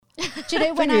Do you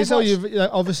know when I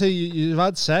obviously you've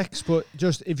had sex, but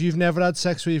just if you've never had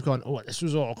sex where you've gone, oh, this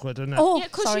was awkward, isn't it? Oh,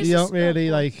 sorry. You don't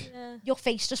really like... Yeah. Your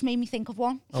face just made me think of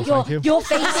one. Oh, thank you. Your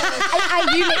face.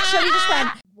 You literally just went...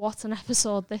 What an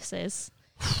episode this is.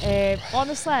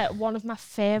 Honestly, one of my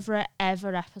favourite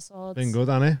ever episodes. Been good,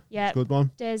 Annie. Yeah. It's a good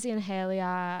one. Daisy and Hayley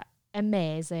are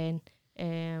amazing.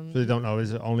 So they don't know,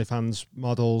 is it OnlyFans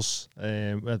models?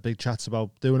 We had big chats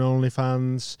about doing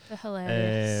OnlyFans. They're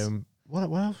hilarious. What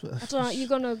else? I don't know, you're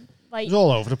going to like... It was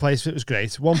all over the place. It was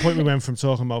great. At one point we went from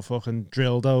talking about fucking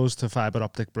dildos to fibre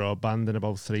optic broadband in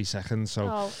about 3 seconds.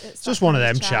 So it's just one of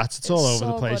them chats. It's all over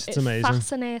the place. It's amazing.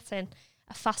 Fascinating.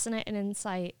 A fascinating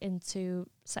insight into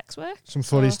sex work. Some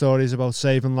funny stories about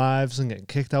saving lives and getting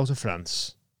kicked out of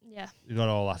France. Yeah. You've got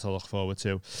all that to look forward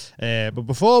to. But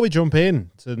before we jump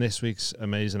in to this week's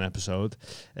amazing episode,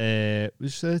 we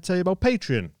just tell you about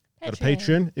Patreon. Got a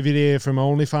Patreon. If you're here from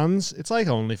OnlyFans, it's like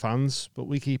OnlyFans, but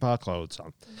we keep our clothes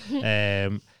on.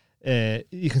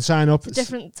 You can sign up. It's a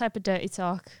different type of dirty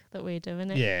talk that we do,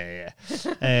 isn't it? Yeah.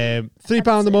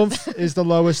 £3 a month is the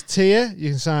lowest tier.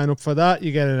 You can sign up for that.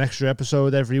 You get an extra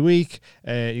episode every week.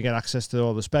 You get access to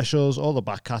all the specials, all the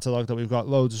back catalogue that we've got.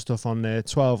 Loads of stuff on there.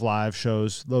 12 live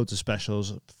shows, loads of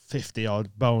specials,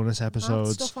 50-odd bonus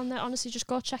episodes. Stuff on there. Honestly, just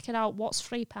go check it out. What's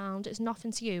 £3? It's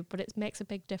nothing to you, but it makes a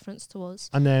big difference to us.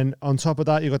 And then on top of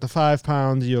that, you've got the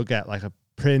 £5. You'll get like a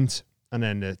print. And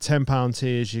then the £10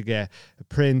 tiers, you get a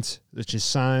print which is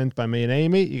signed by me and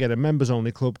Amy. You get a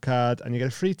members-only club card, and you get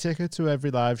a free ticket to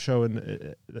every live show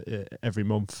every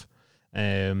month.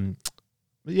 But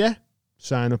yeah,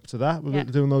 sign up to that. We're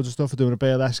doing loads of stuff. We're doing a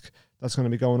burlesque. That's going to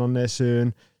be going on there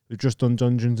soon. We've just done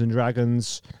Dungeons and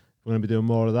Dragons. We're going to be doing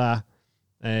more of that.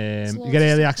 You get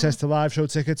early access to live show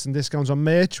tickets and discounts on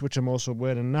merch, which I'm also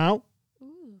wearing now.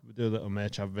 We'll do a little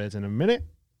merch advert in a minute.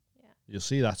 Yeah. You'll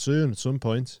see that soon at some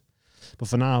point. But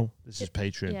for now, this is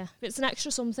Patreon. Yeah, it's an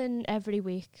extra something every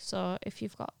week. So if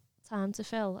you've got time to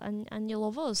fill and you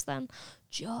love us, then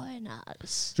join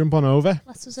us. Jump on over.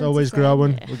 It's always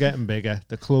growing. We're getting bigger.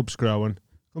 The club's growing.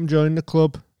 Come join the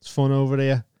club. It's fun over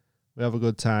here. We have a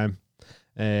good time.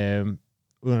 We're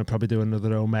going to probably do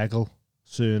another Omegle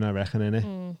soon, I reckon,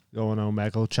 innit? Go on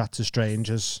Omegle, chat to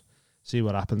strangers, see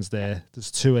what happens there.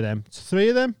 There's 2 of them. 3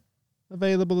 of them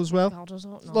available as well. God, I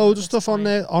don't know. Loads of stuff on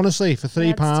there. Honestly, for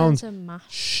 £3,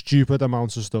 stupid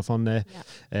amounts of stuff on there.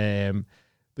 Yeah.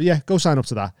 But yeah, go sign up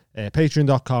to that.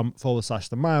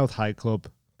 Patreon.com/The Mild High Club.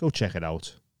 Go check it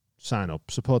out. Sign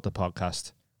up. Support the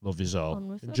podcast. Love yous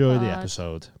all. Enjoy the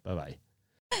episode. Bye-bye.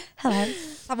 Hello.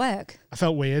 Does that work? I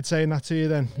felt weird saying that to you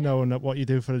then, knowing what you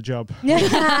do for a job.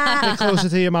 Get closer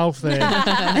to your mouth there.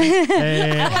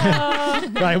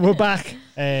 Right, we're back.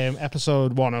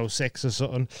 Episode 106 or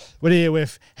something. We're here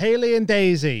with Hayley and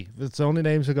Daisy. That's the only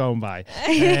names we're going by.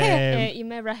 You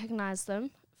may recognise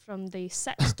them from the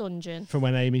sex dungeon. From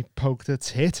when Amy poked her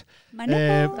tit. My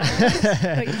nipple.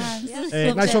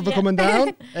 Nice one for coming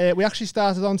down. We actually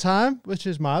started on time, which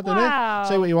is mad, isn't it?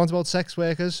 Say what you want about sex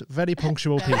workers. Very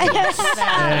punctual people. So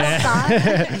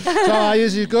are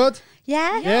you good?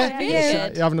 Yeah.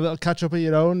 You're having a little catch up of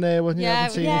your own there when you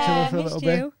haven't seen each other for a little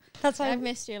bit. That's why I've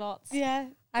missed you lots. Yeah.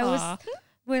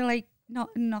 We're like,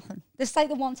 nothing. This is like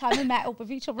the one time we met up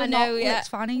with each other. I know, It's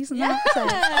fannies and that.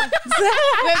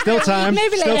 Still time.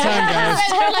 Maybe Still later. time, guys.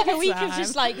 For like a week of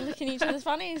just like looking at each other's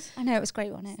fannies. I know, it was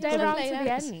great, wasn't it? Stay around to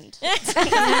the end.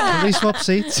 Can we swap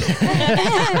seats?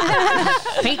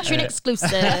 Patreon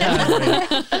exclusive.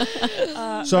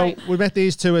 So we met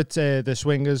these 2 at the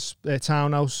Swingers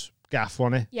Townhouse gaff,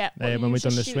 wasn't it? Yeah. When we've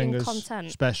done the Swingers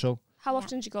special. How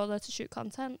often do you go there to shoot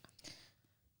content?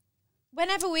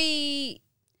 Whenever we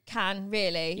can,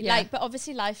 really. Yeah. But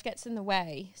obviously life gets in the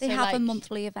way. They have a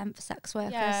monthly event for sex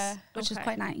workers, which is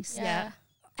quite nice. Yeah.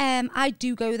 I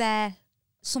do go there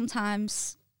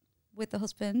sometimes with the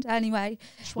husband anyway.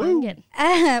 Schwangin.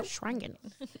 Schwangin.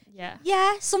 Yeah.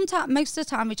 Yeah, sometimes, most of the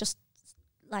time we just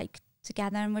like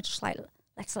together and we're just like,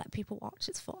 let's let people watch.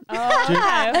 It's fun.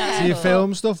 Do you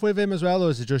film stuff with him as well, or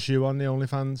is it just you on the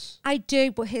OnlyFans? I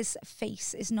do, but his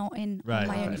face is not in on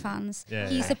my OnlyFans. Yeah,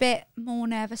 He's a bit more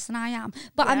nervous than I am.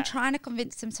 But I'm trying to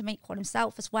convince him to make one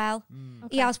himself as well.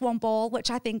 He has one ball, which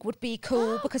I think would be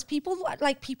cool because people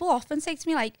often say to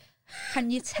me like,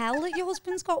 can you tell that your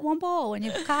husband's got one ball when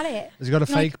you look at it? Has he got a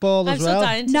fake ball as well?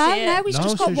 No, he's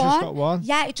just got one.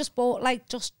 Yeah, it just bought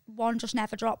just one just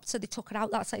never dropped, so they took it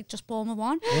out. That's like just Borma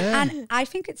one. Yeah. And I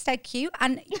think it's dead cute.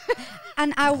 And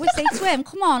I always say to him,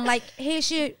 come on, like here's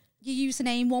your your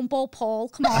username, One Ball Paul.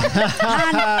 Come on.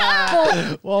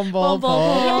 But One ball,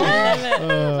 Paul.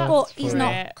 but he's funny.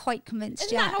 not quite convinced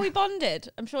Isn't yet. that how we bonded?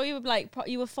 I'm sure you were like,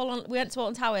 you were full on. We went to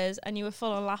Alton Towers, and you were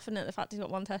full on laughing at the fact he's got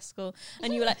one testicle,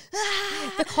 and you were like,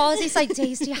 Because he's like,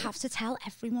 Days, do you have to tell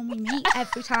everyone we meet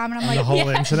every time? And I'm And the like, whole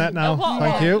internet now.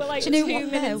 Thank you. But like Do you know 2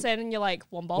 what, minutes though? in, and you're like,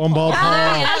 one ball. One ball, Paul.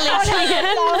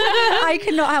 I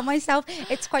cannot help myself.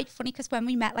 It's quite funny because when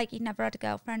we met, like, he never had a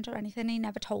girlfriend or anything. He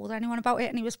never told anyone about it,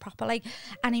 and he was proper like,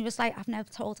 and he was like, I've never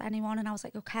told anyone, and I was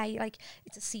like, okay, like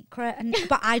it's a secret, and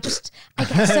but I get so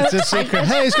It's a excited. secret.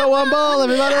 Hey, he's got one ball,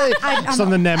 everybody. I'm It's on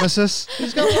the nemesis.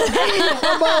 He's got one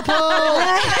ball, Paul.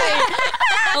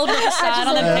 Holding up a sign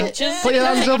on the pictures. Put your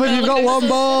hands up if you've got one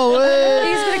ball.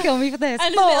 Hey. He's gonna kill me for this.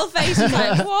 and his But- little face was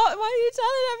like, what? Why are you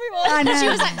telling everyone? I know. She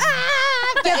was like,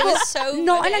 but it was so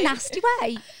not in funny. a nasty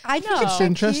way. I think No. it's so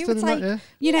Interesting, cute. It's isn't like, it? Yeah.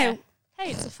 you know,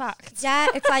 Hey, it's a fact. yeah,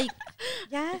 it's like,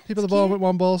 yeah. People are it's born cute. with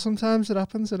one ball sometimes. It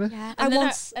happens, isn't it? Yeah, And then I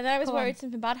once. was go worried on.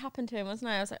 something bad happened to him,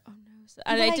 wasn't I? I was like, oh no. You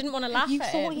And were I like- didn't want to laugh You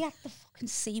at thought him. he had the fucking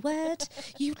C word.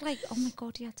 You'd like, oh my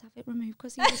god, he had to have it removed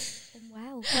because he was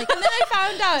unwell. Like, And then I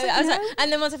found out. I was no. like,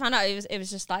 and then once I found out, it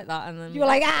was just like that. And then you were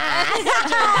like,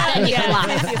 ah. Then you can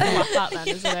laugh. You can laugh at then,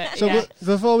 isn't it? So Yeah.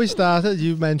 before we started,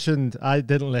 you mentioned, I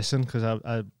didn't listen because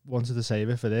I wanted to save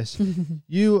it for this.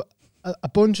 A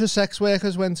bunch of sex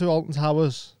workers went to Alton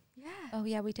Towers. Yeah. Oh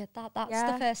yeah, we did that. That's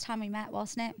Yeah. the first time we met,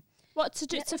 wasn't it? What to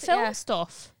do Yeah, to was it- film yeah.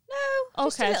 stuff? no,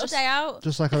 just a Okay, little just- day out.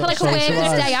 Just like a Like a work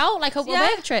socialise. day out, like a Yeah.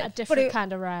 work A trip. different it-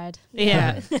 kind of ride.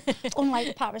 Yeah. Unlike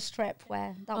the Paris trip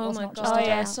where that Oh was my not God. just Oh a day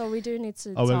yeah, out. so we do need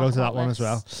to. Oh, we'll talk go to that about one as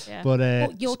this. well. Yeah. But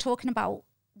But you're talking about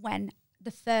when the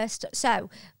first.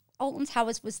 So Alton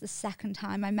Towers was the second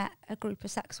time I met a group of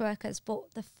sex workers,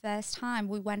 but the first time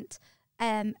we went,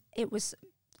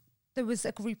 there was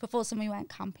a group of us and we went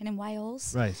camping in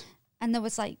Wales. right. And there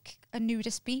was like a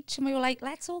nudist beach, and we were like,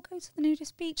 let's all go to the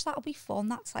nudist beach. That'll be fun.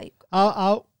 That's like,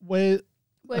 I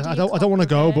don't want to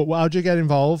go, but how do you get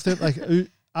involved? Like,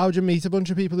 how do you meet a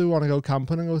bunch of people who want to go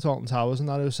camping and go to Alton Towers and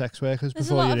that are sex workers There's a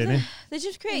before lot you're of in it? They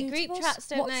just create Who's group what's- chats,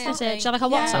 don't what's they? that? Is it? Is that like a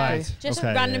Yeah. WhatsApp Right. group? Just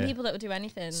Okay, random yeah. people that would do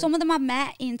anything. some of them I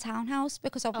met in Townhouse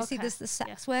because obviously Okay. there's the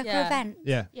sex worker Yeah. event.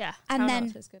 Yeah. Yeah. And then,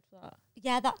 Townhouse is good for that.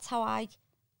 yeah, that's how I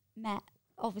met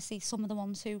obviously some of the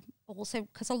ones who also,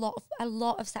 because a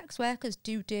lot of sex workers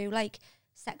do like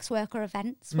sex worker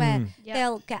events where Yeah.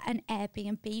 they'll get an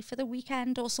Airbnb for the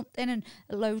weekend or something, and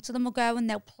loads of them will go and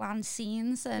they'll plan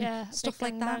scenes and Yeah, stuff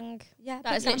big like that. gangbang. Yeah,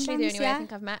 That is big literally the gangbangs, only way I yeah.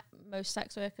 think I've met most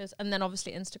sex workers. And then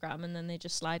obviously Instagram, and then they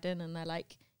just slide in and they're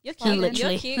like, you're Well, cute,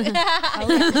 literally. you're cute.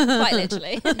 Quite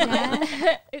literally.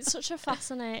 Yeah. It's such a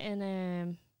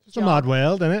fascinating. It's a mad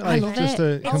world, isn't it? I Like, love just it.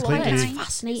 a It's completely. like- It's the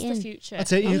Fascinating. future.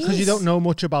 That's it, because you don't know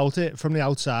much about it from the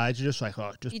outside. You're just like,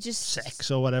 oh, You just sex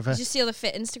or whatever. You just see all the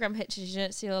fit Instagram pictures. You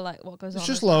don't see all like what goes on. There's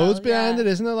just as well. loads behind Yeah. it,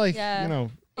 isn't it? Like, Yeah. you know,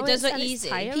 It Oh, does it's- look and it's easy.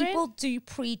 tiring. People do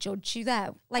prejudge you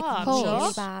though, like Oh, I'm really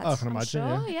sure. bad. I can I'm imagine,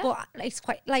 sure, yeah. yeah. But it's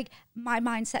quite like my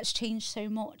mindset's changed so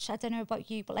much. I don't know about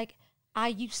you, but like I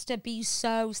used to be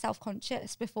so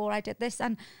self-conscious before I did this,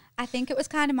 and I think it was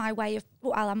kind of my way of.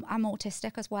 Well, I'm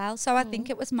autistic as well, so I think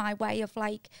it was my way of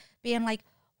like being like,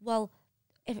 well,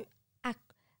 if I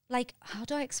like, how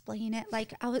do I explain it?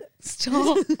 Like I was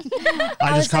stop.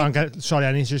 I was just can't get. Sorry,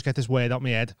 I need to just get this word out my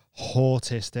head.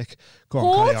 Autistic. Go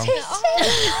on, carry on.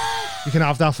 Autistic. You can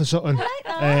have that for something.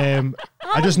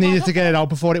 I just needed to get it out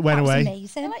before it went That was away.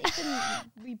 amazing. Like you've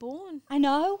been reborn. I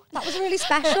know. That was really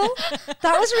special.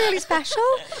 That was really special.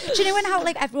 Do you know when how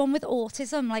like everyone with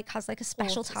autism like has like a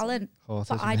special talent? But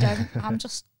Autism. I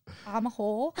don't. I'm a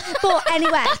whore. But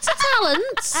anyway. It's a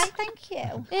talent. I thank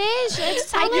you.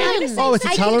 It's a I talent. can Oh, it's a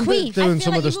I can talent queef. doing I feel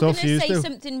some like of the you were stuff gonna you say do.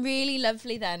 something really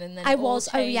lovely then, and then I it all was.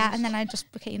 Oh yeah, changed. and then I just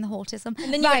became the autism.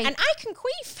 And then you right. went, and I can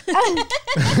queef.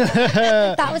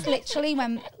 That was literally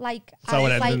when like That's how I it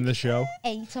was ended like in the show.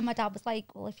 8, and my dad was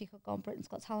like, "Well, if you could go on Britain's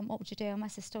Got Talent, what would you do?" And my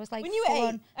sister was like, When you were full 8?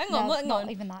 on- Hang on, no, hang not on.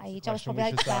 even that age. I was Question probably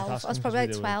we like should start 12. I was asking probably like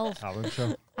because we do a 12. talent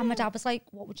show. And my dad was like,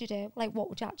 "What would you do? Like, what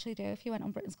would you actually do if you went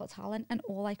on Britain's Got Talent?" And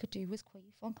all I could do was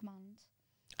queef on command.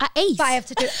 At 8. But I have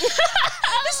to do.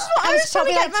 This is what I was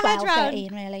probably trying like to get my head 12, around.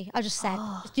 13, really. I just said,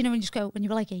 you know, when you just go when you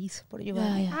were like 8, but you were.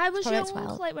 Yeah, yeah. I was Probably young, like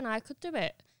 12. like when I could do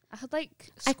it. I could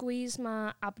like squeeze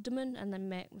my abdomen and then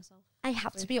make myself. I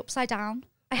have to be upside down.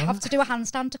 I have to do a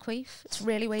handstand to queef. It's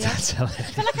really weird. I feel like I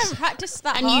haven't practiced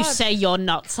that And hard. you say you're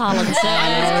not talented.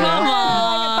 Come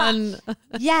on.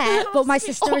 Yeah, but my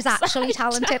sister is actually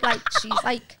talented. Like she's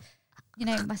like, you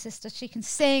know, my sister. She can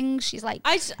sing. She's like,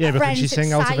 I just, Yeah, but can she forensic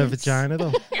sing out of her science. vagina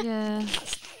though? Yeah.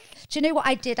 Do you know what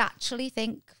I did actually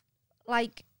think?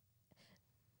 Like,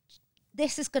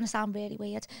 this is going to sound really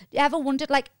weird. You ever wondered,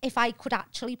 like, if I could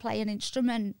actually play an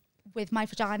instrument, with my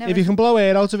vagina. If you can blow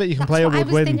air out of it, you can play a That's what I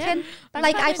was woodwind. thinking.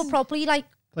 Like I could probably like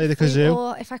Play the flute, kazoo.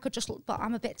 or if I could just, but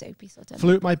I'm a bit dopey, so I don't know.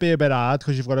 Flute might be a bit hard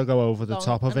because you've got to go over the Long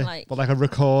top of and it. like- But like a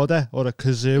recorder or a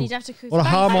kazoo You'd have to or a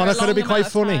harmonica, it'd be quite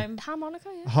funny. Harmonica,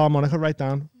 A yeah. harmonica, right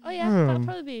down. Oh yeah, that'd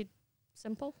probably be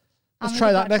simple. Let's I'm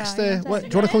try gonna that go next try day. it. Do you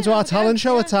want to come to our talent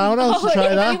show at Townhouse and try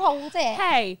You that? hold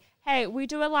it. Hey, we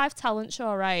do a live talent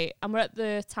show, right? And we're at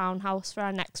the Townhouse for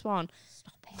our next one.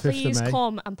 5th of Please May.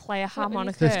 come and play a 5th of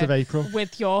harmonica April.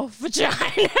 with your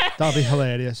vagina. That'd be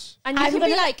hilarious. And You you could can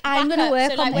be like, I'm gonna backup,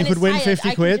 work so on like it. when You could it's win tired, 50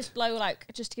 I quid. can just blow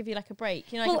like, just to give you like a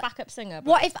break, you know, like Well, a backup singer.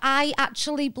 What if I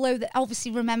actually blow the?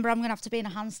 Obviously, remember I'm gonna have to be in a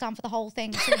handstand for the whole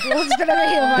thing, so the blood's gonna be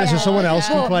in my Yeah, so head. someone else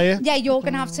can But, play it. Yeah, you're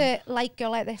gonna have to like go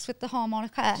like this with the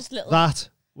harmonica. Just little. That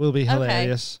will be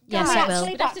hilarious. Yes, Guys, it will.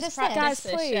 actually We'd have to practice practice this. Guys,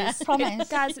 this, please. yeah. Promise.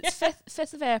 Guys, it's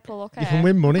 5th of April, okay? You can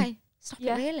win money. Okay. Stop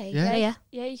Yeah. it, really? Yeah. Yeah.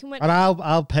 Yeah, you can win. And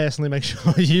I'll personally make sure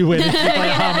you win if you play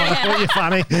a harmonica with your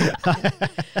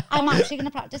fanny. I'm actually gonna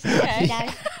practice it every day.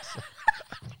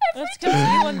 Let's come to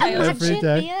you one day. Every Imagine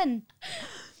day. being.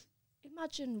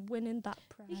 Imagine winning that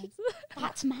prize.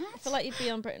 That's mad. I feel like you'd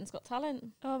be on Britain's Got Talent.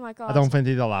 Oh my god. I don't think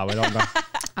they'd allow it on that.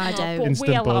 I No, don't. but Instant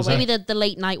we allow buzzer. it. Maybe the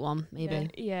late night one,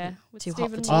 maybe. Yeah, with Too hot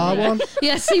Stephen for R TV. one.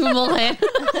 Yeah, Stephen Mulhern.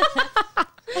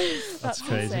 That's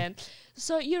crazy. insane.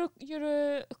 So you're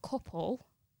a couple.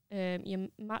 Did you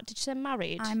say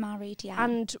married? I'm married, yeah.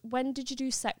 And when did you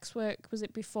do sex work? Was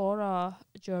it before or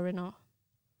during or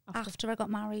after? After I got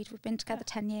married, we've been together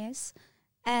 10 years.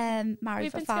 Married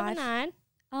We've for been 5. together 9.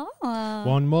 Oh.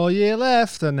 One more year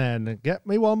left and then get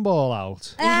me one ball out.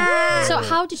 So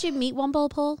how did you meet One Ball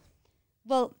Paul?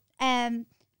 Well,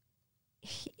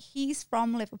 he's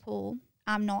from Liverpool.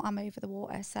 I'm not. I'm over the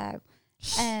water. So,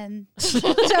 so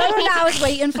I was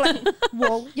waiting for like,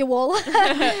 wool, your wool.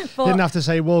 Didn't But have to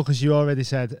say wool because you already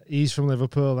said he's from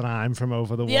Liverpool and I'm from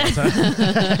over the Yeah.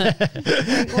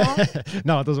 water.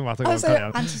 No, it doesn't matter. Go on, carry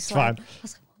on. It's fine.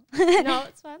 No,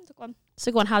 it's fine. Go on.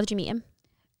 So go on, how did you meet him?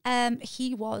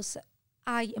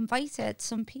 I invited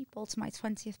some people to my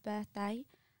 20th birthday,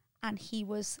 and he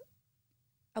was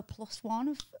a +1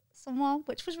 of someone,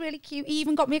 which was really cute. He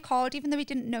even got me a card, even though he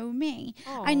didn't know me.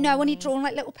 I know, and he'd drawn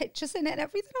like little pictures in it and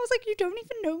everything. I was like, you don't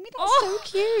even know me. That's so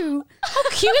cute. How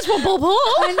cute is One Ball Paul?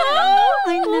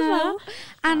 I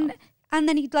know. And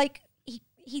then he'd like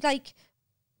he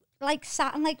like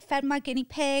sat and like fed my guinea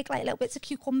pig like little bits of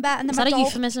cucumber, and then Is my that a dog,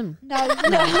 euphemism? No,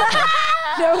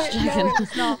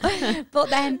 it's not. But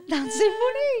then that's so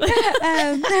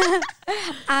funny.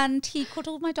 And he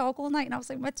cuddled my dog all night, and I was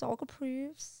like, my dog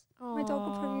approves. My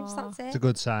dog approves. That's It's a it.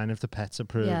 good sign if the pet's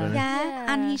approving. Yeah. it.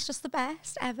 Yeah, and he's just the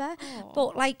best ever.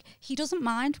 But like, he doesn't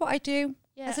mind what I do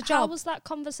as a How job. was that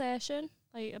conversation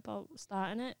like about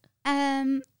starting it?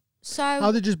 So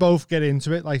How did you both get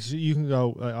into it? Like, so you can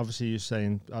go, obviously you're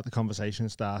saying the conversation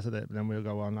started it, but then we'll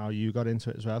go on how you got into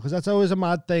it as well. Because that's always a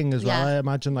mad thing as well. Yeah. I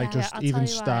imagine, like, Yeah. just I'll even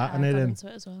tell you why starting I it got and into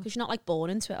it as well. Because you're not like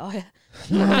born into it, are you?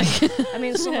 I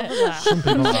mean, some of us are. some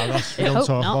people are. That's, we I don't hope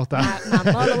talk not. about that.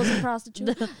 My mother was a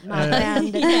prostitute. My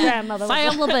grandmother was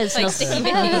Family business. Sticky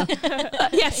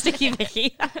Vicky. Yeah, Sticky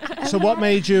Vicky. So what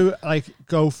made you, like,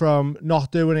 go from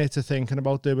not doing it to thinking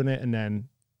about doing it and then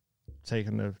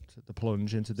taking the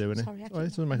plunge into doing it? Sorry, I Well, it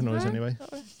doesn't make a noise anyway.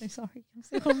 so sorry. I'm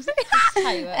so clumsy.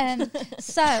 Tell you what.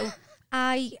 So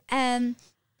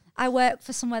I work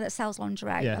for somewhere that sells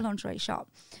lingerie, Yeah. a lingerie shop,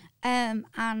 and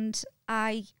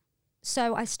I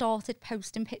started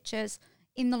posting pictures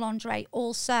in the lingerie.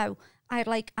 Also, I had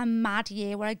like a mad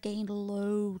year where I gained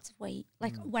loads of weight.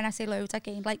 Like when I say loads, I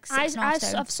gained like 6.5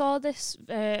 stone. I've saw this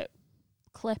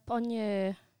clip on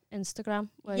your Instagram.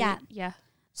 Where Yeah. Yeah.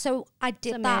 So I It's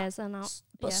did that, amazing.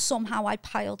 but yeah. somehow I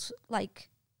piled like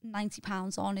 90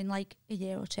 pounds on in like a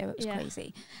year or two. It was Yeah.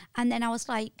 crazy. And then I was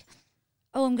like,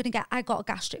 oh, I got a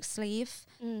gastric sleeve.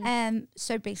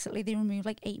 So basically they remove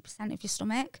like 8% of your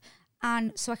stomach.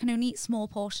 And so I can only eat small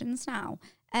portions now.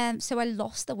 So I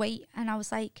lost the weight, and I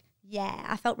was like, yeah,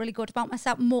 I felt really good about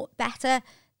myself, better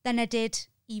than I did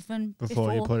even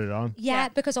Before you put it on. Yeah,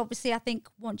 because obviously I think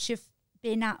once you've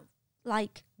been at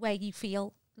like where you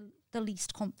feel the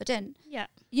least confident, Yeah.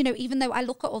 you know, even though I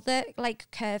look at other like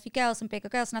curvy girls and bigger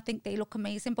girls and I think they look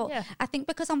amazing, but Yeah. I think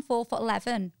because I'm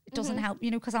 4'11", it doesn't help,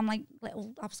 you know, because I'm like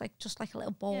little, I was like just like a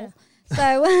little ball.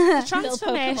 So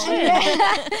Transformation.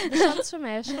 The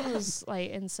transformation was like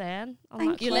insane. On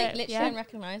Thank that You're like clip, literally yeah.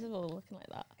 unrecognisable looking like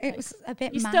that. it was a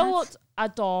bit You mad. still looked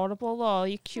adorable though.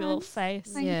 Your cute little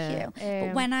face. Thank Yeah. you.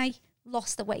 But when I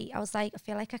lost the weight, I was like, I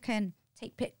feel like I can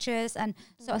take pictures, and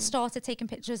so I started taking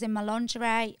pictures in my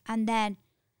lingerie, and then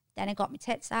Then I got my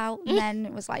tits out, and then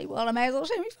it was like, well, I may as well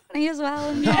show me fanny as well.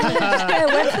 And yeah,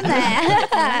 went from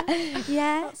there.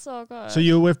 Yeah. That's so good. So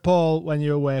you were with Paul when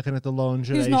you were working at the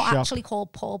lingerie Who's not shop? actually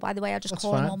called Paul, by the way. I just That's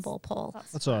call him fine. on board Paul.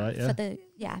 That's all right, yeah. For the,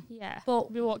 yeah.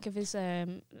 But we won't give his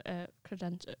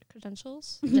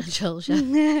credentials. Credentials,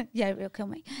 yeah. Yeah, it'll kill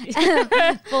me.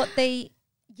 But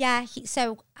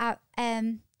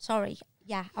sorry.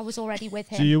 Yeah, I was already with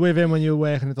him. So you were with him when you were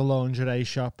working at the lingerie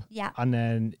shop? Yeah. And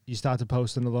then you started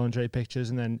posting the lingerie pictures,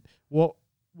 and then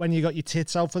when you got your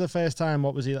tits out for the first time,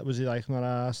 what was he like, not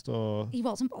asked, or? He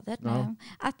wasn't bothered, no.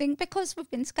 I think because we've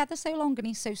been together so long and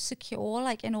he's so secure,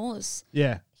 like in us,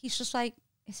 he's just like,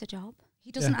 it's a job.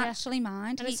 He doesn't actually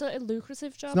mind. And it's a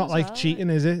lucrative job. It's not as like well, cheating,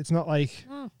 is it? It's not like,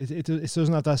 it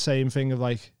doesn't have that same thing of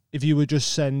like, if you were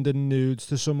just sending nudes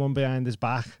to someone behind his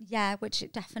back. Yeah, which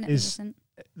it definitely isn't.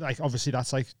 Like, obviously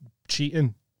that's like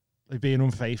cheating, like being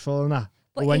unfaithful and that.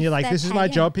 But when if you're like, they're this is my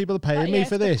paying- job, people are paying me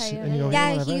for this. And you go,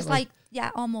 Yeah, whatever, he's like,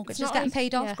 yeah, our mortgage is not getting like-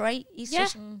 paid off. yeah. Great. He's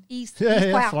just, he's Yeah,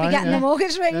 quite happy fine, getting yeah. the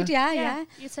mortgage paid. Yeah.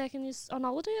 You're taking us on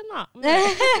holiday and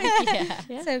that.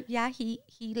 Yeah. So yeah, he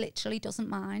literally doesn't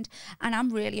mind, and I'm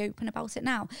really open about it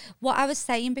now. What I was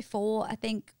saying before, I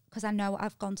think, because I know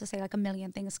I've gone to say like a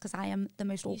million things because I am the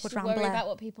most You awkward should rambler. worry about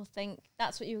what people think.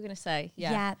 That's what you were going to say.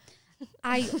 Yeah.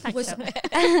 I was.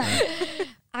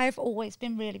 I've always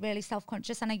been really, really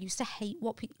self-conscious, and I used to hate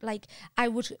what people like. I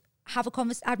would have a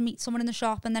conversation. I'd meet someone in the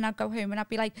shop, and then I'd go home, and I'd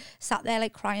be like sat there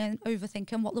like crying,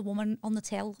 overthinking what the woman on the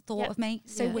till thought of me.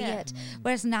 So weird.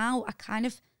 Whereas now, I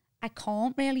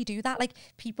can't really do that. Like,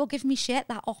 people give me shit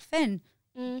that often.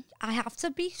 I have to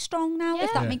be strong now,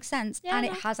 if that makes sense. And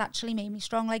it has actually made me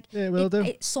strong. Like,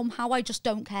 it somehow I just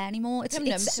don't care anymore. It's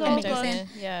so amazing.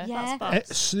 Yeah.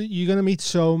 So you're going to meet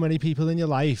so many people in your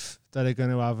life that are going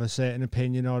to have a certain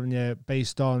opinion on you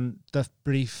based on the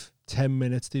brief 10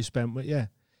 minutes they spent with you.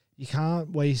 You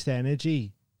can't waste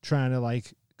energy trying to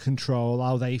like control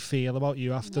how they feel about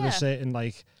you after a certain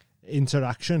like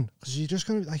interaction, because you're just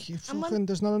gonna like,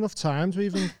 there's not enough time to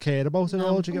even care about it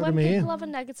all. Do you get what I mean? When people have a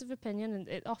negative opinion,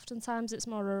 and oftentimes it's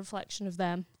more a reflection of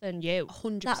them than you.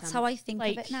 100%. That's how I think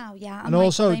of it now. Yeah. And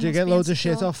also, do you get loads of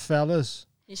shit off fellas?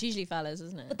 It's usually fellas,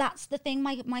 isn't it? But that's the thing.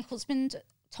 My husband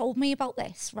told me about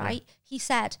this. Right? He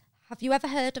said, "Have you ever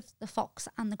heard of the fox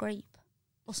and the grape?"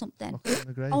 Or something.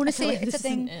 Honestly, it's a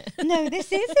thing. No,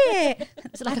 this is it.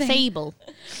 Is it like a fable?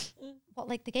 What,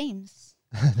 like the games?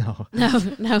 No.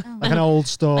 Like an old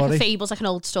story. Like a fable's like an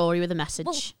old story with a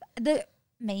message. Well,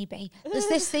 maybe there's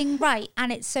this thing, right?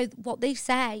 And it's so what they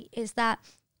say is that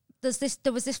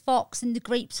there was this fox and the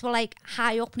grapes were like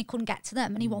high up and he couldn't get to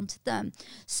them and he wanted them.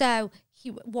 So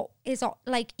he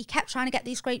kept trying to get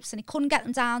these grapes and he couldn't get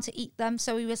them down to eat them.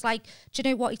 So he was like, do you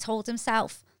know what he told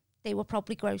himself? They were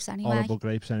probably gross anyway. Horrible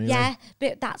grapes anyway. Yeah,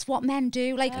 but that's what men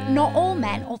do. Like, not all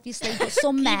men, obviously, but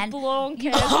some men. Oh,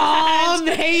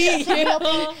 me!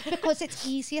 Because it's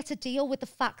easier to deal with the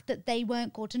fact that they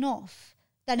weren't good enough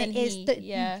than it is that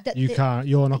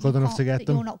you're not good enough to get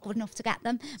them. You're not good enough to get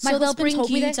them. So they'll bring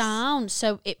you down,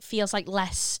 so it feels like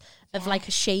less of like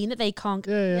a shame that they can't.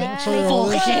 That's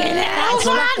all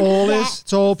it is.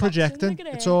 It's all projecting.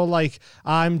 It's all like,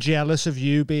 I'm jealous of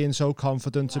you being so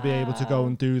confident to be able to go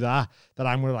and do that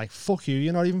I'm gonna like, fuck you,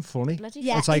 you're not even funny.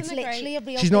 Yeah, it's like, literally a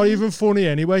real she's not even funny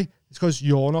anyway. It's because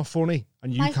you're not funny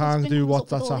and you can't do what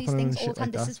that's happening and shit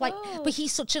like that. This is why, but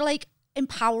he's such a like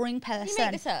empowering person. Did you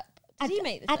make this up? Did you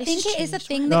make this up? I think it is a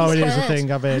thing. No, it is a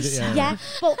thing. I've heard it. Yeah,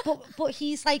 but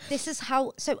he's like, this is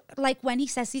how. So like when he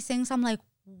says these things, I'm like,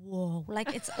 whoa,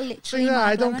 like it's literally.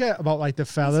 I don't get about like the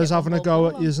fellas having a go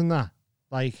at you and that.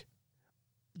 Like,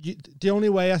 the only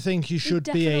way I think you should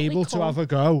be able to have a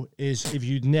go is if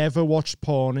you'd never watched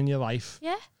porn in your life.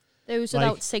 Yeah. Those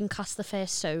without sin cast the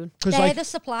first stone. They're the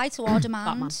supply to our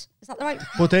demand. Is that the right?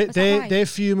 But they're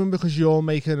fuming because you're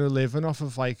making a living off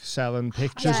of like selling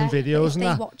pictures and videos and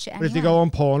that. But if they go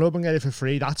on Pornhub and get it for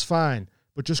free, that's fine.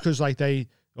 But just because like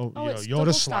you're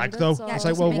a slag though. It's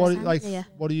like, well,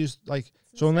 what do you like?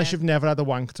 So unless you've never had a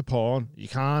wank to porn, you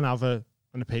can't have an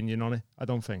opinion on it. I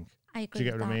don't think. I agree. Do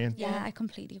you get what I mean? Yeah, I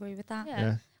completely agree with that.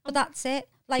 Yeah. But that's it.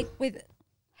 Like with,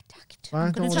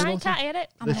 I'm gonna try and cat it.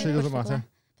 Literally doesn't matter.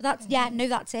 But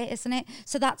that's it, isn't it?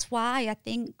 So that's why I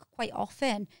think quite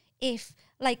often if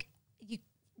like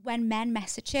when men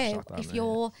message you,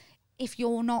 if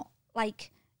you're not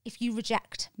like, if you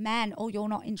reject men or you're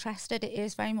not interested, it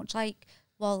is very much like,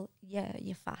 well, yeah,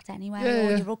 you're fat anyway,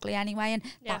 or you're ugly anyway, and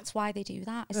that's why they do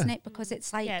that, isn't it? Because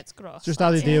it's like, it's gross. Just how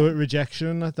they deal with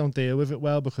rejection. I don't deal with it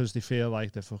well because they feel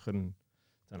like they're fucking,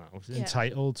 I don't know,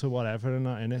 entitled to whatever and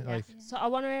that, innit? Like, so I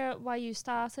want to hear why you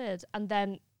started, and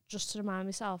then just to remind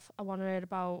myself, I want to hear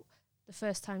about the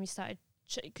first time you started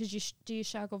Because do you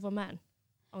shag other men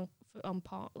on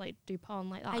porn, like do porn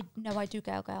like that? I do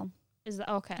girl. Is that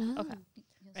okay? Oh. Okay.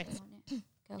 Right.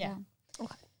 Girl. Yeah.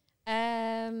 Okay.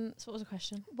 So what was the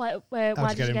question? Why How'd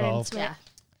did you get involved? into it?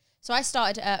 So I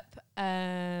started it up,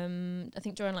 I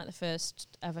think during like the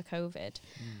first ever COVID.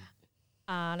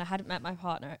 And I hadn't met my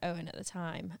partner, Owen, at the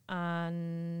time.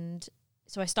 And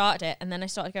so I started it, and then I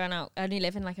started going out. I only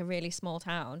live in like a really small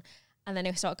town. And then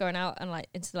I started going out and like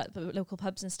into like the local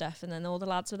pubs and stuff. And then all the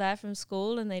lads were there from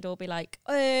school, and they'd all be like,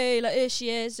 "Hey, like here she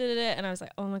is." Da, da, da. And I was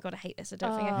like, "Oh my God, I hate this. I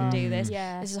don't think I can do this.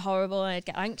 Yeah. This is horrible." And I'd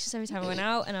get anxious every time I went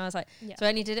out. And I was like, so I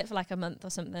only did it for like a month or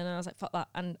something. And I was like, fuck that.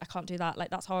 And I can't do that. Like,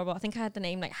 that's horrible. I think I had the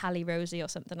name like Hayley Rosie or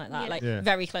something like that. Like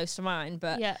very close to mine,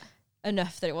 but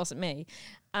enough that it wasn't me.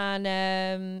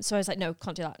 And so I was like, no,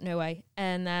 can't do that. No way.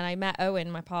 And then I met Owen,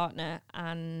 my partner,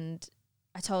 and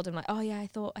I told him like, oh yeah, I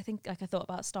thought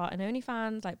about starting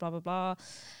OnlyFans, like blah, blah, blah.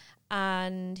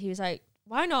 And he was like,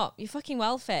 why not? You're fucking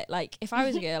well fit. Like if I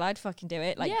was a girl, I'd fucking do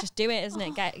it. Like just do it, isn't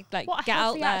it? Get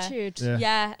out there. Attitude.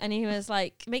 Yeah. And he was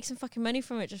like, make some fucking money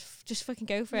from it. Just fucking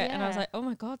go for it. And I was like, oh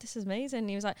my God, this is amazing. And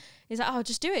he's like, oh,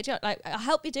 just do it. Like I'll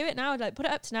help you do it now. Like put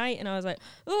it up tonight. And I was like,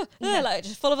 like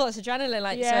just full of all this adrenaline.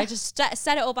 Like so I just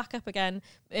set it all back up again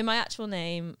in my actual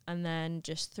name, and then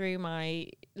just threw my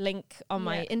link on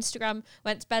my Instagram,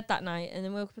 went to bed that night, and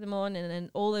then woke up in the morning, and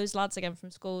then all those lads again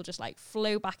from school just like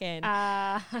flew back in,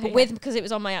 but because it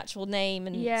was on my actual name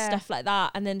and stuff like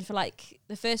that. And then for like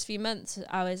the first few months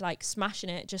I was like smashing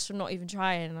it just from not even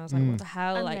trying, and I was like, what the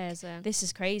hell, amazing. Like this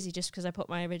is crazy, just because I put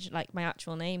my original, like my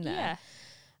actual name there.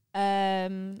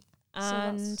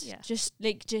 Just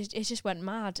it just went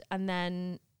mad. And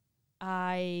then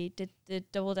I did the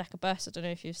double-decker bus. I don't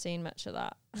know if you've seen much of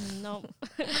that. No.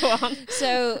 Go on.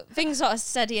 So things started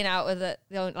steadying out with the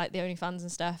OnlyFans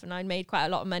and stuff, and I made quite a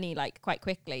lot of money like quite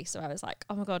quickly. So I was like,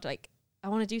 oh my God, like I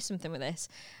want to do something with this.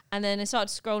 And then I started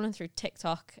scrolling through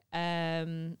TikTok. I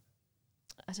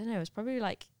don't know, it was probably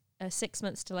like 6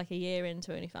 months to like a year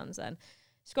into OnlyFans then.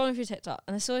 Scrolling through TikTok,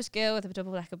 and I saw this girl with a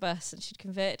double-decker bus, and she'd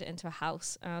converted it into a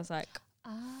house. And I was like,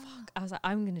 fuck. I was like,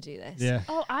 I'm going to do this. Yeah.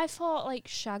 Oh, I thought like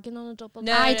shagging on a double.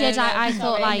 No, I did. I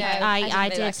thought like I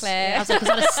did. I was like, is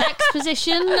that a sex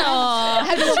position or?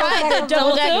 Have you tried the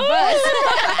double-decker bus?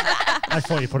 I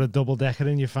thought you put a double decker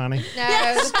in your fanny.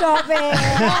 No, Stop it.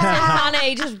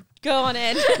 Fanny, just go on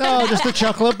in. No, just a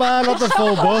chocolate bar, not the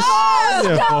full bus.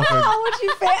 How would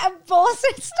you fit a bus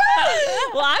in stuff?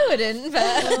 Well, I wouldn't,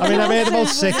 but I mean, I've heard about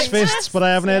six fists, but I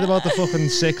haven't heard about the fucking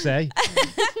 6A.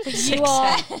 You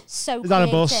are so Is that a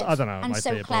creative bus? I don't know. It and might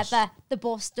so be a bus. clever.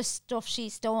 The stuff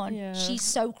she's done. Yeah. She's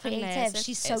so creative. Amazing.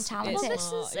 She's so talented. Well,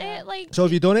 this is it. Like, So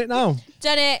have you done it now?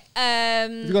 done it.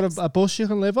 Have you got a bus you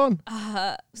can live on?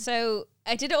 So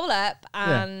I did it all up,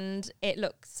 and it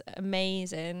looks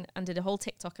amazing, and did a whole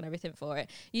TikTok and everything for it.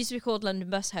 It used to be called London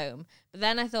Bus Home, but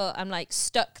then I thought I'm like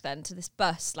stuck then to this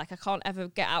bus. Like I can't ever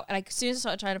get out. And like as soon as I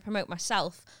started trying to promote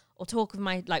myself or talk with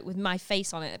my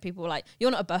face on it, people were like, "You're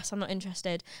not a bus. I'm not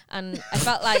interested." And I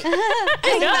felt like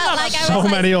So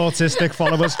many autistic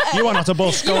followers. You are not a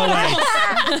bus. Go away.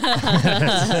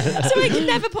 So I could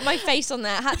never put my face on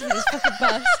there. I had to be this fucking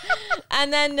bus.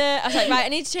 And then I was like, right, I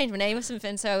need to change my name or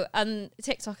something. So on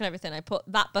TikTok and everything, I put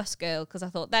that bus girl, because I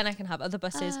thought then I can have other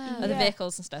buses, other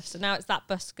vehicles and stuff. So now it's that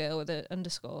bus girl with an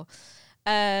underscore.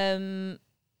 And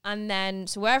then,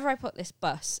 so wherever I put this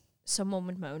bus, someone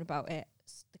would moan about it.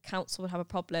 The council would have a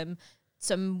problem.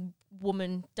 Some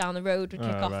woman down the road would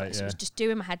kick off. Right, So it was just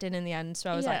doing my head in the end.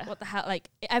 So I was like, what the hell? Like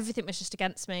everything was just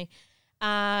against me.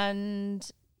 And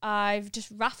I've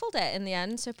just raffled it in the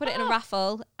end. So I put it in a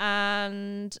raffle,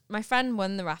 and my friend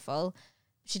won the raffle.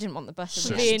 She didn't want the bus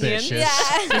in the end.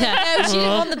 Suspicious. No, she didn't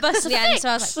want the bus in the end. So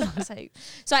I was like, fuck's sake.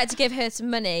 So I had to give her some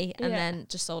money, and then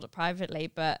just sold it privately.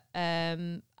 But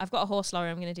I've got a horse lorry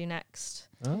I'm going to do next.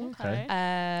 Oh, okay.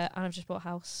 And I've just bought a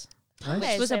house. Nice.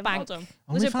 Which was a bank.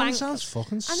 Was a OnlyFans bank. sounds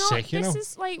fucking I know sick, you know. this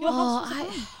is like.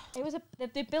 It was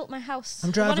they built my house.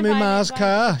 I'm The one driving in in Brighton, Mars right?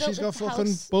 car. They She's got built this fucking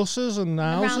house buses and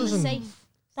around houses the and safe.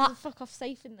 There's a fuck off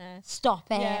safe in there.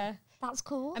 Stop it. Yeah. That's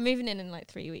cool. I'm moving in like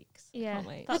 3 weeks. Yeah. Can't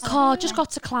wait. The car just got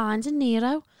declined in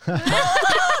Nero.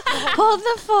 What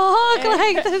the fuck?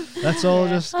 Like let's all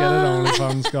just get an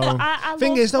OnlyFans going. I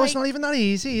Thing love, is, though, like, it's not even that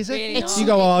easy, is it? Really not. You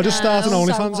go, oh, I'll just start an No.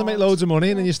 So OnlyFans and make hard. loads of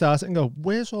money, and then you start it and go,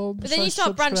 where's all the But then you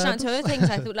start branching out into subscribers? other things.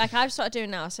 I thought, like I've started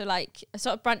doing now. So like I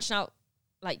started branching out,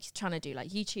 like trying to do like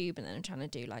YouTube, and then I'm trying to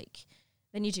do like,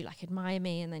 then you do like Admire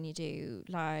Me, and then you do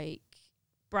like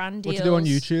brand deals. What do you do on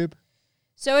YouTube?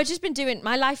 So I've just been doing,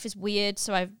 my life is weird.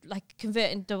 So I've like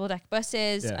converted double deck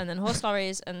buses Yeah. and then horse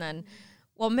lorries. And then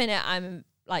 1 minute I'm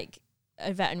like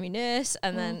a veterinary nurse,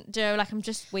 and then like I'm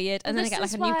just weird, and then I get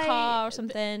like a new car or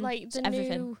something, like the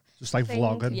everything. new Just like thing,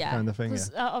 vlogging kind of thing. Yeah.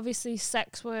 Because obviously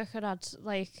sex worker had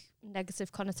like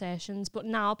negative connotations, but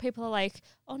now people are like,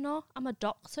 oh no, I'm a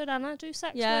doctor and I do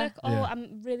sex work. Oh,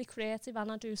 I'm really creative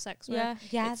and I do sex work.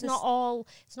 Yeah, it's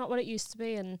not what it used to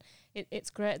be, and it's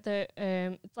great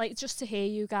that like just to hear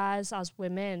you guys as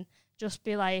women just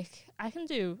be like, I can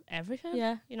do everything.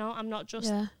 Yeah. You know, I'm not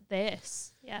just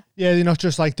this. Yeah. Yeah, you're not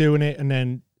just like doing it and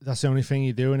then that's the only thing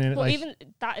you're doing in it. But Like, even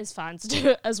that is fine to do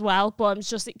it as well. But it's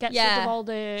just, it gets rid of all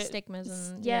the stigmas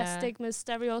and stigmas,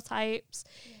 stereotypes.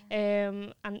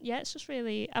 And yeah, it's just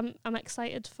really, I'm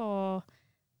excited for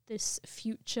this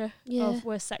future of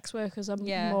where sex workers are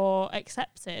more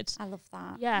accepted. I love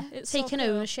that. Yeah, it's taking so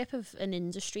cool. ownership of an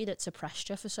industry that's oppressed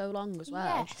you for so long as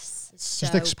well. Yes. It's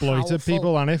just so exploited powerful.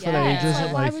 people on it for ages.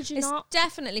 Like, why Like, would you It's not?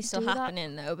 definitely still do that?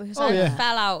 happening though, because Oh, I yeah.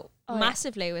 fell out Oh, yeah.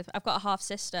 massively with. I've got a half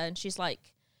sister, and she's like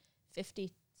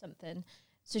 50 something.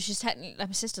 So she's technically like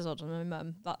my sister's older than my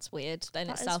mum. That's weird in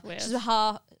That is itself. weird. She's a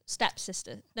half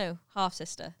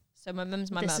sister. So my mum's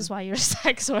my mum. This is why you're a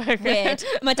sex worker. Weird.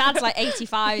 My dad's like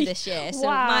 85 this year, so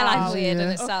my Wow. life's weird in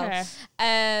Yeah. itself.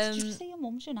 Okay. Did you say your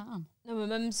mum's your nan? No, my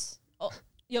mum's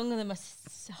younger than my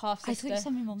half I thought you sister.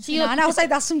 said my mum's So your you're- nan. I was like,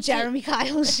 that's some Jeremy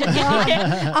Kyle shit.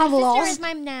 I'm lost.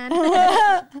 my nan.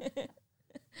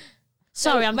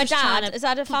 Sorry, I'm my just trying dad to has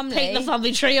had a family. paint the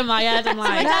family tree in my head. I'm So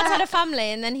my like, dad's had a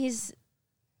family, and then he's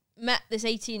met this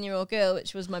 18-year-old girl,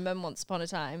 which was my mum once upon a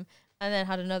time, and then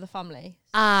had another family.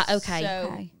 Okay. So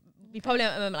Okay. we probably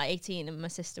met my mum at like 18, and my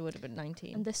sister would have been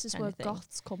 19. and this is kind where of thing.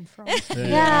 goths come from.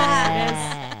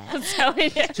 Yeah. I'm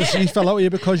telling you. so she fell out with you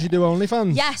because you do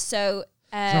OnlyFans? Yeah, so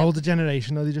It's an older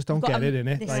generation, though. They just don't got get a- it,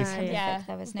 innit? This Like, is horrific yeah,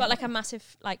 though, we've isn't got it? like a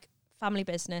massive like family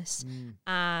business,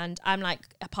 and I'm like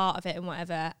a part of it and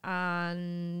whatever.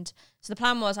 And so the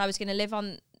plan was I was going to live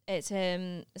on it's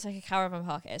like a caravan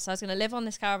park. So I was going to live on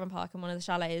this caravan park in one of the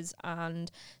chalets, and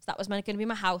so that was going to be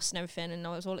my house and everything. And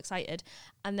I was all excited.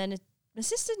 And then my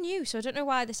sister knew, so I don't know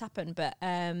why this happened, but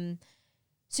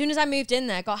soon as I moved in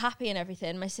there, got happy and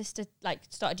everything, my sister like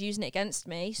started using it against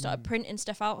me, started printing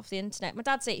stuff out of the internet. My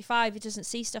dad's 85, he doesn't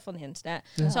see stuff on the internet.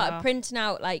 Started printing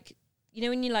out like, you know,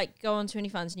 when you like go onto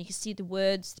OnlyFans and you can see the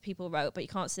words the people wrote, but you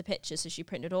can't see the pictures. So she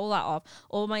printed all that off,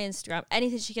 all my Instagram,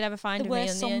 anything she could ever find There of me were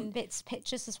on some the bits,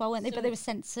 pictures as well, weren't they? But they were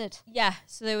censored. yeah.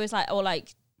 So there was like all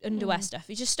like underwear stuff.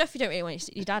 It's just stuff you don't really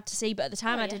want your dad to see. But at the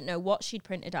time, Oh, I yeah. didn't know what she'd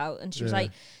printed out, and she was Yeah.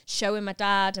 like showing my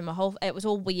dad and my whole. It was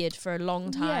all weird for a long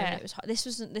time. Yeah. It was. This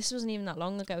wasn't even that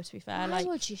long ago. To be fair, Why like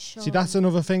would you show see, that's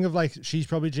another thing of like, she's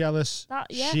probably jealous.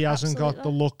 yeah, She hasn't got the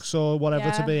absolutely. looks or whatever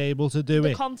to Yeah. be able to do the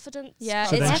it. confidence? yeah,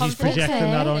 So it's then she's confidence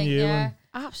projecting that on thing, you Yeah.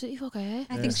 and- Absolutely okay.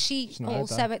 I Yeah. think she It's not like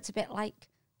also, that. it's a bit like,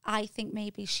 I think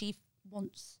maybe she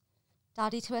wants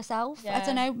daddy to herself. I Yeah.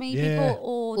 don't know, maybe, Yeah.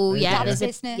 or Oh yeah, daddy's there's a,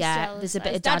 business. yeah, there's a bit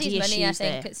It's of daddy daddy's money, I issues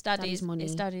think. there. It's daddy's money.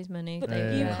 It's daddy's money. But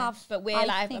Yeah. you Yeah. have, But we're I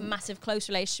like a think- massive close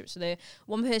relationship. So the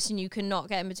one person you cannot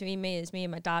get in between me is me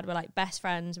and my dad. We're like best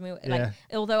friends, and we like. Yeah.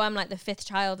 Although I'm like the fifth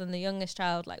child and the youngest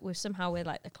child, like we're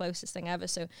like the closest thing ever.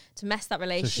 So to mess that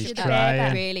relationship, that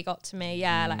trying. really got to me.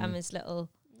 Yeah, like I'm his little.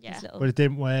 Yeah. His little. But it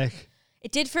didn't work.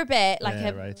 It did for a bit. Like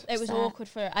Yeah, right. it was Fair. awkward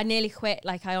for. I nearly quit.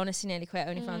 Like I honestly nearly quit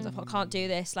OnlyFans. I thought I can't do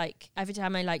this. Like every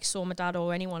time I like saw my dad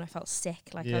or anyone, I felt sick.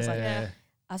 Like I was like, Yeah.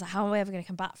 how am I ever going to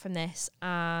come back from this?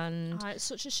 And Oh, it's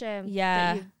such a shame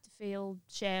Yeah. that you feel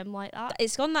shame like that.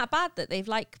 it's gone that bad that they've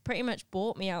like pretty much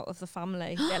bought me out of the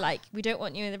family. They're like, we don't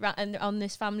want you on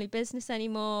this family business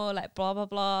anymore. Like blah blah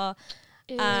blah.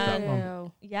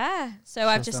 Ew. Yeah. So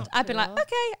Shut I've been like, Cool.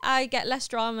 okay, I get less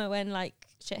drama when like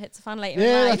shit hits the fan later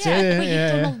Yeah, in life. that's it. But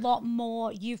Yeah. you've done a lot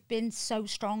more. You've been so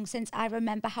strong since I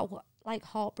remember how like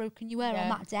heartbroken you were on Yeah.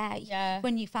 that day. Yeah.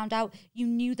 When you found out, you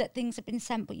knew that things had been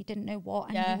sent, but you didn't know what,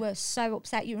 and Yeah. you were so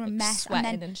upset. You were a mess, Sweating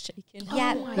and then and shaking.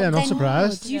 yeah, Oh my but Yeah, not then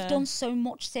surprised. You've Yeah. done so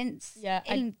much since Yeah,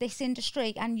 in this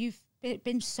industry, and you've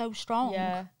been so strong.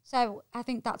 Yeah. So I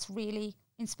think that's really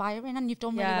inspiring, and you've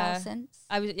done really Yeah. well since.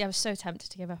 I was so tempted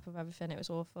to give up with everything. It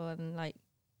was awful and like,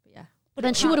 but yeah. But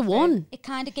Then it she would have kind- won. It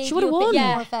kind of gave She you would've a bit won.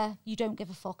 more of a you don't give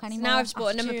a fuck So anymore. now I've just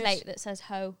bought a number attitude. plate that says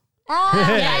ho. Ah,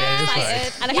 Yeah, yes.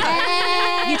 it's Excited. And I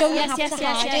can't. You don't Yes, have yes, to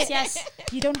yes, hide yes, it. yes.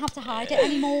 You don't have to hide it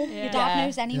anymore. Your dad Yeah.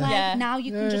 knows anyway. Yeah. Now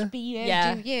you can Yeah. just be you,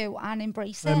 Yeah. do you, and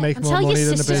embrace And it. make more Until your money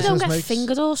than the sisters don't business get makes.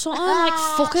 fingered or something. Like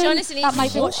fucking. She honestly That needs might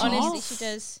to. be what she Honestly, needs. she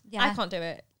does. Yeah. I can't do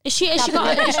it. Is she got?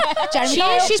 Jeremy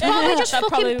Kyle. She's probably just That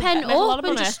probably fucking pent make a lot up of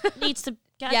and money. just needs to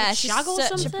get Yeah, a she's shag or such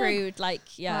something. a prude. Like,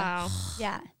 yeah, Wow.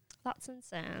 Yeah. That's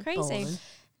insane. crazy. Balling.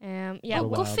 Yeah,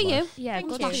 good for you. Yeah, Thank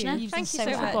good you. for you. You've Thank done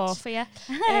you so so much. Go for you.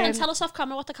 And tell us off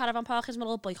camera what the caravan park is, and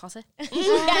we'll boycott it.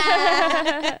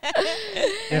 Yeah,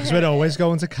 because we're always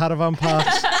going to caravan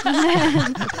parks.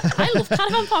 I love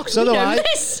caravan parks. So we do know I.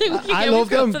 this. I love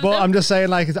them, but I'm just saying,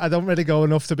 like, I don't really go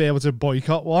enough to be able to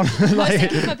boycott one.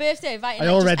 Like, For my birthday, inviting I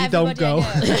like, already just don't everybody go.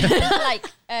 I know.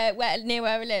 Like near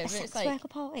where I live. A It's sex like worker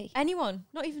party. anyone,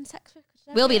 not even sex workers.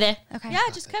 We'll be there. Okay. Yeah,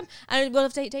 just come and we'll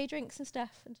have day drinks and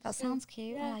stuff. And That sounds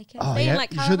cute. I like it. oh They yeah,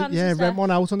 like you should, caravans yeah, and rent stuff.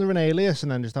 one out under an alias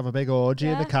and then just have a big orgy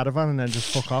in the Yeah. caravan and then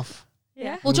just fuck off.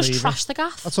 Yeah. We'll just Leave it. trash the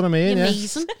gaff. That's what I mean. You're Yeah,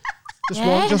 amazing. just An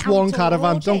one outdoor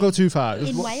caravan. orgy Don't go too far. in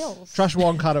Just Wales. trash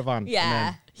one caravan.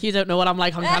 Yeah. You don't know what I'm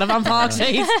like on caravan parks,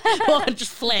 Dave.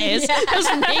 Just flares.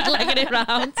 Just me legging it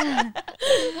round.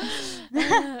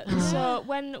 So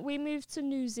when we moved to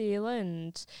New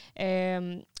Zealand,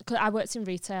 'cause I worked in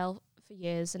retail for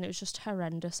years and it was just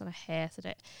horrendous and I hated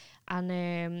it. And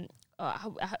there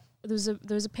was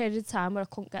a period of time where I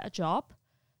couldn't get a job.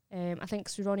 I think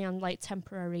 'cause we were only on like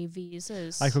temporary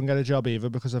visas. I couldn't get a job either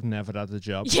because I've never had a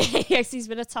job. Yes, he's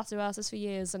been a tattoo artist for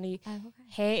years and he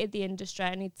hated the industry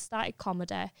and he'd started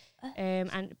comedy.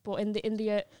 But in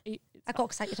the I got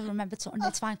excited and remembered something.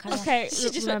 It's fine, carry on. okay,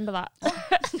 remember that.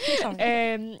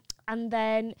 Sorry. And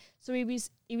then so he was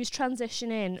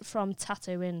transitioning from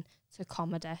tattooing to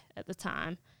comedy at the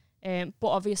time. But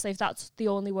obviously, if that's the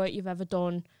only work you've ever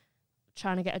done,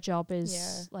 trying to get a job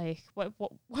is like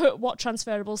what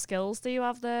transferable skills do you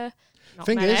have there? Not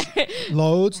Thing many. is,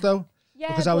 loads though, yeah,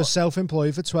 because I was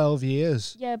self-employed for 12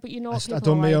 years. Yeah, but you know, what I people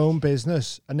done my like. own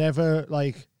business. I never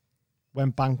like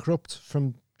went bankrupt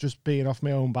from just being off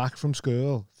my own back from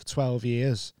school for 12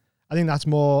 years. I think that's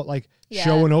more like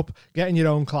showing up, getting your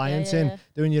own clients in,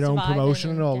 doing your own Surviving promotion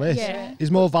and all this Yeah. is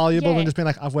more valuable Yeah. than just being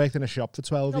like, I've worked in a shop for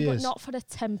 12 No, but years. not for a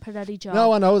temporary job.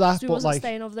 No, I know that, So we but wasn't like,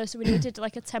 staying over there, so we needed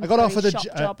like a I temporary got offered shop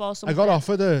job or something. I got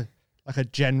offered a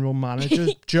general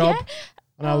manager's job,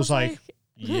 and I was like,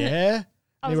 yeah.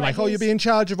 And they were like, oh, you'll be in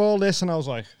charge of all this, and I was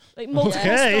like, multiple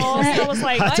okay. stores. And I was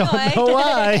like, I don't know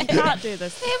why. I can't do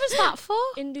this. Who was that for?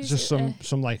 Indus, It's just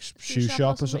some like shoe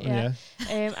shop or something, yeah.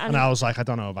 And I was like, I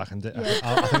don't know if I can do it.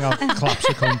 I think I'll collapse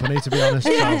the company, to be honest.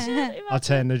 I'll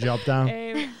turn the job down.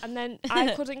 And then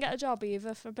I couldn't get a job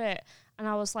either for a bit, and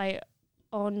I was like,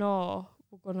 oh no,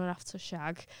 we're gonna have to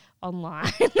shag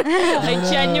online.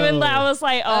 Genuinely, I was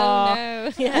like, Oh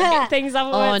no. yeah, things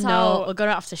haven't Oh worked no, out. we're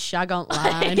gonna have to shag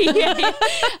online. Yeah.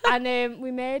 And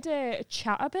we made a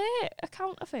Chatterbait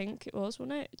account, I think it was,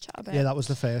 wasn't it? Chatterbait. Yeah, that was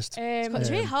the first. It's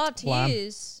really hard to plan.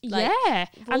 use. Like, Yeah,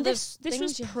 all and the this things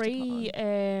was you have to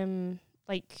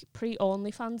put pre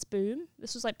OnlyFans boom.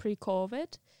 This was like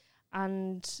pre-COVID,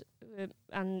 and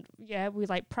yeah, we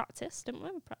like practiced, didn't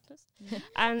we? We practiced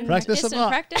and Practice a lot.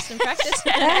 Practice.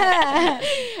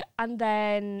 and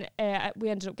then we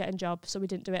ended up getting jobs, so we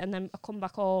didn't do it. And then I come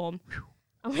back home,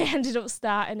 and we ended up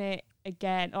starting it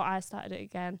again, or I started it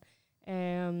again.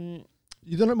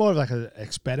 You done it more of like an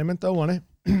experiment, though, wasn't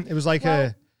it? It was like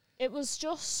it was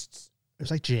just. It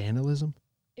was like journalism.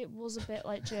 It was a bit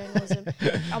like journalism.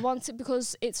 I wanted,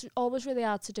 because it's always really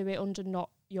hard to do it under not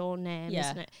your name,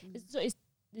 Yeah. isn't it?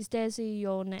 Is Daisy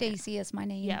your name? Daisy is my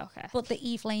name. Yeah, okay. But the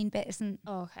Eve Lane bit isn't.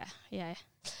 Oh, okay, yeah.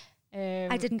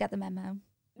 I didn't get the memo,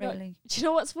 No, really. do you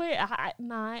know what's weird?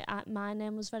 My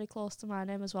name was very close to my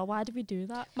name as well. Why did we do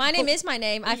that? My name is my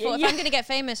name. I thought Yeah. if I'm gonna get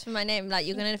famous for my name, like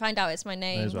you're gonna find out it's my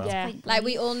name. as well. Yeah. Like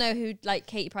we all know who like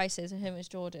Katie Price is and who is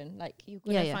Jordan. Like you're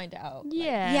gonna Yeah. find it out. Like,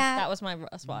 Yeah. Yeah. that's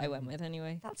what I went with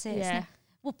anyway. That's it. Yeah. Yeah.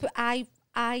 Well, but I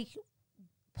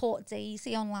put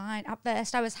Daisy online. At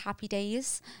first, I was Happy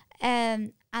Days.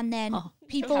 And then Oh,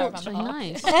 people. That's really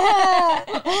nice.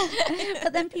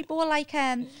 But then people were like,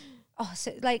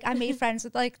 so like I made friends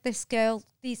with like these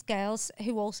girls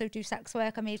who also do sex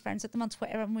work. I made friends with them on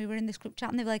Twitter, and we were in this group chat,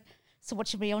 and they were like, "So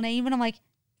what's your real name?" And I'm like,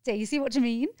 "Daisy. What do you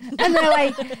mean?" And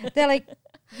they're like,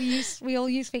 we all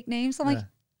use fake names. I'm like,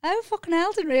 oh fucking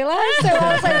hell, didn't realise. So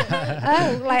I was like,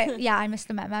 oh, like yeah, I missed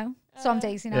the memo. So I'm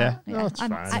Daisy now. Yeah. No, it's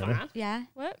fine, isn't it? Yeah,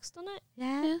 Works, doesn't it?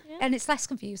 yeah, and it's less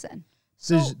confusing.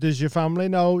 Does your family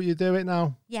know you do it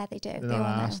now? Yeah, they do. They're They not all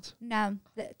asked? know.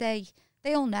 No, they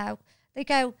all know. They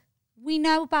go, we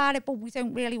know about it, but we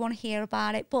don't really want to hear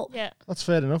about it. But Yeah. That's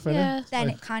fair enough, isn't Yeah. it? then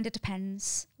Like, it kind of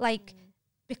depends. Like,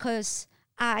 because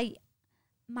I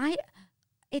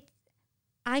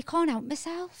can't help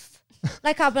myself.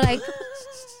 Like, I'll be like,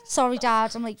 sorry,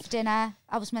 Dad, I'm late for dinner.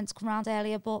 I was meant to come around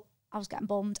earlier, but I was getting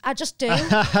bummed. I just do. I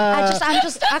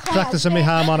can't practicing help my it.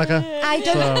 harmonica.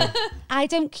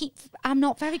 I'm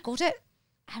not very good at,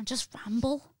 I just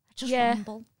ramble.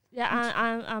 Ramble. Yeah,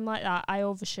 I'm like that. I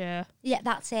overshare Yeah,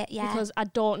 that's it. Yeah. because I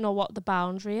don't know what the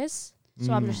boundary is.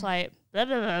 So I'm just like, blah,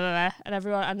 blah, blah, blah, and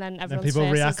everyone, and then everyone's people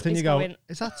face react and is you go, going,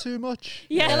 is that too much?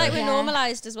 Yeah. I feel like we're Yeah.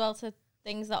 normalised as well to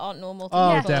things that aren't normal to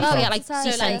Oh, people. definitely. Oh yeah, like So, like-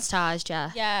 desensitized.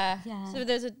 Yeah. Yeah. Yeah. So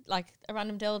there's a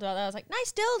random dildo out there. I was like,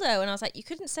 nice dildo. And I was like, you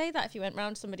couldn't say that if you went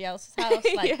round to somebody else's house.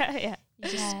 Like, yeah. you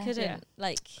just Yeah. couldn't. Yeah.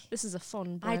 Like, This is a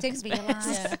fun. I work didn't experience.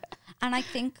 realise. yeah. And I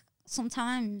think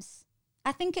sometimes,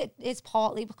 I think it is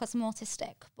partly because I'm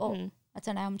autistic, but I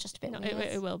don't know, I'm just a bit No, weird.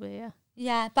 it will be. Yeah.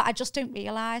 Yeah, but I just don't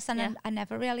realise, and Yeah. I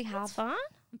never really have. That's fine.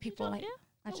 And people are like,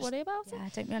 I Don't just, worry about yeah, it. I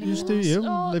don't really You just do realise. you.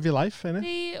 Oh, Live your life,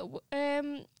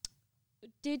 innit?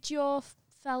 Did your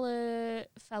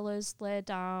fellas lay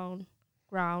down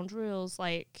ground rules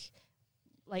like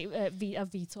a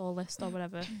veto list or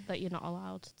whatever that you're not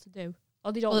allowed to do,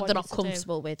 or they don't Or want they're you not to do?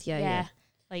 comfortable with. Yeah. Yeah,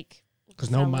 like Because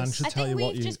no man fellas. should I tell think you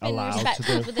what we've you're just been allowed to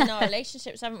respectful do. within our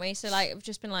relationships, haven't we? So like, I've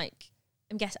just been like,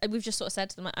 we've just sort of said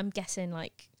to them, like, I'm guessing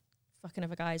like fucking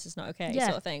other guys is not okay, Yeah.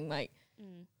 sort of thing. Like,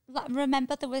 Like,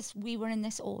 remember we were in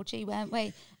this orgy, weren't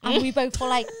we? And we both were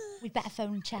like, we better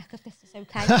phone and check if this is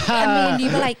okay. And me and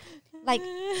you were like,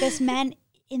 there's men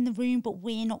in the room, but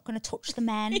we're not going to touch the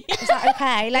men. Is that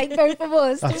okay? Like, both of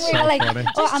us. That's we so were like, funny.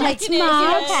 oh, I'm like, checking it,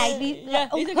 smart, yeah. okay. Yeah,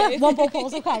 Oh, it's okay. one ball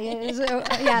pause, okay.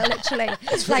 Yeah, literally.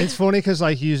 It's like, It's funny because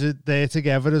like you're there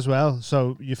together as well,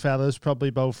 so you fellas probably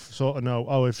both sort of know.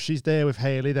 Oh, if she's there with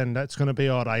Hayley, then that's gonna be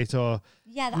all right. Or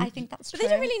yeah, I think that's but true.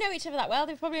 they don't really know each other that well.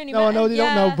 They've probably only no, met. I know they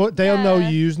don't know, but they'll know yeah.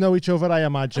 yous know each other. I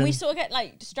imagine. And we sort of get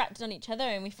like distracted on each other,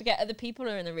 and we forget other people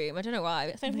are in the room. I don't know why.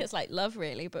 I think it's like love,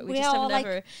 really, but we just are have like,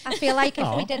 never. I feel like if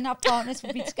Aw. we didn't have partners,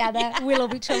 we'd be together. We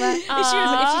love each other. If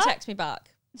she texts me back,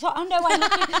 So I know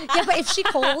yeah, but if she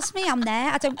calls me, I'm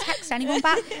there. I don't text anyone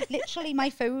back. Literally, my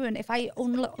phone, if I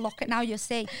unlock it now, you'll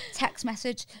see text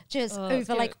messages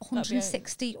over like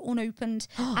 160 unopened.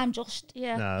 I'm just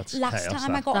Yeah. No, that's last chaos,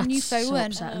 time I that. got a new That's so phone.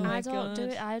 upsetting. my I don't do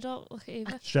God. it. I don't look at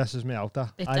either. Stresses me out.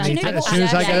 That It- I I need know to, what as soon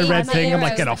as I yeah, get a yeah, red yeah, thing, I'm yeah,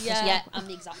 like, get off. yeah. Yeah, I'm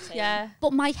the exact same. yeah.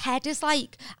 But my head is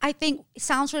like, I think it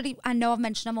sounds really, I know I've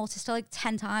mentioned I'm autistic like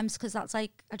 10 times because that's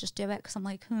like, I just do it because I'm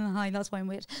like, hi, that's why I'm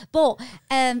weird. But,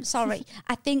 sorry,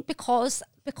 I think because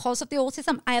of the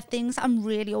autism, I have things that I'm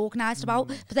really organised about,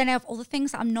 but then I have other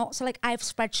things that I'm not. So like, I have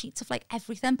spreadsheets of like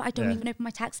everything, but I don't Yeah. even open my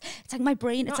text. It's like my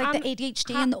brain, it's No, like the I'm-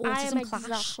 ADHD and the I am autism clash.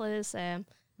 exactly the same.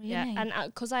 Yeah, Really? and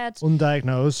because I had.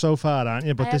 Undiagnosed so far, aren't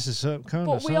you? But I this is kind But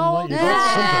of we sound all like you've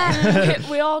got something.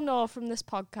 we all know from this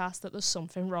podcast that there's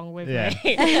something wrong with Yeah.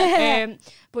 me.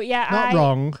 But yeah, Not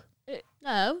wrong.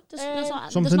 No,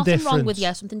 there's Something nothing wrong with different.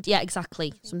 you. Something, yeah,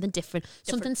 exactly. Something different.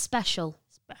 Something special.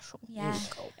 special. Yeah.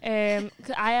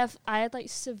 'Cause I had like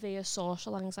severe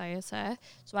social anxiety,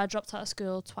 so I dropped out of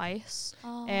school twice.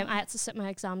 Oh. I had to sit my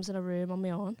exams in a room on my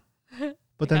own.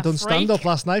 But then a done stand up freak.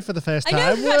 last night for the first I know,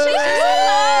 time.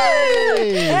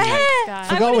 congratulations. Yay! Guys.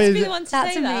 I Forgot wanted to we be the one to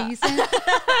That's say that.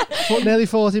 amazing. nearly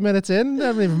 40 minutes in. I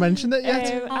haven't even mentioned it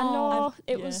yet. I know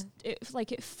it yeah. was.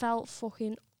 It felt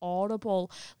fucking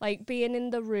horrible. Like being in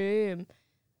the room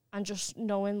and just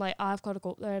knowing like I've got to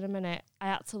go up there in a minute. I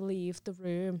had to leave the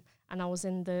room and I was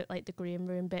in the green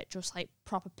room bit, just like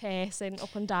proper pacing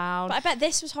up and down. But I bet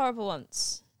this was horrible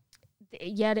once.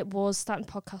 Yeah, it was. Starting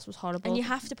podcast was horrible. And you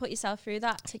have to put yourself through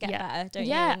that to get Yeah. better, don't you?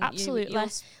 Yeah, And absolutely. you'll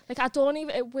Like I don't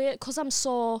even because I'm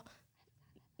so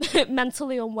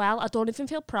mentally unwell. I don't even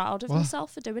feel proud of What?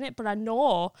 myself for doing it, but I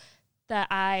know that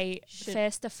I Should-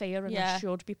 faced the fear and Yeah. I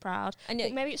should be proud. And But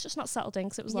you- maybe it's just not settled in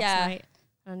because it was Yeah. last night.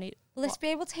 And I need Will this be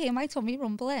able to hear my tummy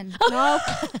rumbling? no.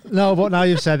 No, but now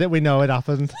you've said it, we know it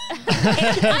happened. I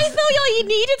thought you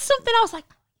needed something. I was like,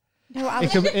 No, I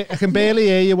It can barely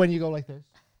hear you when you go like this.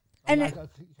 And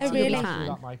really?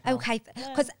 Okay. okay,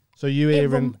 because So you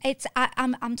hearing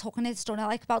I'm talking. It's done it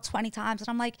like about 20 times, and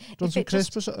I'm like, done if some it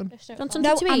just- crisp or something? want something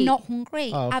no, to I'm eat? not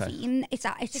hungry. Oh, okay. I've eaten. It's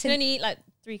You it's can only eat like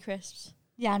 3 crisps.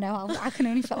 yeah, no, I can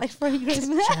only fit like 3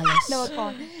 Christmas. No, I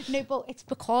can't. No, but it's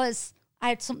because I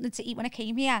had something to eat when I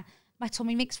came here. My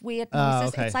tummy makes weird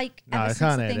noises. okay. It's like No, I ever since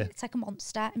can't I eat think it. it's like a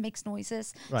monster. It makes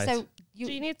noises. Right. So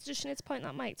Do you need to point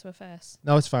that mic to her face?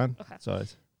 No, it's fine. Okay. It's all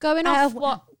right. Going I off have-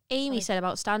 what Amy said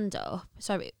about stand-up,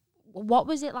 sorry, what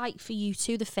was it like for you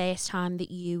two the first time that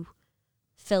you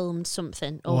filmed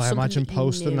something? Or Oh, I something imagine that you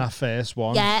posting knew? that first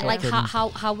one. Yeah, like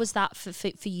fucking- how was that for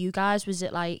you guys? Was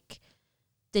it like,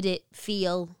 did it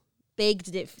feel big?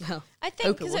 Did it? Well, I think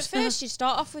Hope it because at was. first you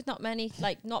start off with not many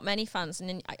fans, and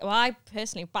then I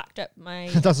personally backed up my.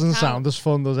 It doesn't account. sound as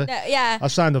fun, does it? No, yeah,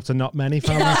 I've signed up to not many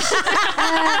fans.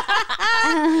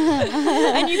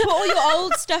 and you put all your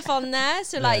old stuff on there.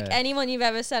 So like Yeah. anyone you've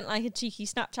ever sent like a cheeky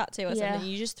Snapchat to or Yeah. something,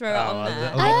 you just throw it on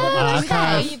there. I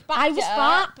I was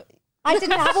can't. fat. I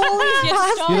didn't have all these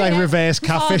plans. You like reverse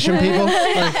catfishing people?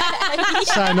 Like,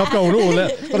 sign up going,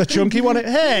 got a chunky one.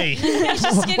 Hey,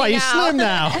 why are you slim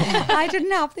now? I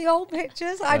didn't have the old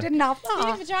pictures. I didn't have Your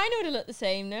that. vagina would have looked the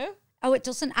same, no? Oh, it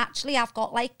doesn't actually.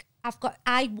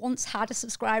 I once had a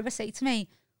subscriber say to me,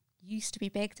 "You used to be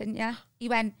big, didn't you?" He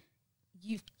went,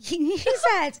 he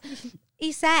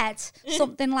said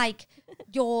something like,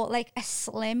 "You're like a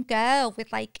slim girl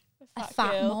with like a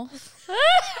fat muff."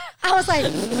 I was like,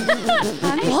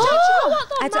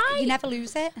 you never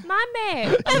lose it. My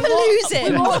mate, Never lose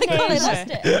it. we Oh won't my God, I name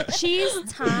lost her. it.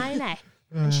 She's tiny,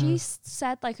 and she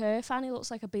said like her fanny looks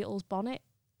like a Beatles bonnet.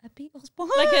 A Beatles boy.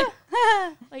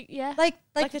 Like yeah, Like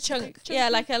a chunk. Yeah,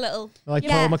 like a little. Like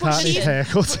Yeah. Paul McCartney's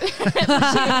haircut.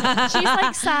 she's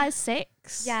like size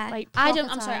 6. Yeah. like I'm proper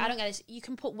sorry, tiny. I don't get this. You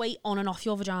can put weight on and off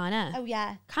your vagina. Oh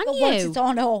yeah. Can But you? once it's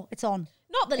on, it's on.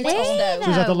 Not the It's lips, on. though. So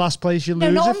is that the last place you No,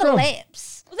 lose not it on the from?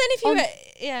 lips. Well, then if you On- were,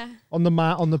 yeah. On the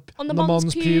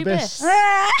mons pubis.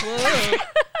 Whoa.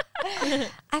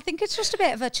 I think it's just a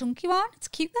bit of a chunky one. It's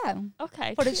cute though,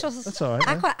 Okay, but it's just. That's all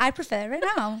right. I prefer it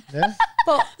now. Yeah.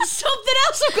 But Something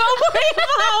else I've got to worry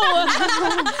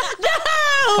about.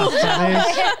 No!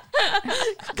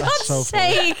 That's so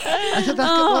funny. Sake. I think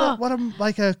what I'm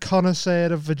like a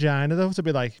connoisseur of vagina though, to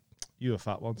be like, you were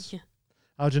fat once. Yeah.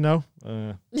 How'd you know?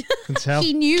 Can tell.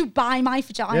 he knew by my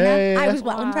vagina. Yeah. I was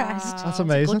well Wow. impressed. That's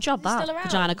amazing. Good job, He's that. still around.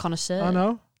 Vagina connoisseur. I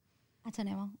know. I don't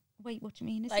know. Wait, what do you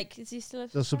mean? Is Like, is he still a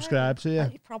They'll subscribe to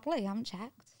you. Probably. I haven't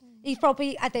checked. He's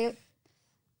probably.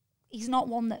 He's not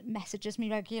one that messages me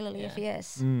regularly. If he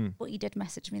is, Mm, but he did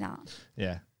message me that.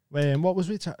 yeah. What was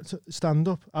we stand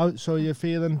up? So you're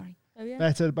feeling Sorry. Oh, yeah.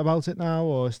 better about it now,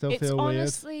 or still it's feel weird?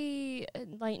 honestly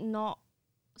like not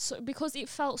so because it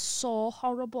felt so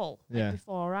horrible Yeah.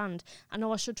 beforehand. I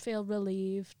know I should feel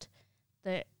relieved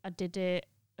that I did it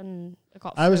and I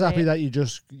got. I was through happy it. that you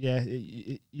just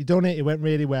you done it. It went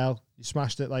really well. You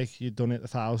smashed it like you'd done it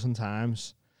 1,000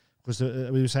 times. Because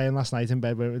we were saying last night in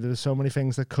bed where there were so many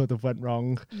things that could have went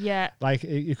wrong. Yeah, Like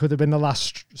it could have been the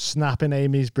last snap in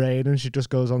Amy's brain, and she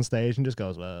just goes on stage and just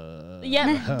goes,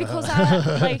 yeah, because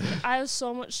I have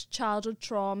so much childhood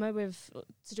trauma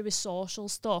to do with social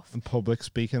stuff and public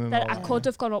speaking and that all I that. could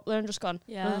have gone up there and just gone,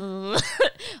 Yeah.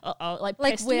 like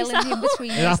Like pissed wailing myself. in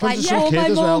between. It us, happened like, to some "Oh, kid my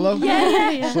as well, mum." though.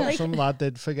 Yeah. Some lad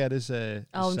did forget his and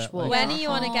set, what? When are you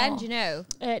on again? Do you know?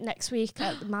 Next week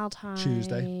at the Mild High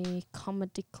Tuesday.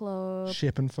 Comedy Club.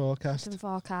 shipping forecast.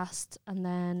 Forecast, and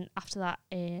then after that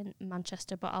in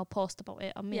Manchester, but I'll post about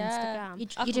it on my Yeah. Instagram. You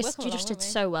I could work just along, did won't we?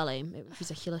 so well, Aim. It was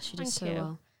ridiculous. You did Thank so you.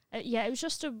 well. Yeah, it was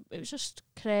just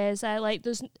crazy. Like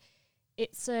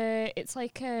it's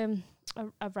like a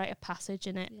rite of passage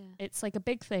in it. Yeah. It's like a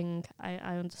big thing. I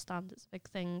understand it's a big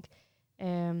thing,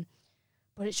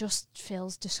 but it just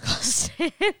feels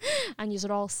disgusting. And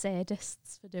you're all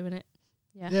sadists for doing it.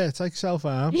 Yeah, Yeah, it's like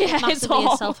self-harm. yeah, it's Massively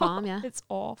awful. self-harm, yeah. It's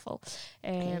awful.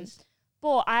 Yes.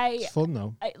 But It's fun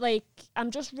though.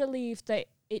 I'm just relieved that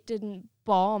it didn't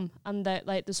bomb and that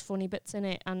like there's funny bits in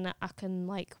it and that I can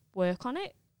like work on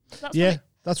it. That's Yeah, what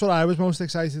that's what I was most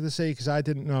excited to see because I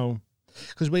didn't know.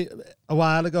 Because a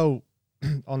while ago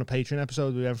on a Patreon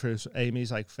episode, we went through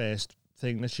Amy's like first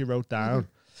thing that she wrote down,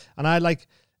 and I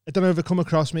don't know if it come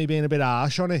across me being a bit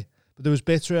harsh on it, but there was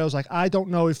bits where I was like, I don't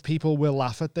know if people will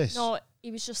laugh at this. No,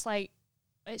 he was just like,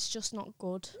 it's just not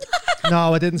good.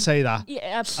 No, I didn't say that.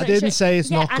 Yeah, I didn't say it's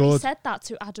not and good. he said that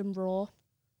to Adam Raw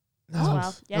No, as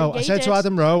well. Yeah, no, yeah, I he said to did.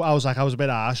 Adam Rowe, I was a bit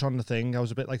harsh on the thing. I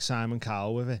was a bit like Simon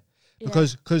Cowell with it. Yeah.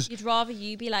 Because You'd rather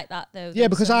you be like that though. yeah, than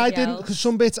because I somebody didn't, else. because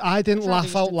some bits I didn't Probably laugh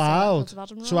just out didn't say that loud. because of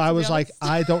Adam So Raw, I to was be like,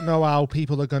 honest. I don't know how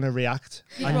people are going to react.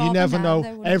 You'd And you rather never know, know. though,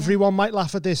 wouldn't you? Everyone might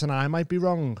laugh at this and I might be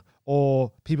wrong.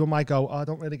 Or people might go, oh, I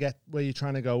don't really get where you're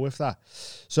trying to go with that.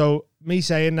 So me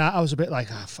saying that, I was a bit like,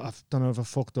 I don't know if I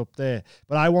fucked up there.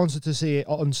 But I wanted to see it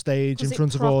on stage in 'Cause it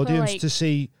front of proper, audience like- to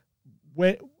see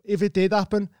where if it did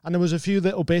happen. And there was a few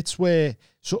little bits where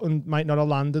something might not have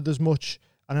landed as much.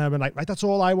 And I went like, right, that's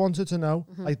all I wanted to know.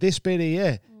 Like this bit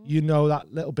here, you know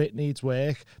that little bit needs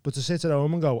work. But to sit at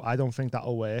home and go, I don't think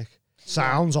that'll work.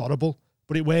 Sounds horrible.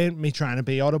 But it weren't me trying to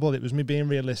be horrible. It was me being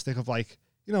realistic of like,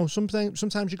 you know,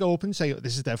 sometimes you go up and say,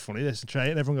 this is dead funny, this, and try it,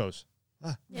 and everyone goes,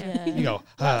 Yeah. you go,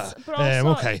 But also,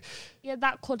 okay. Yeah,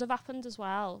 that could have happened as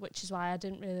well, which is why I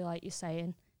didn't really like you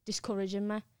saying discouraging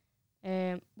me,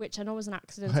 which I know was an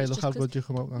accident. Hey, It's look just how 'cause- good you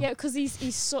come out now. Yeah, because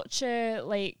he's such a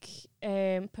like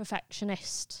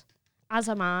perfectionist, as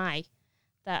am I,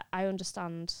 that I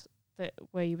understand that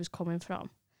where he was coming from,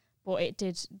 but it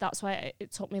did. That's why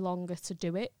it took me longer to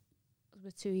do it, We're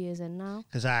 2 years in now.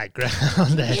 Because I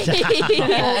grounded.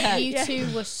 But you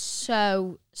two were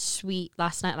so sweet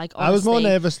last night. Like, honestly, I was more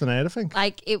nervous than her, I think.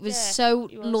 Like, it was Yeah, so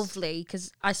it was. lovely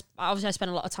because obviously I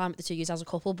spent a lot of time with the 2 years as a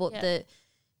couple, but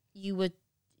you were,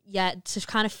 to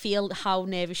kind of feel how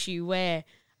nervous you were,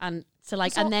 and to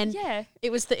like, So, and then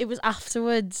it was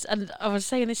afterwards, and I was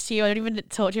saying this to you. I don't even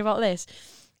talk to you about this.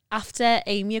 After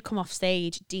Amy had come off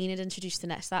stage, Dean had introduced the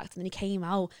next act, and then he came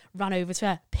out, ran over to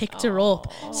her, picked her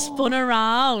up, spun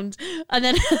around, and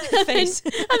then and then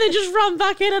just ran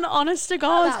back in. And honest to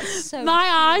God, That's so my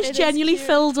cute. eyes It is genuinely cute.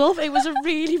 filled up. It was a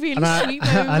really, really sweet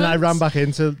moment. And I ran back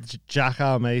into Jack,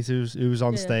 our mate, who was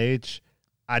on stage.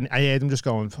 And I heard him just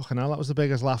going, fucking hell, that was the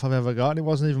biggest laugh I've ever got. And it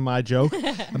wasn't even my joke.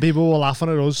 And people were laughing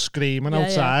at us, screaming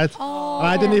outside. And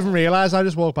I didn't even realise. I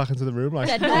just walked back into the room like...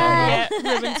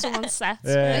 Ruined someone's set.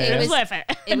 Yeah. It was worth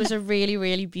it. It was a really,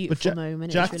 really beautiful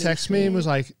moment. Jack It was really texted me and sweet. was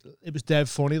like, it was dead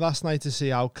funny last night to see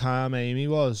how calm Amy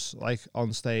was, like,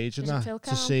 on stage and Didn't that. feel To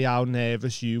calm. see how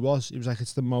nervous you was. He was like,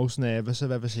 it's the most nervous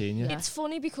I've ever seen you. It's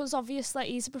funny because obviously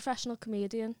he's a professional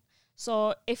comedian.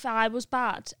 So if I was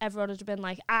bad, everyone would have been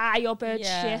like, you're bird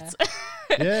shit.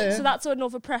 Yeah. So that's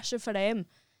another pressure for him.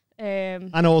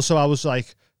 And also I was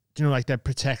like, you know, like they're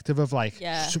protective of like,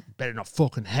 better not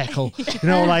fucking heckle. You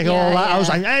know, like all that. I was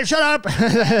like, hey, shut up.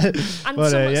 And But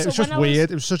so it was just when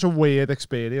weird. It was such a weird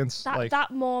experience.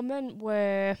 That moment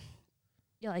where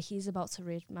you're like, he's about to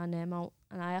read my name out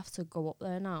and I have to go up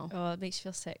there now. Oh, it makes you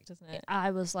feel sick, doesn't it? I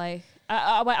was like,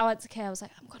 I went to Kay, I was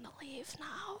like, I'm going to leave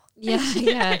now.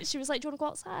 Yeah. She was like, do you want to go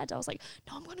outside? I was like,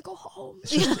 no, I'm going to go home.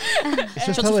 It's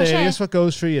just hilarious what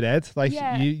goes through your head. Like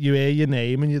you hear your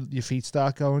name and your feet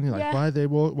start going. You're like, why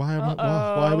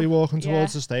are we walking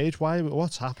towards the stage?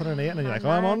 What's happening here? And then you're like,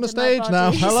 I'm on the stage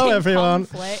now. Hello, everyone.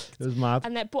 It was mad.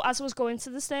 And then, but as I was going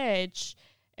to the stage,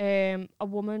 a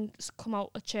woman just come out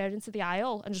a chair into the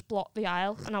aisle and just blocked the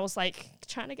aisle, and I was like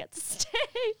trying to get to stage.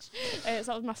 So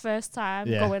that was my first time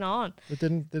going on. It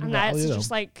didn't and I had to just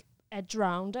like edge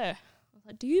round her. I was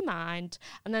like, do you mind?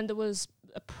 And then there was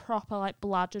a proper like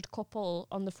bladgered couple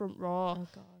on the front row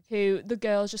who the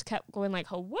girls just kept going like,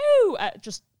 oh, woo, at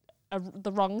just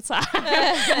the wrong time.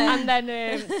 And then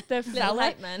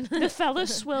the fella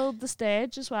swilled the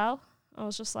stage as well. I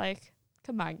was just like,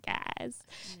 come on, guys.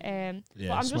 But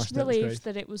I'm just relieved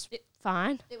that it was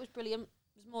fine. It was brilliant.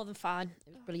 It was more than fine.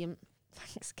 It was brilliant.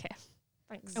 Thanks, Kim.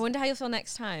 Thanks. I wonder how you'll feel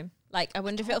next time. Like, I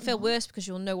wonder if it'll feel worse because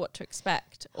you'll know what to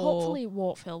expect. Or Hopefully it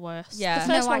won't feel worse. Yeah.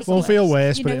 The first one's won't feel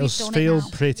worse, You but know it'll you've done it feel now.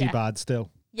 pretty bad still.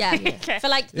 Yeah. For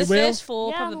like the It will. first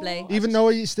four, Yeah, probably. well, Even though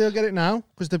you still get it now,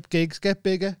 because the gigs get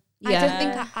bigger. I don't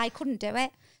think I couldn't do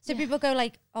it. So people go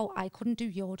like, oh, I couldn't do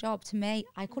your job. To me,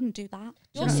 I couldn't do that.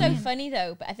 You're so funny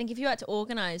though, but I think if you had to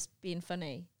organise being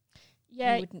funny, you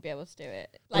wouldn't be able to do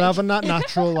it. But having that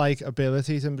natural like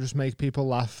ability to just make people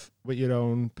laugh with your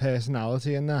own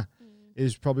personality and that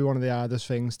is probably one of the hardest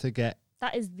things to get.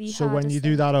 That is the So when you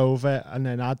do that over and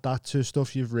then add that to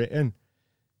stuff you've written,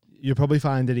 you probably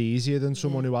find it easier than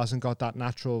someone who hasn't got that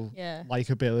natural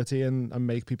likability and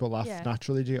make people laugh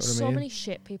naturally. Do you get what I mean? So many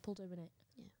shit people doing it.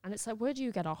 And it's like, where do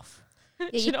you get off?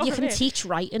 You can teach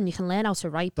writing, you can learn how to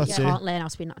write, but That's you it. can't learn how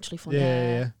to be naturally funny.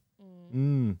 Yeah.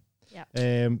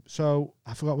 So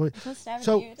I forgot what. So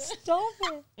Stop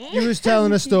it. you was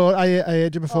telling a story. I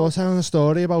heard you before telling a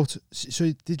story about.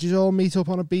 So did you all meet up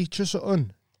on a beach or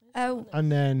something? Oh,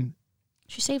 And then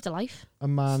She saved a life. a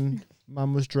man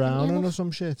was drowning or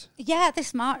some shit. yeah,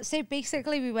 this March. So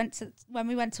basically, when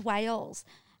we went to Wales,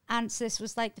 and so this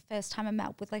was like the first time I met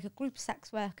up with like a group of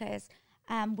sex workers,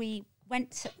 and we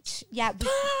went to,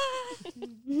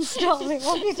 Stop it,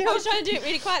 what are you doing? I was trying to do it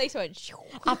really quietly, so I went,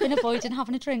 I've been avoiding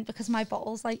having a drink because my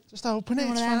bottle's like, Just open it.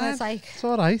 one It's of them fine. is like, It's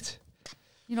all right.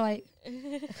 you know, like,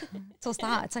 it's just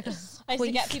that. It's like a I used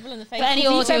to get people in the face. For any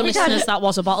audio listeners, that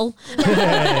was a bottle.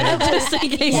 Just in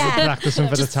case. Yeah. Practicing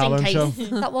for the Just in talent case. show.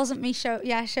 that wasn't me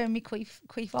showing me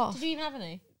queef off. Did you even have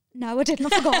any? No, I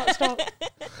didn't. I forgot. Stop.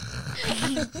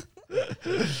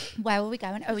 Where were we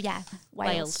going? Oh yeah,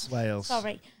 Wales. Wales.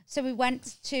 Sorry. So we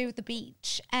went to the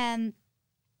beach.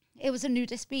 It was a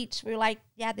nudist beach. We were like,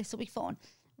 yeah, this will be fun.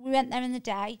 We went there in the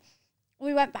day.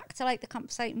 We went back to like the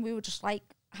campsite and we were just like,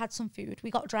 had some food.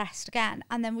 We got dressed again.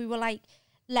 And then we were like,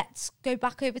 let's go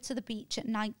back over to the beach at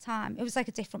night time. It was like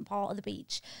a different part of the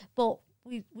beach. But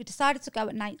we decided to go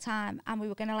at night time and we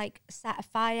were going to like set a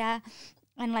fire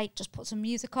and like just put some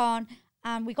music on.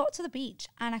 And we got to the beach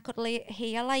and I could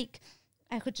hear like,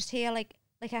 I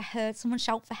I heard someone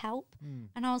shout for help.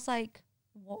 And I was like,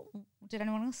 what? Did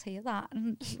anyone else hear that?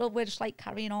 And we're just like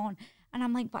carrying on. And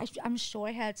I'm like, but I'm sure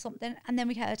I heard something. And then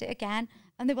we heard it again.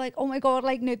 And they were like, oh my God,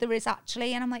 like, no, there is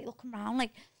actually. And I'm like looking around,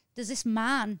 like, there's this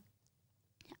man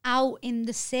out in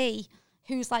the sea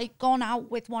who's like gone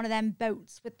out with one of them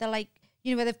boats with the like,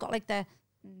 you know, where they've got like the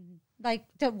like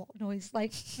what noise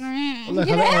like Like a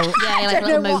you know? little, like a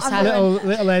little motor.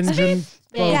 little engine.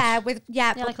 But Like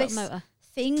a this little motor.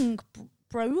 thing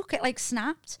broke, it like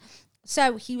snapped.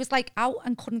 So he was like out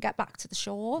and couldn't get back to the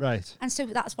shore. Right. And so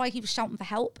that's why he was shouting for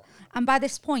help. And by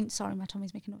this point, sorry, my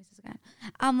tummy's making noises again.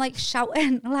 I'm like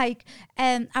shouting like,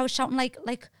 I was shouting like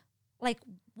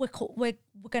we're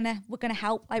gonna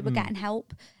help, like we're getting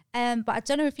help. But I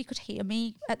don't know if he could hear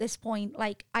me at this point.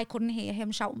 Like I couldn't hear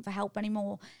him shouting for help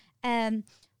anymore.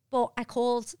 But I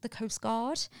called the Coast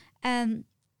Guard. So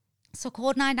I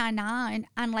called 999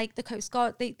 and like the Coast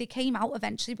Guard, they came out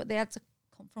eventually, but they had to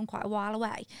come from quite a while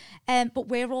away. But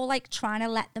we're all like trying to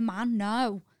let the man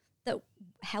know that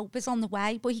help is on the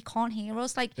way, but he can't hear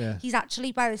us. Like he's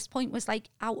actually by this point was like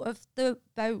out of the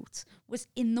boat, was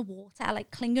in the water,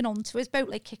 like clinging onto his boat,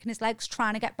 like kicking his legs,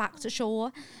 trying to get back to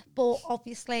shore. But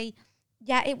obviously,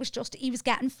 it was just, he was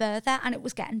getting further and it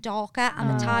was getting darker and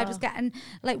the tide was getting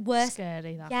like worse.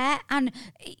 Scary, that. Yeah, and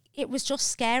it was just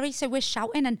scary. So we're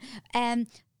shouting and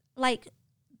like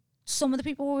some of the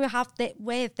people we have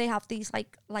with, they have these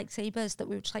like lightsabers that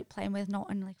we were just like playing with,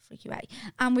 not in like a freaky way.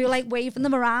 And we were like waving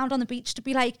them around on the beach to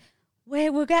be like,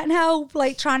 we're getting help,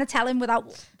 like trying to tell him without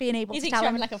being able to tell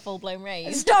him. Like a full-blown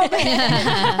rave? Stop it!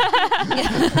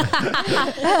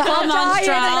 Come on,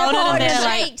 drown and they're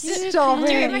like, stop it.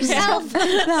 Do it myself.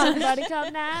 Somebody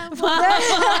come now.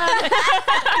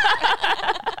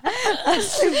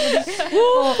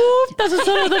 That's a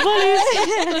son of the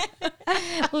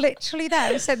police. Literally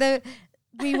though, so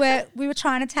we were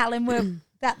trying to tell him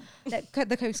that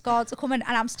the Coast Guards are coming,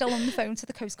 and I'm still on the phone to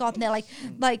the Coast Guard, and they're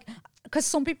like because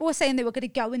some people were saying they were going to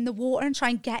go in the water and try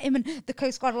and get him, and the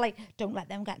Coast Guard are like, don't let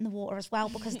them get in the water as well,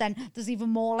 because then there's even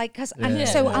more like, and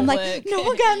so I'm like,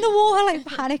 no, get in the water, like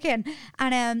panicking.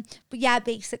 And but yeah,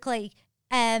 basically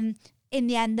in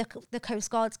the end the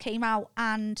Coast Guards came out,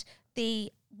 and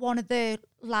one of the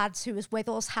lads who was with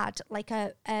us had like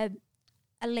a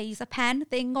laser pen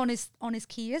thing on his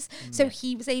keys, so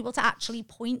he was able to actually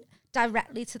point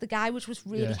directly to the guy, which was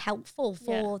really helpful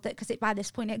for that, because by this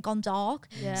point it had gone dark.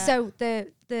 So the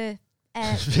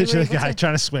Picture the guy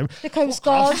trying to swim, the Coast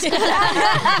Guards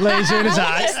laser in his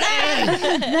eyes.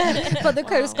 but the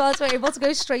Coast Guards were able to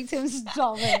go straight to him.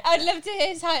 Stop it. I'd love to hear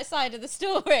his side of the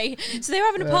story. So they were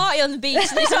having a party on the beach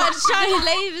and they started shining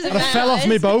lasers And I fell off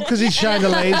my boat because he shined a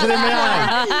laser in my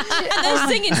eye. and they're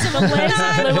singing some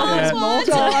lasers.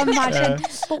 Don't imagine.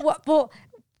 But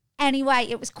anyway,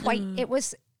 it was quite, it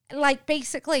was like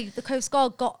basically the Coast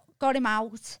Guard got him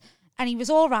out and he was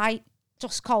all right,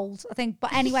 just cold, I think.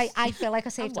 But anyway, I feel like I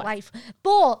saved a life.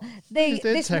 But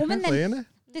this woman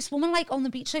like on the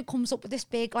beach like comes up with this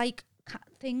big like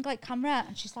thing like camera,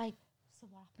 and she's like, so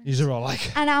what happened? These are all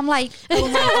like, and I'm like, oh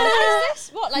my God. Is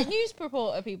this what, like news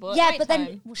reporter people? Yeah, but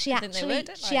then she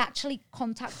actually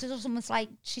contacted us and was like,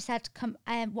 she said, "Come,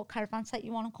 what caravan site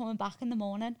you want? I'm coming back in the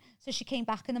morning." So she came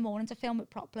back in the morning to film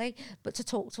it properly, but to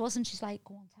talk to us, and she's like,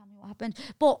 "Go on, tell me what happened."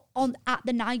 But at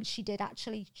the night, she did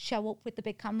actually show up with the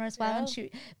big camera as well, and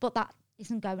shoot. But that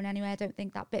isn't going anywhere. I don't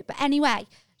think that bit. But anyway,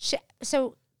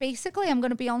 so. Basically, I'm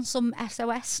going to be on some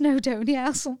SOS Snowdonia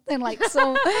or something like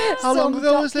so. How long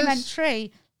ago was this?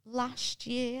 Documentary last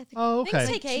year. I think. Oh, okay. Things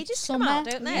take ages to come out,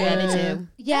 don't they? Yeah, they do.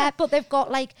 Yeah, but they've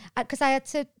got like, because I had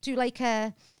to do like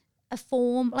a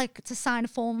form, like to sign a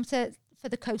form for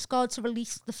the Coast Guard to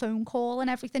release the phone call and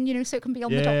everything, you know, so it can be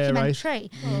on the documentary.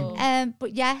 Right.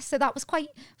 But yeah, so that was quite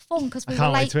fun because we were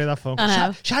like, wait to hear that phone.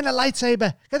 I Shine a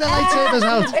lightsaber. Get the lightsabers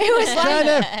out. It was Shine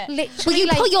them. like literally. Will you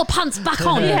put your pants back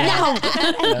on now?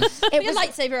 It was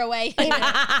lightsaber away.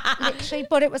 Literally,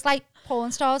 but it was like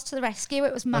porn stars to the rescue.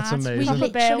 It was mad. That's amazing. We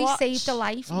literally saved a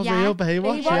life. Oh, yeah. real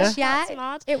Baywatch, yeah. That's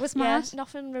mad. It was mad. Yeah,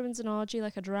 nothing ruins an orgy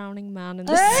like a drowning man in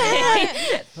the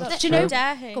sea. Do you know?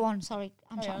 Dare he? Go on, sorry.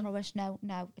 I'm chatting rubbish. No,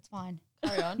 it's fine.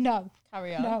 Carry on. No.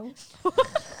 Carry on. No.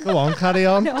 Go on, carry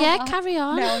on. No. Yeah, carry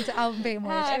on. No, I'm being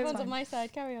weird. Everyone's on my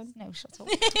side. Carry on. No, shut up.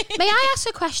 May I ask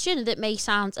a question that may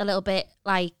sound a little bit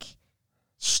like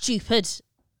stupid?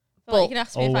 Well, you can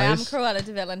ask me if I am Always. Cruella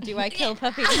de Vil and do I kill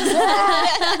puppies?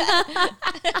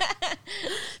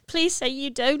 Please say you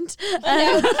don't.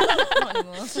 Not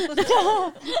anymore.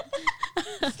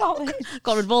 Stop it.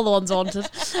 Got rid of all the ones haunted.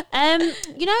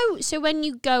 You know, so when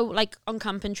you go like on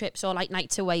camping trips or like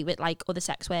nights away with like other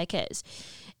sex workers,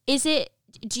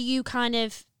 do you kind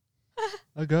of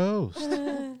A ghost.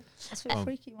 That's a bit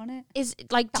freaky, wasn't it? is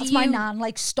like That's do my you nan.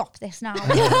 Like, stop this now.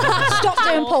 Stop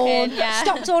doing porn. Yeah.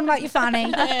 Stop talking about your fanny.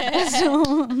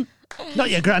 Not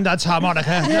your granddad's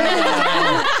harmonica.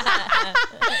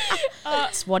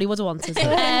 That's what he would have wanted.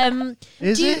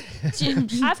 Is it?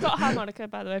 I've got a harmonica,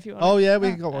 by the way, if you want. Oh yeah,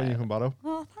 we got one you can borrow.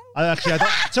 Oh, thanks. I don't.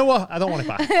 So what? I don't want it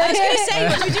back. I was going to say,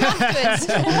 what do we do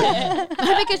afterwards?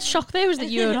 My biggest shock there was that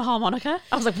you own a harmonica.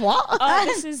 I was like, what? Oh,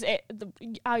 this is it.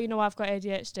 How you know I've got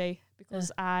ADHD because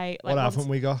I like. What haven't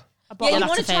we got? I Yeah, bought you that's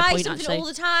want a to fair try point, something actually. all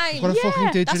the time. What a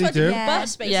fucking That's what didgeridoo. a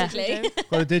bus, basically.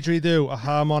 Got a didgeridoo, a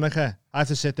harmonica. I had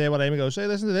to sit there while Amy goes, "Hey,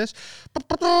 listen to this."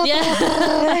 Yeah.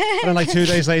 And then like 2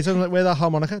 days later, I'm like, "Where's that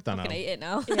harmonica?" Don't know. I can eat it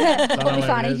now. Yeah, Don't know probably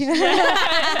where it funny.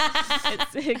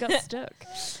 is. it got stuck.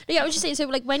 Yeah, I was just saying, so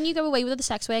like when you go away with other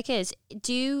sex workers,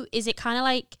 is it kind of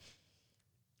like,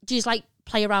 do you just like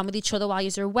play around with each other while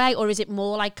you're away, or is it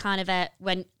more like kind of a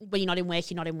when you're not in work,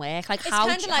 you're not in work? Like It's how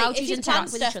kind do, of how like do if you you plan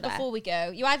interact with each stuff other? before we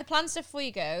go. You either plan stuff before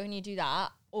you go and you do that,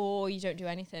 or you don't do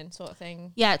anything, sort of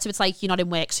thing. Yeah, so it's like you're not in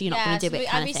work, so you're not going to do it I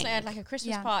kind of recently thing. had like a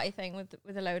Christmas Yeah. party thing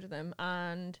with a load of them,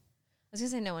 and I was gonna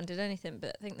say no one did anything,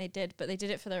 but I think they did. But they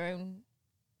did it for their own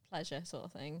pleasure, sort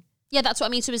of thing. Yeah, that's what I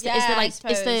mean. So is Yeah, there I like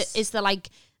suppose. is there like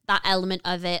that element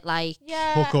of it like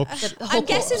Yeah, Hookups. I'm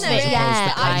guessing hookups there as is.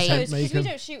 opposed to I like- suppose because we making.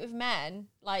 don't shoot with men.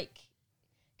 Like,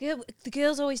 the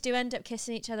girls always do end up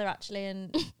kissing each other actually,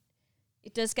 and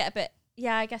it does get a bit.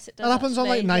 Yeah, I guess it does. That happens on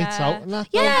like actually, nights yeah. out and that.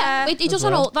 Yeah, Yeah. it does As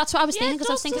on well. all. That's what I was Yeah, thinking it because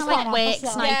I was does thinking as like well. works,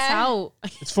 Yeah. nights out.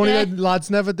 It's funny Yeah. that lads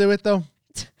never do it though.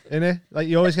 Innit? Like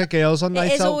you always get girls on It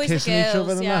nights is out always the kissing each other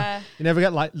girls, and yeah. that. You never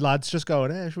get like lads just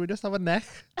going, "Hey, should we just have a neck?"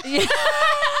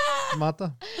 Mad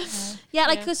though. Yeah,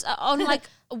 like Yeah. because on like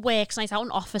works night out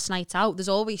and office night out, there's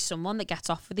always someone that gets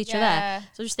off with each other. Yeah.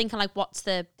 So I'm just thinking like, what's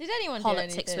the Did anyone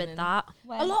politics do anything? with And that?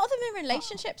 A lot of them are in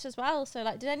relationships as well. So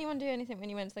like, did anyone do anything when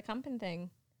you went to the camping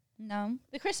thing? No.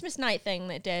 The Christmas night thing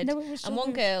that did. No, it was And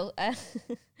one girl,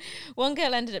 one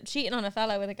girl ended up cheating on a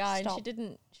fella with a guy, Stop.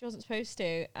 and she wasn't supposed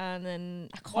to. And then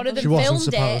can't one of them She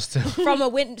wasn't filmed it supposed to. from a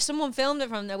window. Someone filmed it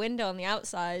from their window on the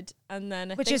outside, and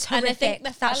then Which think, is and I horrific. think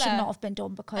the That should fella- not have been done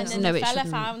And because then No, the it fella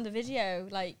shouldn't. found the video,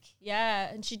 like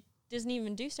and she doesn't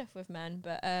even do stuff with men,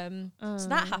 but so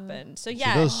that happened. So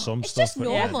yeah, She does some it's stuff. just but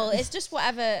yeah. normal. It's just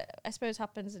whatever I suppose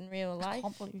happens in real I life.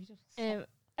 can't believe you just.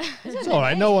 It's all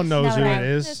right. No one knows No, who no. it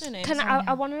There's is. no name. Can Sorry, I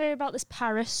no. want to know about this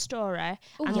Paris story,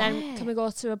 Oh, and yeah. then can we go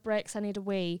to a break? 'Cause I need a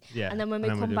wee, Yeah. and then when we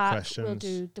and come do back, questions. we'll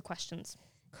do the questions.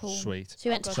 Cool. Sweet. So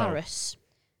we went to So- Paris.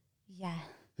 Yeah.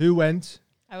 Who went?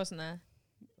 I wasn't there.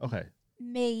 Okay.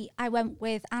 Me, I went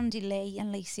with Andy Lee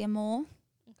and Lisa Moore.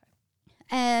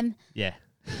 Yeah.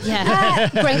 Yeah,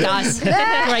 great guys,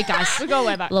 great guys. We go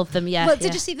way back. Love them. Yeah. Well, yeah.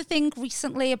 did you see the thing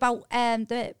recently about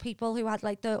the people who had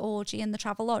like the orgy in the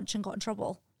travel lodge and got in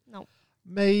trouble?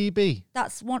 Maybe.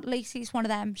 That's one. Lacey's one of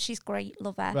them. She's great.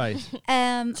 Love her. Right.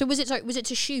 So was it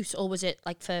to shoot or was it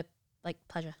like for like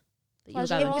pleasure? That you were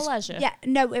Pleasure going? or leisure? Yeah.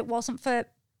 No, it wasn't for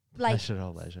like. Pleasure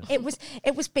or leisure. It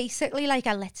was basically like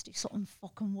a let's do something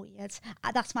fucking weird.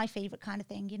 That's my favourite kind of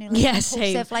thing, you know. Like Yeah, same.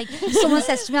 impulsive, like someone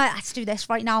says to me, like, let's do this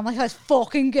right now. I'm like, let's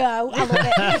fucking go. I love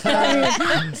it. You know what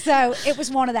I mean? So it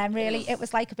was one of them, really. It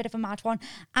was like a bit of a mad one.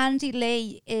 Andy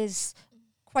Lee is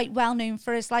quite well known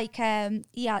for his like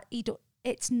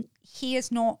he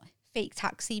is not fake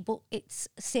taxi, but it's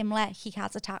similar. He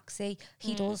has a taxi.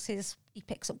 He he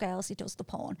picks up girls. He does the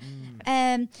porn.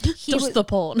 He Just the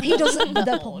porn. He does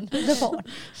the porn. The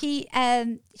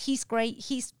porn. He's great.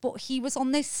 He was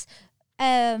on this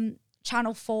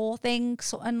Channel 4 thing,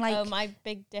 something like Oh, My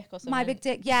Big Dick or something. My Big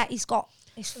Dick. Yeah, he's got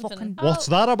his Something. fucking What's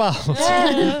that about?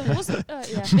 Yeah.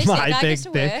 Basically, My a guy Big goes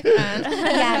to Dick. work and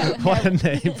yeah. What a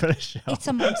name for a show. It's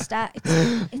a monster. It's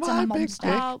My a Big monster.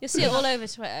 Dick. you'll see it all over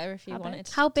Twitter if you How wanted.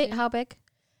 How big? to. How big?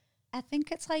 I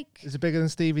think it's like Is it bigger than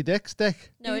Stevie Dick's dick?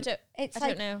 No, I don't. it's I like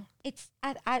don't know. it's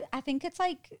I think it's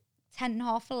like 10 and a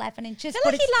half, 11 inches. I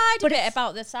feel like he it's- lied a but bit it's-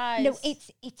 about the size. No,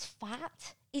 it's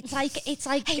fat. It's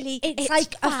like Hayley, it's it's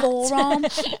like a fat. forearm.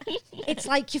 It's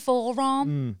like your forearm.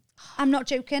 Mm. I'm not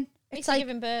joking. It's It's like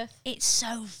giving birth. it's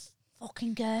so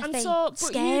fucking girthy. And so, but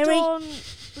scary.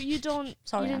 you don't.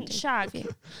 Sorry, you didn't Andy. shag. Love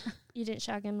you. You didn't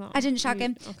shag him. Though. I didn't shag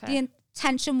him. Okay. The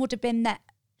intention would have been that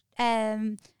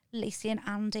Lacey and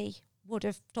Andy would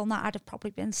have done that. I'd have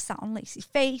probably been sat on Lacey's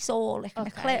face or licking a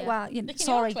Okay, clit. yeah. Well, Licking your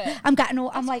sorry, clit? I'm getting all.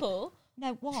 I'm That's like, cool.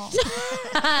 no, what?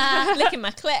 Licking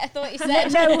my clit. I thought you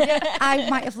said. no, I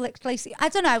might have licked Lacey. I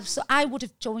don't know. So I would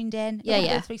have joined in. Yeah, It would be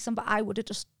a yeah. threesome, but I would have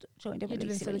just joined in You'd with have been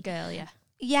Lacey. for the girl, yeah.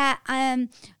 Yeah.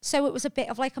 So it was a bit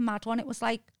of like a mad one. It was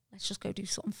like, let's just go do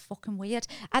something fucking weird.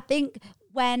 I think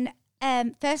when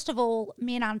first of all,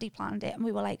 me and Andy planned it, and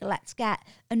we were like, let's get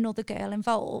another girl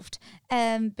involved,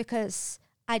 because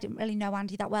I didn't really know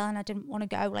Andy that well, and I didn't want to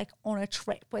go like on a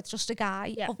trip with just a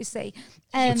guy, obviously.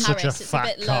 Such a Paris, it's a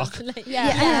fat bit cock. low. Like,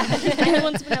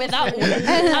 Everyone's been Without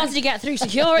how did you get through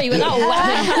security without a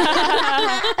weapon?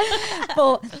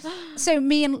 But so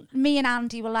me and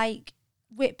Andy were like,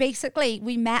 we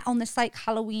met on this like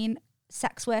Halloween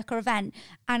sex worker event,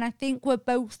 and I think we're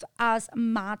both as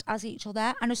mad as each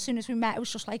other, and as soon as we met it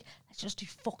was just like, let's just do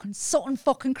something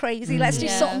fucking crazy, let's do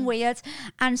something weird.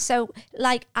 And so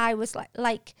like I was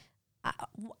like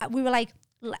we were like,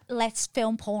 let's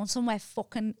film porn somewhere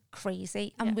fucking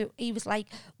crazy. And he was like,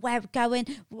 where are we going?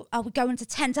 Are we going to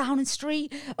 10 Downing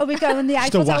Street? Are we going the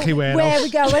Eiffel Tower? Where are we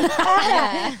going?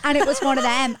 And it was one of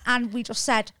them, and we just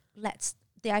said,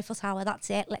 the Eiffel Tower, that's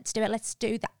it, let's do it, let's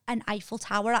do an Eiffel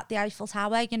Tower at the Eiffel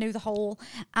Tower, you know, the whole.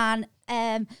 And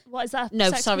what is that? No,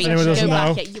 sorry, Anyone go doesn't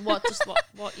back. know?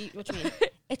 What do you mean?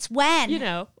 it's when, You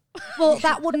know. well,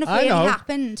 that wouldn't have I really know.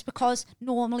 happened, because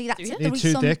normally that's a Need 2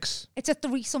 threesome. dicks. It's a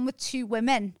threesome with 2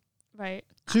 women. Right.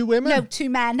 2 women? No, 2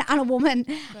 men and a woman.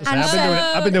 Listen, And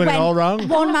I've been doing it when all wrong.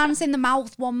 One man's in the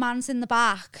mouth, one man's in the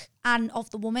back, and of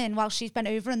the woman while she's bent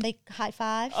over, and they high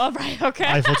five. Oh, right, okay.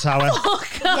 Eiffel Tower. Yeah.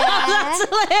 That's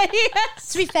hilarious.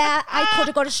 To be fair, I could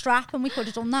have got a strap and we could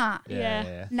have done that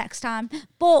Yeah. next time.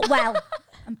 But well,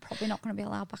 I'm probably not going to be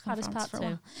allowed back in Paris France for a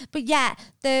part while. But yeah,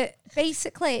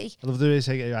 basically, I love the way you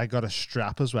say I got a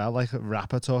strap as well, like a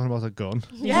rapper talking about a gun.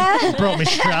 yeah. Brought me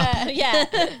strap. yeah.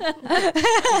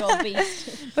 Big old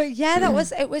beast. But yeah,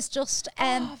 it was just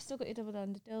I've still got your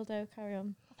double-ended dildo. Carry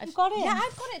on. I've got it. Yeah,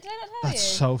 I've got it. Did I not tell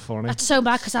That's you? so funny. That's so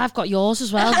bad because I've got yours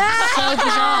as well. So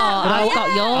bizarre. I've got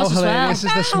How yours as well. hilarious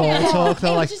is the small talk?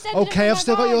 They're like, just ended up okay, in I've my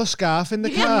still got bag. your scarf in the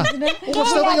car. Oh, I've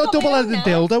still got your double-ended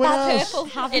dildo in ours.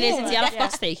 It is. Yeah, I've got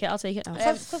to take it. I'll take it now.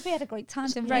 Because we had a great time.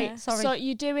 Right. Sorry. So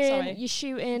you're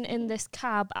shooting in this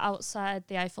cab outside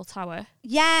the Eiffel Tower.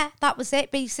 Yeah, that was it.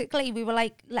 Basically, we were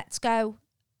like, let's go.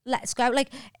 Like,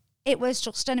 it was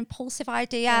just an impulsive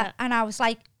idea. And I was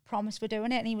like, promise we're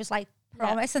doing it. And he was like,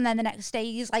 promise. And then the next day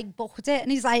he's like, booked it.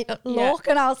 And he's like, look.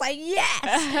 And I was like,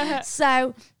 yes.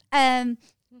 So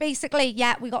basically,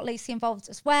 we got Lacey involved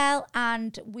as well.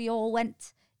 And we all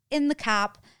went in the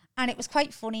cab. And it was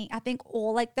quite funny. I think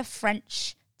all like the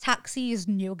French taxis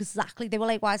knew exactly. They were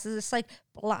like, why is there this like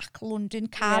black London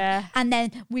cab? Yeah. And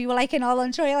then we were like in our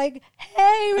lingerie, like,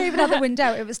 hey, waving out the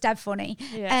window. It was dead funny.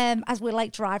 As we're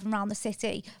like driving around the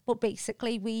city. But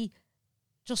basically we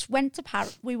just went to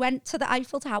Paris. We went to the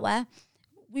Eiffel Tower.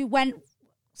 We went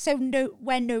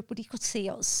where nobody could see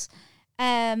us.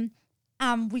 And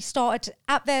we started,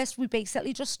 at first we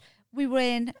were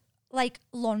in like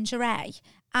lingerie.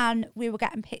 And we were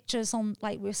getting pictures on,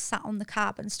 like, we were sat on the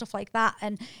cab and stuff like that.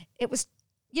 And it was,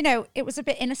 you know, it was a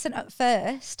bit innocent at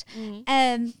first.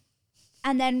 And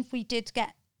then we did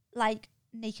get, like,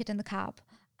 naked in the cab.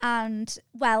 And,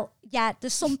 well, yeah,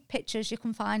 there's some pictures you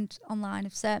can find online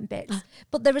of certain bits.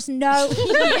 But there was no...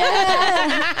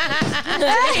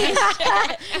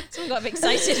 Someone got a bit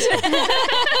excited.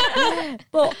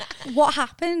 But what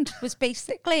happened was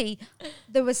basically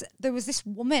there was this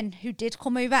woman who did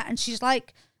come over, and she's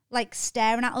like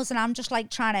staring at us, and I'm just like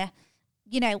trying to,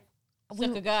 you know,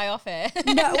 Suck a guy off here.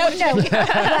 no. Well,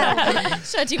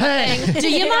 Should I do my thing? Do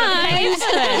you mind?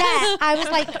 yeah, I was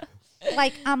like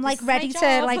I'm like This is my ready to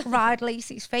job. like ride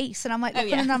Lacey's face, and I'm like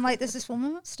looking, and I'm like, there's this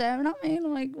woman staring at me, and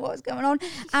I'm like, what is going on?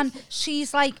 And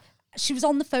she's like, she was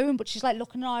on the phone, but she's like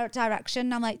looking in our direction.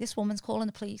 And I'm like, this woman's calling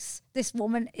the police. This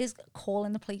woman is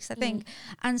calling the police, I think.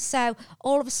 And so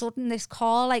all of a sudden, this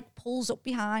car like pulls up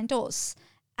behind us.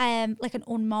 Like an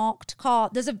unmarked car.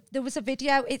 There was a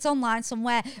video, it's online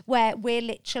somewhere, where we're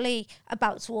literally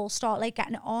about to all start like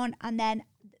getting it on, and then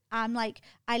I'm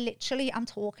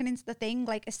talking into the thing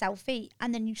like a selfie,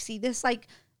 and then you see this like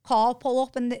car pull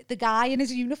up, and the guy in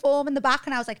his uniform in the back,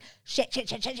 and I was like, shit,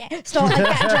 start like getting dressed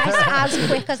as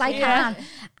quick as I can.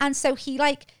 And so he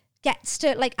like gets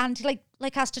to like Andy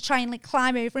like has to try and like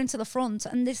climb over into the front,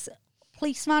 and this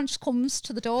policeman just comes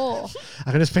to the door,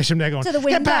 I can just picture him there going, to the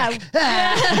window. Get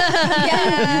back!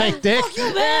 Yeah. Big dick.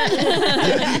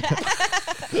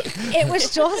 It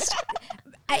was just,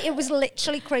 it was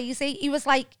literally crazy. He was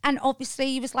like, and obviously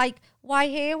he was like, why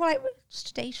here? We're like,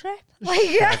 just a day trip. Like,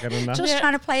 shagging and that. just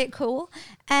trying to play it cool.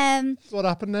 What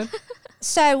happened then?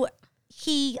 So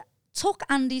he took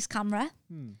Andy's camera.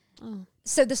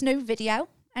 So there's no video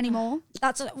anymore.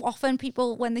 That's often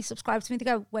people, when they subscribe to me, they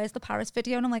go, where's the Paris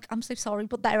video? And I'm like, I'm so sorry,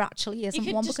 but there actually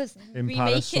isn't one, because In remake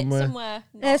Paris it somewhere.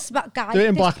 there's that guy. Do it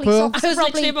in this police Blackpool. officer I was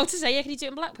probably- literally about to say, can you do it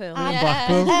in Blackpool? In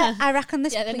Blackpool. I reckon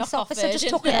this Yeah, the police knockoff officer just version.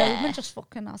 took it home and just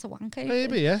fucking has a wanker.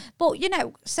 Maybe, yeah. But, you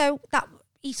know, so that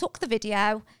he took the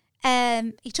video,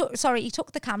 He took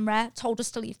the camera, told us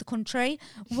to leave the country.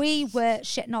 We were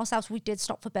shitting ourselves. We did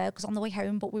stop for burgers on the way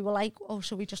home, but we were like, oh,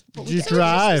 should we just... Did you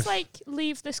drive? Just like,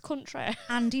 leave this country.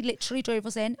 And he literally drove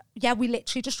us in. Yeah, we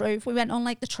literally just drove. We went on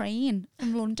like the train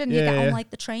from London. You get on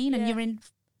like the train and you're in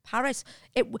Paris.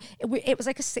 It was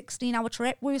like a 16-hour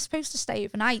trip. We were supposed to stay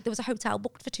overnight. There was a hotel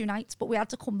booked for 2 nights, but we had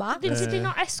to come back. Did they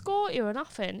not escort you or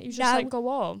nothing? You just like go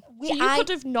home? So you could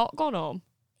have not gone home?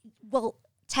 Well...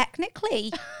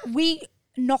 Technically,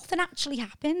 nothing actually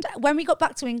happened. When we got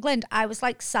back to England, I was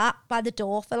like sat by the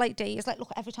door for like days. Like,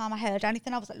 look, every time I heard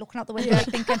anything, I was like looking out the window, like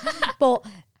thinking, but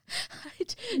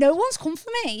no one's come for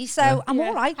me, so I'm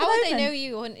all right. How would they know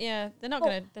you? They're not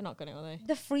gonna, are they?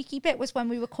 The freaky bit was when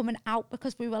we were coming out,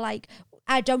 because we were like,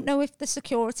 I don't know if the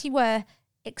security were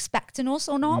expecting us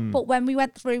or not, but when we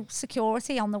went through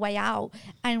security on the way out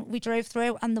and we drove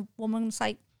through, and the woman's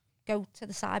like, go to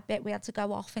the side bit, we had to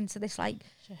go off into this like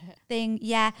thing,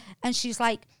 and she's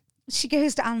like, she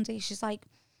goes to Andy, she's like,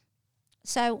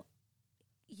 so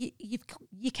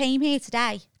you came here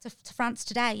today to France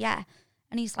today,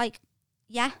 and he's like,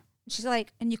 and she's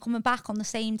like, and you're coming back on the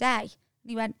same day, and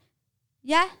he went,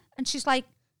 and she's like,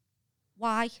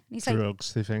 why? And he's like,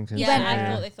 drugs, they think. I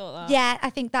thought they thought that. Yeah, I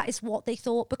think that is what they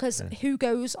thought, because who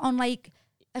goes on like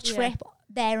a trip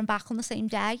there and back on the same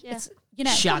day? It's, you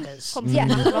know, shaggers.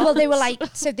 Well, they were like,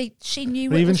 so she knew.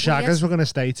 But it even was shaggers weird. were going to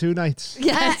stay 2 nights.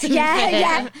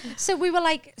 Yeah. So we were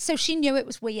like, so she knew it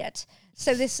was weird.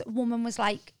 So this woman was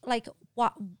like,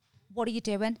 what are you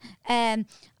doing? And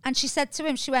she said to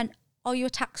him, she went, are you a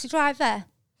taxi driver?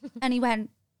 And he went,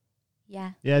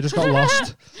 yeah. Yeah, just got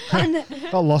lost.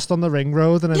 Got lost on the ring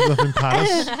road and ended up in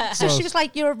Paris. So she was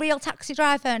like, you're a real taxi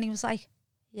driver? And he was like,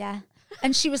 yeah.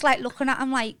 And she was like looking at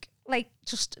him like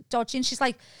just dodging. She's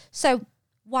like, so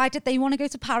why did they want to go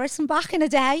to Paris and back in a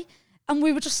day? And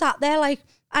we were just sat there like,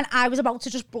 and I was about to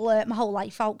just blurt my whole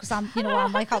life out, because I'm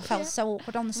like, I felt so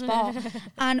awkward on the spot.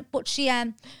 But she,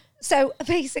 so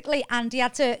basically Andy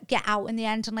had to get out in the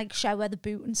end and like show her the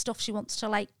boot and stuff she wants to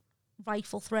like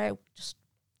rifle through, just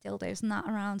dildos and that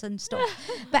around and stuff.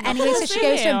 But anyway, so she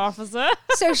goes to him. Officer.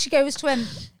 So she goes to him.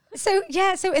 So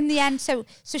in the end, so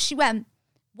she went,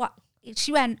 what?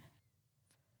 She went,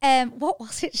 what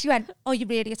was it? She went, oh, you're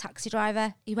really a taxi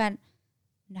driver? He went,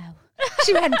 no.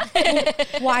 She went, well,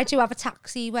 why do you have a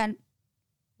taxi? He went,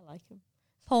 I like him.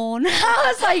 Porn.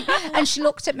 I was like, and she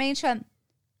looked at me and she went,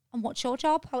 and what's your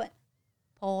job? I went,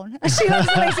 porn. And she looked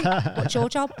at me, what's your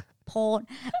job? Porn.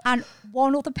 And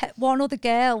one other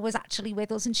girl was actually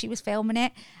with us, and she was filming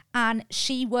it, and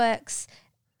she wasn't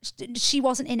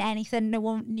in anything. No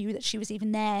one knew that she was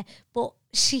even there, but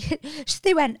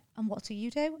they went, and what do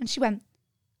you do? And she went,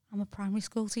 I'm a primary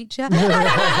school teacher.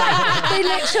 They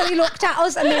literally looked at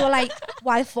us and they were like,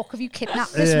 why the fuck have you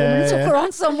kidnapped this woman and took her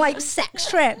on some like sex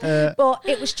trip? But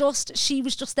it was just, she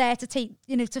was just there to take,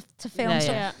 to film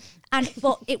stuff.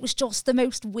 But it was just the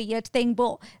most weird thing.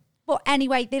 But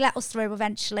anyway, they let us through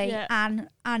eventually, and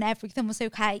everything was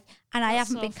okay. And I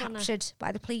haven't been captured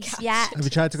by the police yet. Have you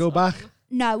tried to go back?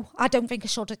 No, I don't think I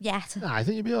should yet. Nah, I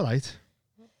think you'd be all right.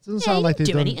 It doesn't sound like they've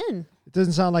done anything. It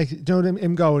doesn't sound like, do you know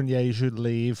him going, you should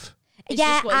leave.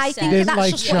 I think He didn't that's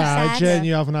like just what he charge said. you and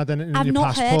you haven't had anything in your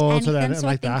not heard passport or anything, anything so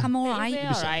like I think that. I'm all right. You'll be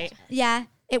all right. Yeah,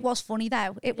 it was funny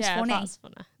though. It was funny. That's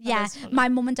funny. Yeah, That is funny. my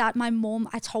mum and dad,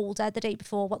 I told her the day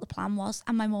before what the plan was,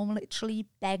 and my mum literally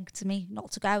begged me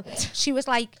not to go. She was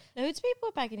like, Loads of people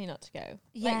were begging you not to go.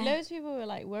 Yeah. Like, loads of people were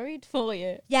like worried for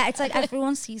you. yeah, it's like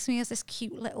everyone sees me as this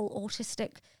cute little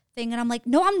autistic thing, and I'm like,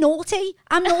 no, I'm naughty.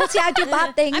 I do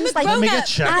bad things. I'm a like, grown Let me up. get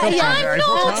checked I'm up.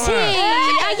 Naughty!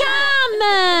 I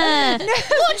am!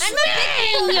 What's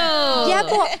wrong? yeah,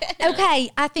 but okay,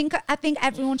 I think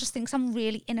everyone just thinks I'm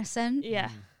really innocent. Yeah.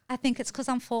 I think it's because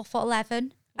I'm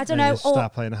 4'11". I don't Then know. you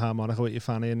start playing a harmonica with your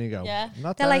fanny and you go, Yeah.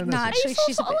 not They're like, there, nah, is it?" Are you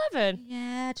actually, she's a bit. 4'11"?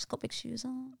 Yeah, I just got big shoes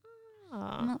on.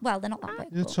 Oh. Well, they're not that big.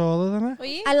 You're but taller than her. Were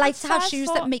you? I like to have 5'4". shoes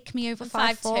that make me over I'm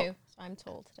 5 foot. 5'2", so I'm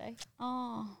tall today.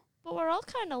 Oh, But we're all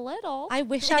kind of little. I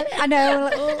wish I know.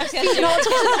 Like, oh, feet not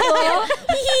touching the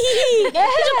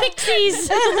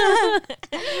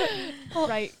floor.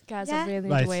 Right, guys, Yeah. I really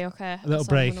need Right. away, okay? A little So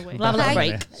I'm break. gonna wait. We'll have a little Okay.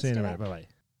 break. See you in a Let's minute. do Bye-bye.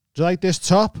 Do you like this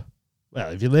top?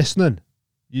 Well, if you're listening,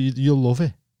 you'll love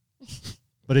it.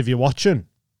 But if you're watching,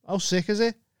 how sick is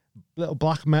it? Little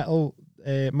black metal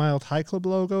Mild High Club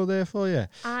logo there for you.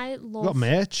 I You got love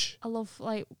merch. I love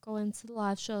like going to the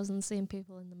live shows and seeing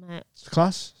people in the merch. It's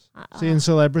class. Seeing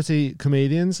celebrity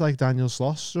comedians like Daniel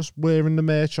Sloss just wearing the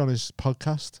merch on his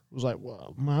podcast. It was like,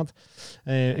 whoa, mad.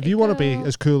 If you want to be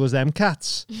as cool as them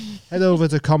cats, head over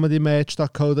to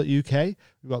comedymerch.co.uk.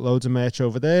 We've got loads of merch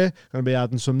over there. Going to be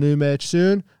adding some new merch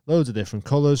soon. Loads of different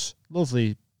colours.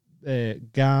 Lovely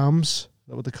garms. Is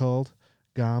that what they're called?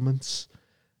 Garments.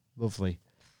 Lovely.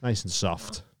 Nice and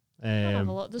soft. Have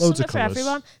a look. There's Loads something of for colours.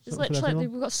 everyone. There's Something for literally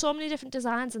everyone. we've got so many different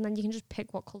designs, and then you can just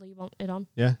pick what colour you want it on.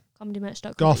 Yeah.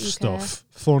 Comedymerch.co.uk. Goth stuff.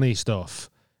 Funny stuff.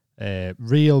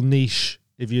 Real niche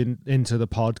if you're into the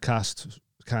podcast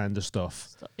kind of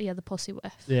stuff. Yeah, the pussy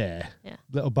whiff. Yeah. Yeah.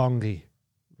 Little bongy.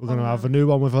 We're going to Oh, have wow. a new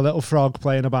one with a little frog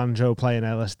playing a banjo, playing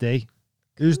LSD.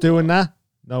 Who's doing that?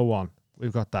 No one.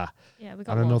 We've got that. Yeah, we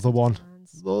got And loads another of one. designs.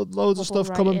 Loads of Bubble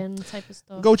stuff coming. writing type of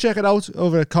stuff. Go check it out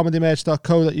over at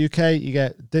comedymerch.co.uk. You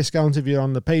get discount if you're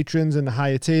on the patrons and the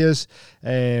higher tiers.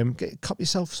 Cop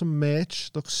yourself some merch.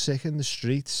 Look sick in the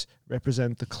streets.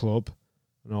 Represent the club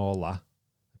and all that.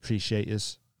 Appreciate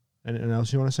yous. Anything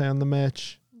else you want to say on the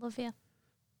merch? Love you.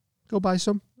 Go buy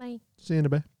some. Bye. See you in a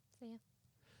bit. See ya.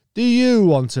 Do you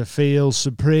want to feel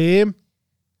supreme?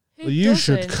 Who Well, you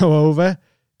should doesn't? go over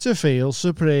to Feel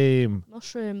Supreme.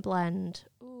 Mushroom blend.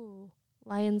 Ooh.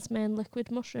 Lion's Mane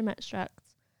liquid mushroom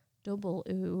extract. Double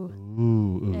ooh.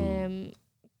 Ooh.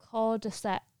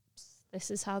 Cordyceps.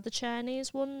 This is how the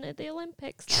Chinese won at the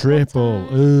Olympics. that one Triple.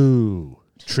 time. Ooh.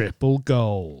 Triple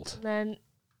gold. And then,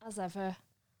 as ever,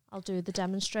 I'll do the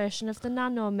demonstration of the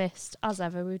nano mist. As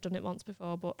ever, we've done it once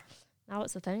before, but now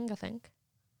it's a thing, I think.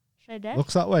 Straight there.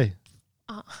 Looks that way.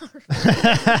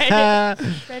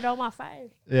 Straight on my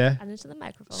face. Yeah. And into the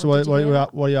microphone. So Did you hear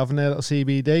that? what are you having there, little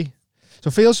CBD? So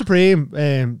Feel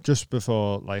Supreme, just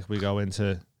before we go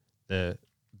into the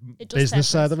It does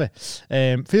business take side of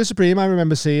it. Feel Supreme, I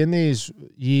remember seeing these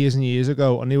years and years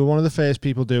ago, and they were one of the first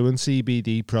people doing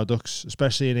CBD products,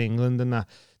 especially in England, and that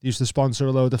they used to sponsor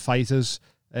a load of fighters.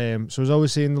 So I was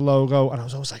always seeing the logo, and I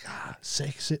was always like,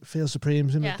 sick, Feel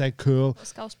Supreme's in it, Yeah. they're cool.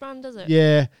 Scouse brand, is it?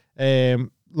 Yeah,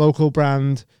 local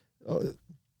brand,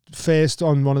 first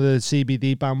on one of the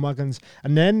CBD bandwagons,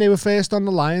 and then they were first on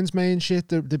the Lion's Mane shit.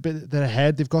 They're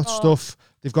ahead. They've got stuff.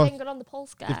 They've got Finger on the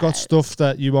pulse, guys. they've got stuff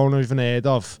that you won't have even heard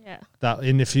of. Yeah. That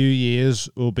in a few years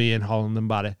will be in Holland and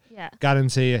Barry. Yeah.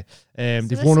 Guarantee you. They've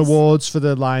this won is- awards for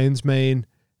the Lion's Mane,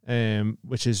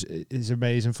 which is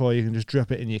amazing for you. You can just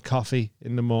drip it in your coffee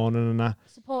in the morning and that.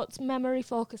 Supports memory,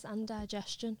 focus, and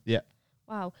digestion. Yeah.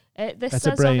 Wow. This Better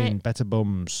says brain, on it, better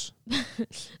bums.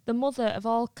 the mother of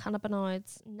all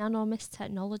cannabinoids, nanomist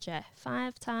technology,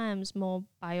 5 times more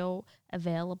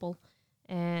bioavailable.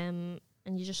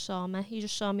 And you just saw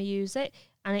me use it,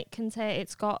 and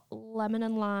it's got lemon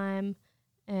and lime,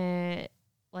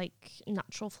 like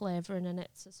natural flavouring in it.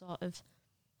 So sort of.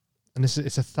 And it's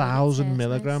 1,000 tastes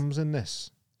milligrams in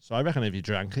this. So I reckon if you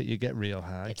drank it, you get real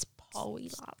high. It's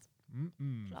powy, lad.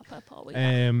 Proper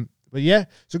powy. But yeah,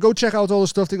 so go check out all the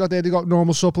stuff they got there. They got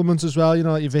normal supplements as well,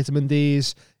 like your vitamin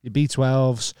Ds, your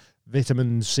B12s,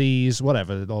 vitamin Cs,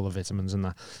 whatever, all the vitamins and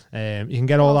that. You can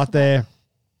get all that there.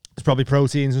 There's probably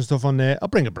proteins and stuff on there. I'll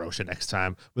bring a brochure next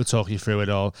time. We'll talk you through it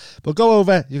all. But go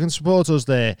over. You can support us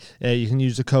there. You can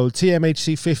use the code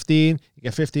TMHC15. You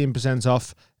get 15%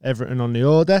 off everything on the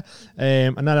order.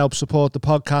 And that helps support the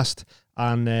podcast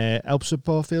and helps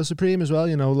support Feel Supreme as well.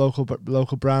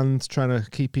 Local brands trying to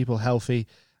keep people healthy,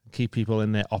 keep people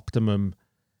in their optimum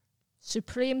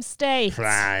Supreme state.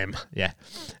 prime. Yeah.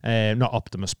 Not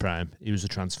Optimus Prime. He was a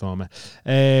Transformer.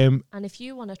 And if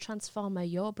you want to transform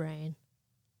your brain.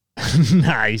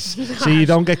 Nice. So you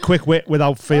don't get quick wit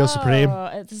without Feel Supreme.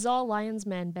 It's all Lion's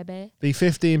Mane, baby. Be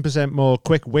 15% more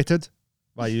quick-witted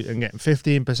and get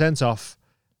 15% off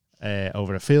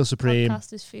over at Feel Supreme.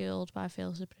 Podcast is fueled by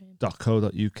Feel Supreme.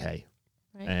 .co.uk.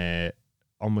 Right.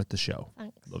 On with the show.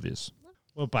 Thanks. Love yous.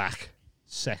 We're back.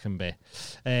 Second bit.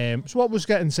 So what was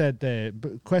getting said there?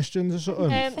 Questions or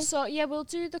something? So yeah, we'll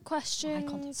do the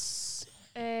questions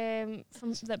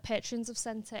from that patrons have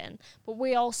sent in, but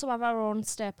we also have our own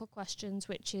staple questions,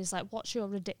 which is like, what's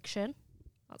your addiction?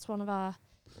 That's one of our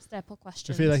staple Do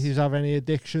questions. you feel like you have any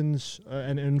addictions?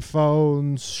 In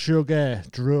phones, sugar,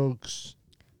 drugs,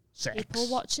 sex, people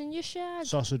watching your shag?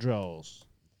 sausage rolls?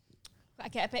 I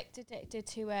get a bit addicted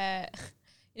to,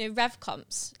 rev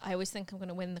comps. I always think I'm going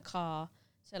to win the car.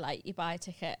 So like, you buy a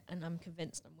ticket, and I'm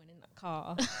convinced I'm winning that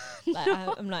car.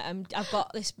 I've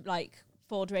got this like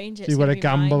Ford Ranger. So you've got a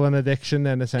gambling addiction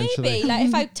then, essentially. Maybe like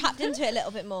if I tapped into it a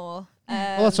little bit more.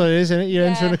 Well, that's what it is, isn't it? You're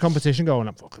entering a competition going,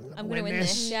 I'm going to win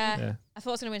this. Yeah. I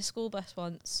thought I was going to win a school bus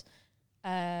once.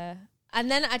 And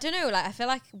then, I don't know, like, I feel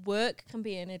like work can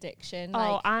be an addiction.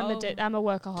 I'm like, I'm a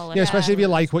workaholic. Yeah, especially if you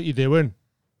like what you're doing,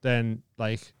 then,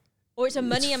 like, Or it's a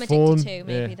money It's I'm fun, addicted to,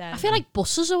 maybe yeah. then. I feel like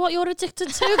buses are what you're addicted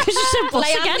to because you said bus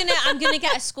like again. I'm gonna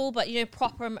get a school bus,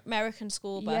 proper American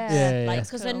school bus, Yeah. like Yeah.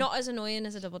 because they're not as annoying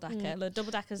as a double decker. The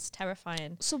double decker's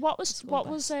terrifying. So what was School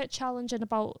bus. challenging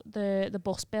about the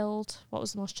bus build? What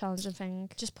was the most challenging thing?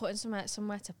 Just putting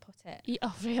somewhere to put it.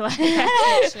 Oh really?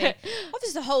 Literally.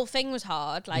 Obviously, the whole thing was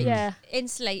hard. Like Yeah.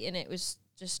 insulating it was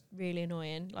just really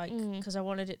annoying. Like because I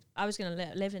wanted it. I was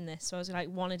gonna live in this, so I was like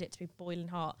wanted it to be boiling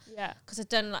hot. Yeah. Because I've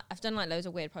done like loads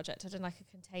of weird projects. I've done like a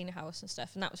container house and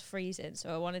stuff, and that was freezing.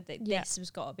 So I wanted this was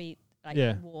got to be like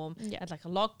warm. Yeah. Had like a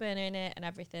log burner in it and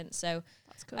everything. So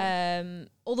That's cool.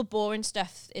 all the boring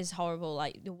stuff is horrible,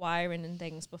 like the wiring and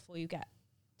things before you get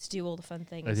to do all the fun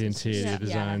things. Like the It's just- interior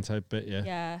design type bit,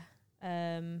 Yeah.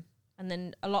 And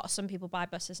then some people buy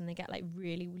buses and they get like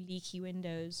really leaky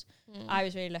windows. I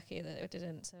was really lucky that it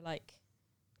didn't. So like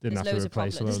didn't have there's to loads of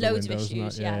replace problems. a There's load loads of windows and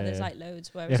issues. that. Yeah, there's like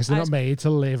loads. Yeah, Whereas because they're not made to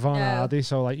live on, No. are they?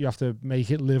 So like you have to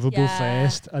make it livable Yeah.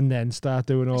 first and then start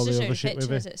doing all the other shit with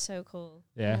pictures. it. It's so cool.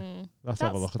 Yeah, let's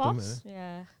have a That's look at them. boss.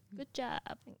 Yeah. Good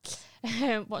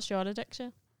job. What's your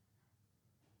addiction?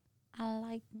 I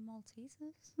like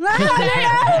Maltesers. I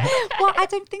don't know. Well, I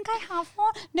don't think I have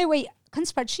one. No, wait. Can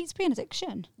spreadsheets be an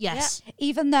addiction? Yes.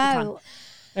 Even though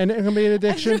And it can be an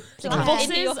addiction. Buses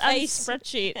Into your and face.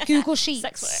 spreadsheet. Google Sheets.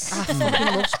 Sex I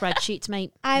fucking love spreadsheets,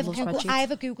 mate. I have, love Google, spreadsheets. I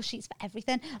have a Google Sheets for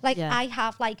everything. Like Yeah. I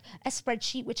have like a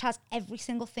spreadsheet which has every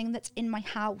single thing that's in my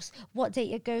house, what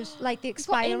date it goes, like the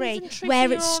expiry,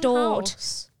 where it's stored.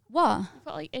 What? You've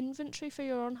got like inventory for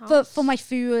your own house. For my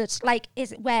food, like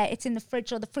is it where it's in the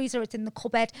fridge or the freezer, it's in the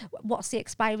cupboard, what's the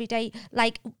expiry date,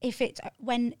 like if it's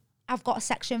when I've got a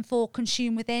section for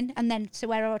consume within, and then so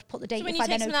where I would put the date So when if you I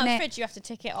take then something open out it. of the fridge, you have to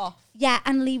tick it off. Yeah,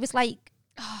 and Lee was like,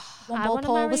 one I ball wanna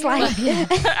Paul marry was you. like,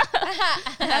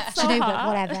 That's do so you know,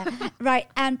 hard. whatever. Right,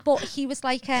 and but he was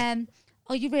like,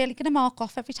 are you really going to mark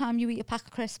off every time you eat a pack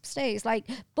of crisps? Days like,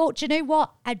 but do you know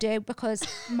what? I do, because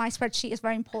my spreadsheet is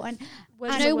very important.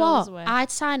 Where's Do the you know Will's what? away?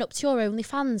 I'd sign up to your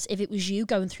OnlyFans if it was you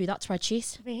going through that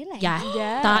spreadsheet. Really? Yeah.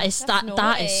 Yeah. That is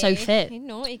that is so fit. You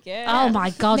naughty girl. Oh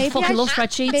my god, Maybe fucking I love sh-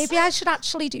 spreadsheets. Maybe I should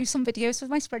actually do some videos with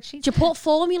my spreadsheet. Do you put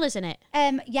formulas in it?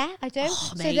 Yeah, I do.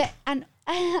 Oh, so mate. that and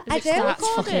I it do. That's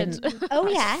fucking. Oh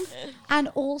yeah, and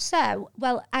also,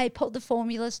 well, I put the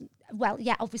formulas. Well,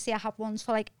 yeah, obviously I have ones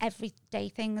for like everyday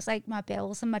things like my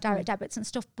bills and my direct debits and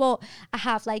stuff. But I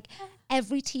have like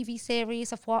every TV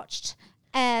series I've watched.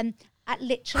 I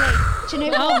literally, do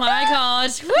you know Oh what? my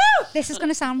god. This is going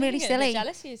to sound really I'm getting a bit silly.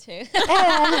 jealous of you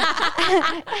two.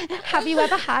 Have you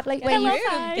ever had like where you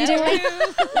Hello,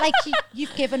 do like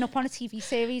you've given up on a TV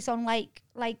series on like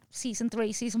season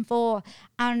 3, season 4,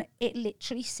 and it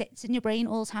literally sits in your brain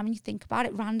all the time, and you think about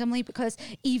it randomly because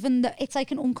even it's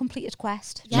like an uncompleted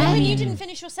quest. You know when you didn't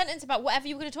finish your sentence about whatever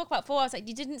you were going to talk about before, I was like,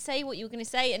 you didn't say what you were going to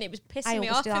say, and it was pissing I me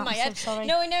always off do in that, my I'm so head. sorry.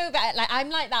 No, I know, but like I'm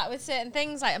like that with certain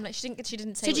things. Like I'm like, she didn't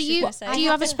say So what do she you was going to say. do you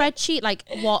have a spreadsheet like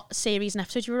what series and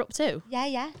episode you were up to?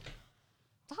 Yeah.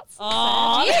 That's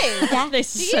Oh, do you? Yeah.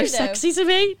 This is Do so you, though? sexy to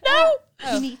me. No.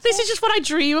 You need This to. is just what I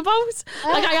dream about.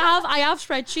 Like I have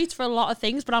spreadsheets for a lot of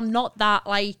things, but I'm not that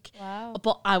like. Wow.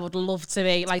 But I would love to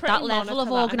be like pretty that level of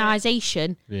Monica, that, innit?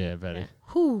 organisation. Yeah, very.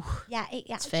 Whew. Yeah, it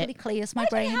fit. actually clears my Why don't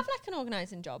brain. you have like an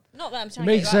organising job? Not that I'm It trying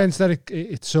to makes get you out. sense that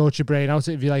it sorts your brain out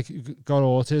if you like got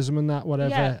autism and that, whatever,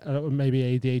 Yeah. and maybe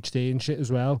ADHD and shit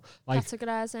as well. Like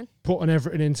categorising. putting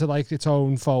everything into like its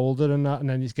own folder and that, and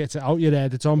then it gets it out your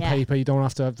head. It's on Yeah. paper. You don't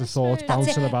have to have the thoughts true. That's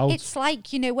bouncing it. about. It's like,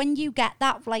 when you get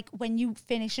that, like when you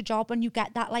finish a job and you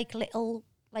get that like little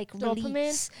like Dopamine.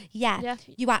 release. Yeah. Yeah.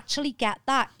 You actually get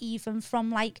that even from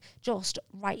like just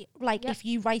write, like Yeah. if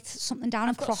you write something down I've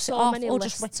and got cross so it off many or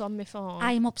lists just on my phone.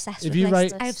 I am obsessed If with you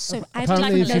lists. write- I have so I have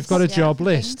Apparently, like if you've got a lists, job yeah,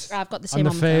 list, things. I've got the same and the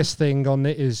on my phone. first thing on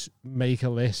it is make a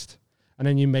list, and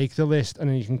then you make the list, and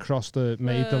then you can cross the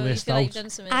made the You list feel like you've out. done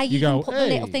something. I You even go, put the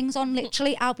little "Hey." things on.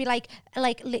 Literally, I'll be like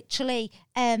literally,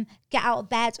 get out of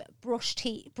bed, brush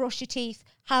your teeth,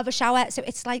 have a shower. So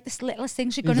it's like this littlest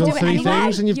things you're You've gonna done do it 3 anyway.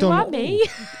 things, and you've you done are me.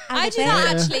 I love do it.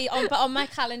 that Yeah. actually but on my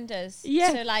calendars.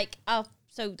 Yeah. So like I'll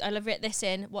write this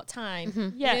in, what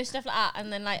time. Yeah. You know, stuff like that.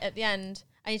 And then like at the end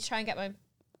I need to try and get my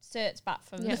certs back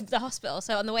from Yeah. the hospital.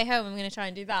 So on the way home I'm gonna try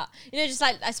and do that. Just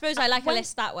like I suppose I like When- a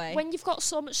list that way. When you've got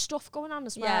so much stuff going on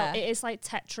as well, Yeah. it is like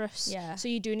Tetris. Yeah. So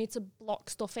you do need to block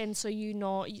stuff in so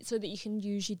so that you can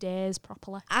use your days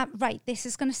properly. Right, this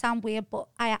is going to sound weird, but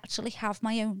I actually have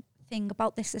my own thing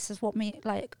about this. This is what my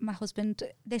husband,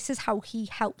 this is how he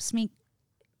helps me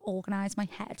organise my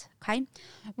head, okay?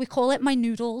 We call it my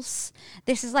noodles.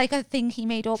 This is like a thing he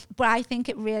made up, but I think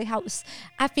it really helps.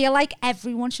 I feel like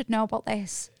everyone should know about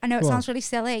this. I know it sounds really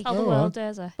silly, How the world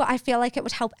is it? but I feel like it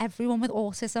would help everyone with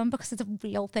autism because it's a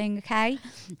real thing, okay?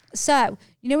 So,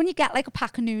 you know when you get like a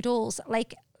pack of noodles,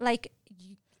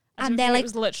 and they're it like,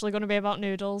 was literally going to be about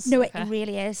noodles. no, Okay. it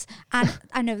really is. And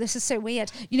I know this is so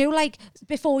weird. You know, like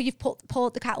before you've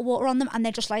poured the kettle water on them and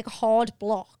they're just like a hard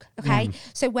block. Okay.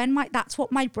 So that's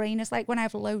what my brain is like when I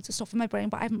have loads of stuff in my brain,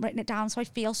 but I haven't written it down. So I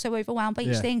feel so overwhelmed by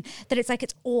each thing that it's like,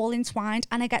 it's all entwined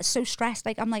and I get so stressed.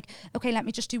 Like I'm like, okay, let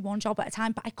me just do one job at a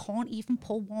time, but I can't even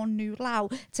pull one noodle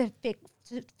out to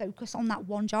focus on that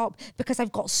one job because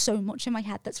I've got so much in my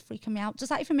head that's freaking me out. Does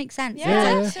that even make sense?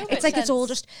 Yeah. It's like it's all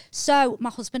just so my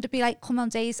husband would be like, come on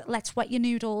Days, let's wet your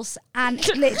noodles, and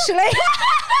literally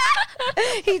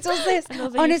he does this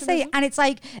honestly, and it's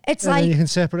like then you can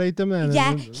separate them.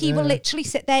 And he will literally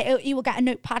sit there, he will get a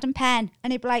notepad and pen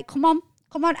and he'd be like, come on,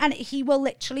 and he will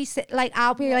literally sit, like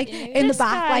I'll be like in the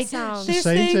back like this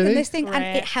thing and this thing, and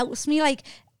it helps me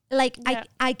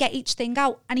I get each thing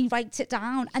out and he writes it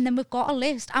down and then we've got a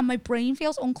list and my brain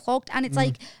feels unclogged and it's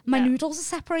like my noodles are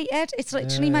separated. It's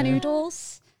literally my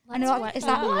noodles. I know, is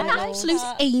that what an absolute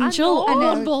angel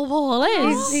on Paul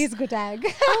is? He's a good egg.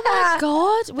 Oh my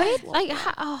God. Wait,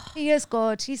 he is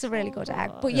good. He's a really good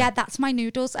egg. But yeah, that's my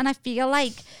noodles and I feel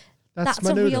like that's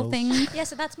a real thing. Yeah,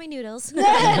 so that's my noodles.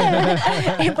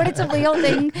 But it's a real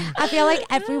thing. I feel like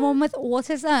everyone with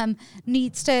autism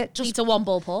needs to just... Needs a one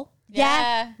ball, Paul.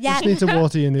 Yeah. Just need to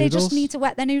water your noodles. They just need to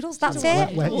wet their noodles. That's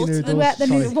it. Wet your noodles. Wet the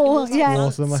noodles. Yeah.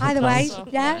 Water them like Either a way.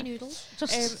 plant.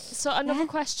 Yeah. So another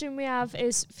question we have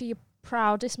is for your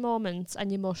proudest moments and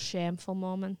your most shameful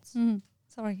moments.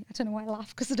 Sorry, I don't know why I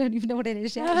laugh because I don't even know what it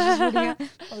is yet.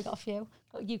 Probably got a few.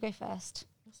 But you go first.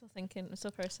 I'm still thinking. I'm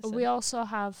still processing. We also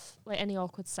have like any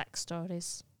awkward sex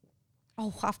stories.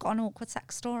 Oh, I've got an awkward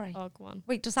sex story. Oh, go on.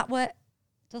 Wait, does that work?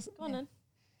 Go on then.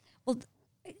 Well,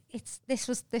 this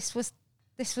was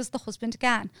the husband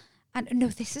again, and no,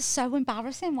 this is so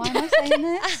embarrassing. Why am I saying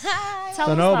this?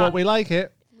 Don't know, but we like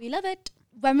it. We love it.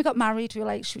 When we got married, we were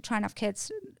like, should we try and have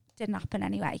kids? Didn't happen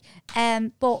anyway.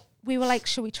 But we were like,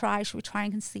 should we try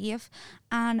and conceive?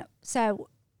 And so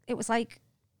it was like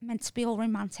meant to be all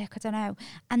romantic. I don't know.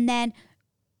 And then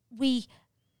he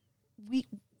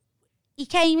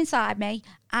came inside me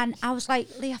and I was like,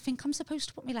 Lee, I think I'm supposed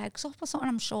to put my legs up or something.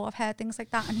 I'm sure I've heard things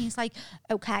like that. And he's like,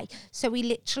 okay. So he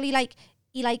literally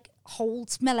he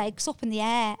holds my legs up in the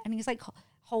air and he's like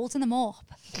holding them up.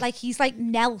 Like he's like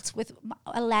knelt with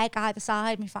a leg either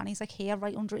side. My fanny's like here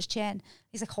right under his chin.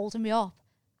 He's like holding me up.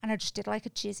 And I just did like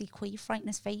a jizzy queef right in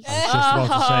his face. I was just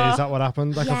about to say, is that what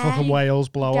happened? Like a fucking whale's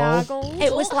blowout?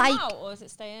 It was like... Or is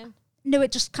it staying? No,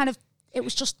 it just kind of... It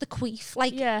was just the queef.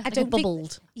 Like, I don't think...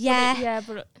 bubbled. Yeah.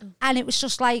 But and it was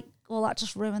just like, well, that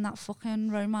just ruined that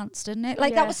fucking romance, didn't it?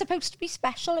 Like, that was supposed to be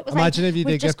special. It was Imagine if you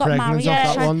did get pregnant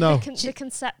off that one, though. The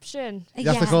conception. You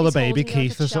have to call the baby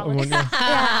Keith or something, wouldn't you?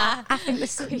 Yeah, I think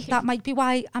that might be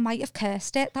why I might have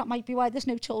cursed it. That might be why there's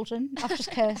no children. I've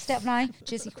just cursed it, haven't I?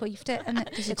 Jizzy queefed it. And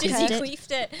Jizzy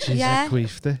queefed it. Yeah.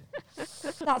 Queefed it.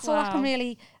 That's all I can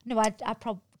really... No, I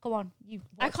probably... Go on.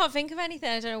 I can't think of anything.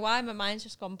 I don't know why. My mind's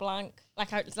just gone blank.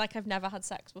 Like I've never had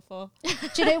sex before. Do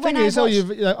you know when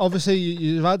obviously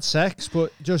you've had sex,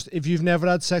 but just if you've never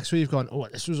had sex where you've gone, oh,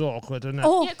 this was awkward, isn't it?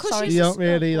 Oh, yeah, sorry. You don't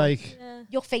really like...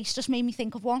 Your face just made me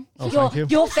think of one. Oh, thank you.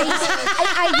 Your face.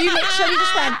 You literally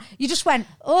just went,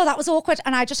 oh, that was awkward.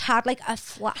 And I just had like a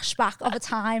flashback of a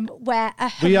time where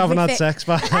we haven't had sex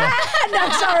back then. No,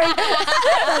 sorry.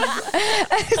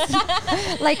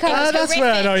 Like that's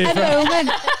where I know you're from.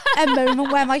 A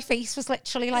moment where my face was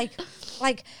literally like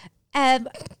I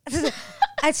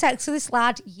had sex with this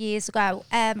lad years ago.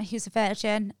 He was a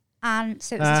virgin. And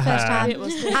so it was his first time. It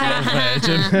was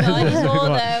virgin.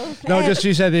 No, just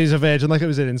you said he's a virgin, like it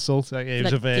was an insult. Like he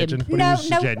was a virgin, but he was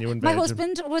a genuine virgin. My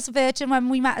husband was a virgin when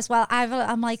we met as well.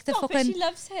 I'm like the fucking. She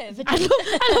loves him. I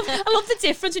love the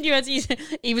difference when you had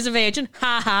he was a virgin.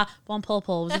 Ha ha. One Paul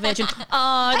was a virgin.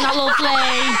 Oh, isn't that lovely?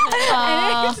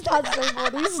 That's so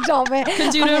funny. Stop it.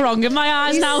 Can do no wrong in my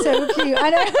eyes He's now. So cute.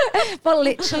 I know. But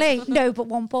literally, no. But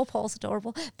one Paul's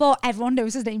adorable. But everyone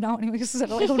knows his name now anyway. Because I've said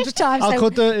it like 100 times. I'll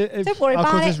cut the. Don't worry I'll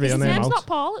about cut it. his real name name's out. not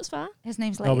Paul, it's fine. His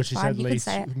name's Lee. Oh, but she fine. said You Lee can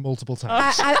say it. multiple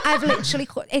times. I've literally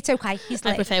cut. It's okay. He's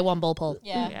I Lee. prefer one ball Paul.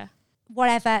 Yeah.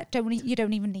 Whatever. You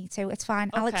don't even need to. It's fine.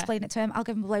 I'll Okay. explain it to him. I'll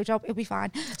give him a blowjob. It'll be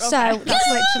fine. So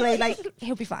that's literally like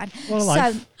he'll be fine. What a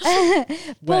life.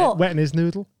 But Wetting his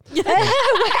noodle. wetting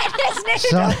his noodle.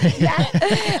 Sorry.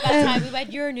 That time we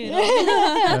went your noodle.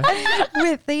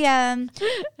 With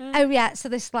the so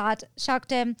this lad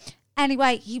shagged him.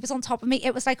 Anyway, he was on top of me.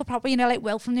 It was like a proper, like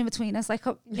Will from In Between Us. Like,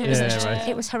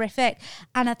 it was horrific.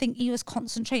 And I think he was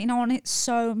concentrating on it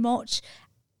so much.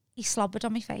 He slobbered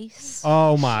on my face.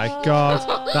 Oh my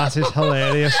God, that is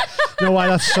hilarious. You know why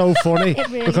that's so funny?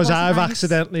 Really because I've nice.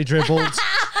 accidentally dribbled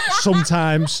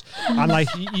sometimes, and like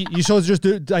you sort of just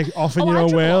do like off in your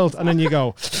own world, and then you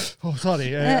go, oh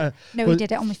sorry. No, he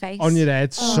did it on my face. On your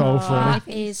head, so funny.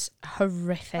 It is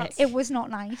horrific. It was not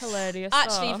nice. Hilarious.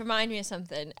 Actually, remind me of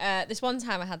something. This one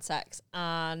time I had sex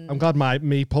and I'm glad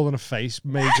me pulling a face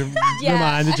reminded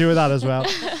you of that as well.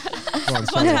 Go on, one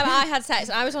sorry. time I had sex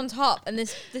and I was on top, and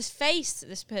this face that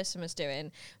this person was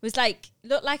doing was like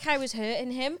looked like I was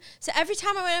hurting him. So every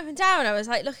time I went up and down, I was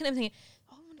like looking at him thinking,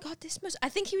 oh my God, this must. I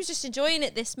think he was just enjoying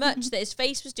it this much that his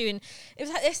face was doing. It was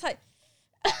like this, like.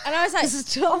 And I was like,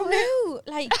 oh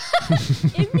no, like,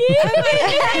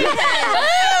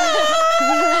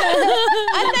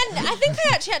 and then I think I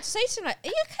actually had to say to him, like, are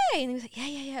you okay? And he was like,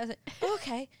 yeah. I was like, oh,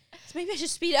 okay. So maybe I should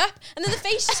speed up. And then the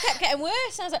face just kept getting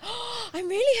worse. And I was like, oh, I'm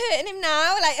really hurting him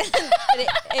now. Like, but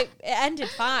it ended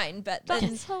fine. But then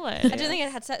That's hilarious. I don't think I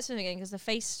had sex with him again because the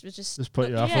face was just put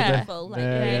you off a Yeah. bit. painful, like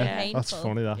Yeah, really yeah. painful. That's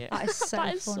funny, that. Yeah. That is so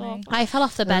That is so funny. I fell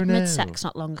off the bed no. mid-sex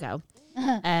not long ago.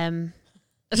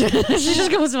 She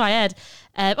just goes to my head.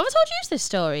 Have I told you this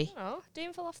story? Oh,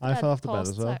 Dean fell off the I bed. fell off the bed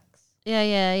post as well. sex.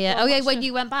 Yeah. Well, Oh yeah, what's when your-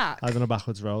 you went back. I've done a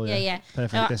backwards roll. Yeah.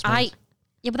 Perfect dismount.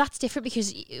 Yeah, but that's different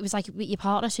because it was like with your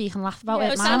partner, so you can laugh about Oh, it.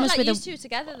 it Mine sounded was like with you a two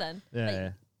together then. Yeah, Like, yeah.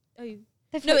 oh, you.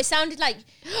 No, it sounded like.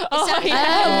 Oh, sounded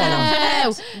yeah.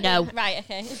 like no. Right,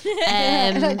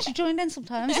 okay. Like, she joined in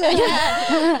sometimes.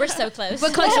 We're so close.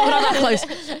 We're close, but we're not that close.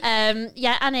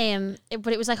 Yeah, and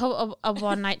but it was like a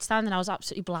one night stand, and I was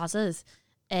absolutely blazzers.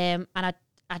 And I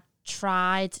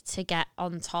tried to get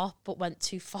on top, but went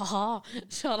too far,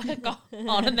 so I got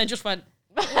on and then just went.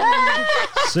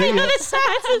 See ya.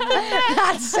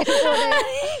 That's so funny.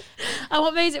 And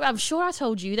what made it? I'm sure I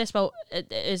told you this, but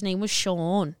his name was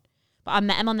Sean. But I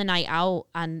met him on the night out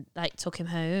and like took him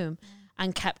home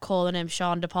and kept calling him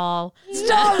Sean DePaul.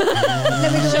 Stop.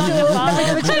 Let me just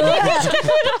do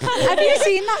it. Have you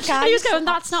seen that guy? And he was going,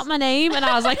 "That's not my name," and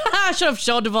I was like, "Shut up,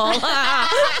 Sean DePaul."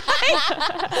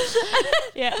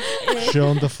 Yeah.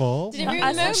 Sean the Fall. Did it ruin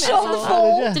the moment? Sean the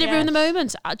Fall. Did it ruin the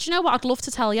moment? Do you know what? I'd love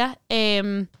to tell you,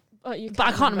 Oh, you but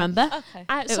I can't remember. Okay.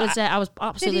 It was. I was Did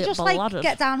absolutely he just blooded. like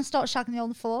get down and start shagging you on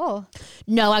the floor?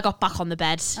 No, I got back on the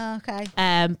bed. Okay.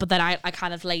 But then I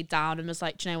kind of laid down and was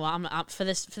like, do you know what? I'm for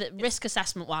the risk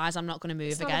assessment wise, I'm not going to move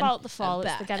It's not again. about the fall, it's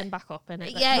back. the getting back up in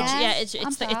it. Yes, I'm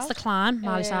It's the proud. climb,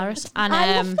 Miley Cyrus, and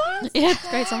I love that. yeah, it's a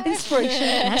great song. Inspiration.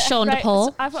 Yeah, Sean Right, DePaul.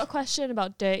 so I've got a question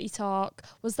about dirty talk.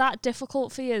 Was that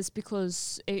difficult for you?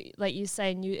 Because, like you're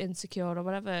saying, you're insecure or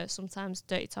whatever. Sometimes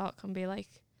dirty talk can be like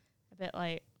a bit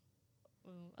like,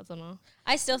 I don't know.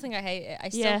 I still think I hate it. I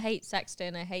still Yeah. hate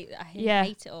sexting. I hate Yeah.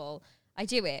 hate it all. I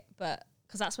do it, but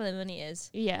because that's where the money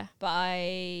is. Yeah. But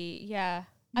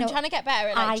I'm No, trying to get better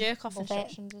at like I jerk off love it.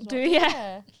 instructions as well. Do you?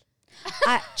 Yeah.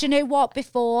 Do you know what?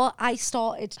 Before I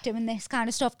started doing this kind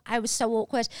of stuff, I was so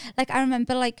awkward. Like I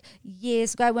remember, like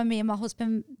years ago when me and my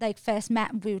husband like first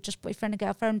met, and we were just boyfriend and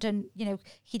girlfriend, and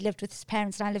he lived with his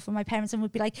parents and I lived with my parents, and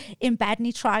we'd be like in bed and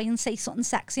he'd try and say something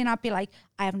sexy, and I'd be like,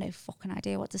 I have no fucking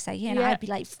idea what to say here, and Yeah. I'd be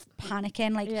like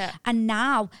panicking, like. Yeah. And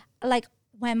now, like,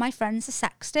 when my friends are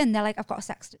sexting, they're like, I've got a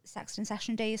sexting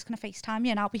session days, can I FaceTime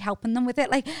you? And I'll be helping them with it.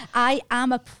 Like, I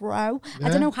am a pro. I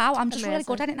don't know how. I'm just really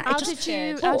good at it. And How I just,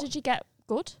 how did you get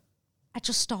good?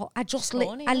 Horny, I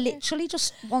wasn't it? literally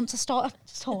just want to start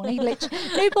horny. Literally,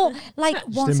 no, but like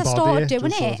once I embody started it,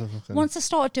 doing just it, sort of fucking- once I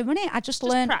started doing it, I just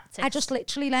learned. practice. I just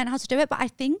literally learned how to do it. But I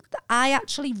think that I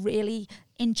actually really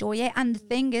enjoy it. And the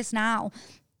thing is now,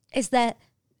 is that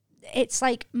it's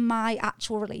like my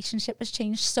actual relationship has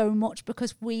changed so much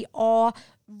because we are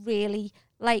really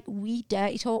like we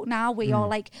dirty talk now. We are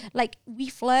like we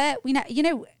flirt. We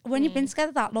know when you've been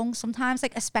together that long, sometimes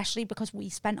like especially because we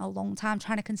spent a long time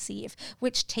trying to conceive,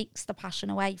 which takes the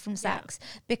passion away from sex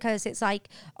because it's like,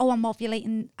 oh, I'm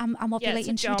ovulating. I'm Yeah, it's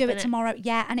a ovulating. Should we job, do it innit? tomorrow?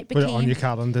 Yeah, and it Put it became on your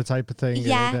calendar type of thing.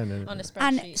 Yeah. On a spreadsheet.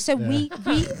 and so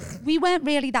we weren't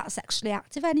really that sexually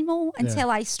active anymore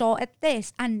until I started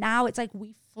this, and now it's like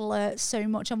we flirt so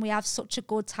much and we have such a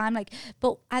good time. Like,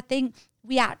 but I think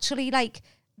we actually like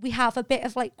we have a bit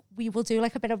of like we will do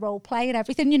like a bit of role play and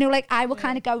everything. Like I will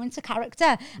kind of go into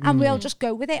character and we'll just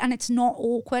go with it, and it's not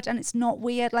awkward and it's not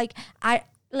weird. Like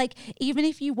like even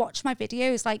if you watch my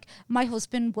videos, like my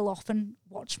husband will often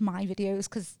watch my videos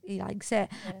because he likes it,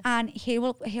 and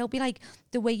he'll be like,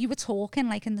 the way you were talking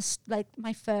like in the like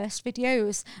my first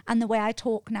videos and the way I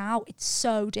talk now, it's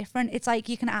so different. It's like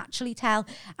you can actually tell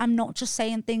I'm not just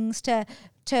saying things to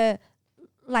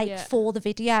like for the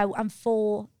video and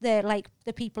for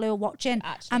the people who are watching.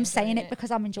 I'm saying it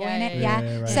because I'm enjoying it.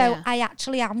 Right. So I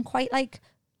actually am quite like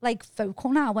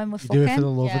vocal now when we're fucking. Do it for the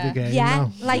love of the game. Yeah,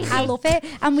 like I love it.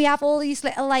 And we have all these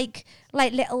little like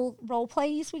little role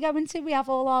plays we go into. We have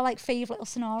all our like favourite little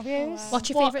scenarios. Oh, wow. What's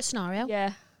your favourite scenario?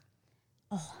 Yeah.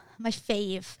 Oh, my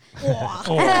fave.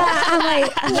 I'm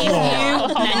like,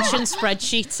 you mentioned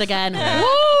spreadsheets again.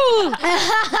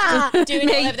 Doing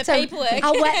all of the paperwork.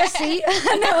 I'll wet the seat.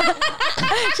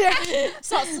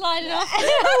 Start sliding off.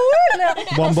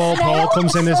 One ball pole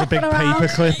comes in as a big paper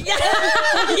clip. And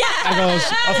goes,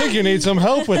 I think you need some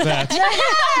help with that.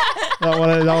 That what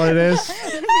it is?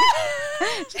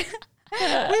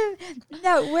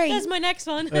 No, wait. That's my next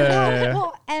one.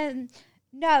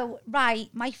 No, right.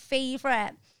 My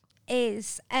favourite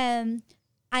is I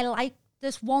like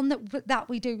this one that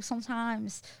we do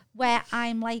sometimes where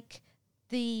I'm like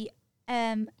the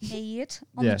maid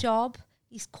on the job.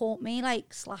 He's caught me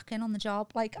like slacking on the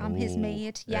job, like I'm his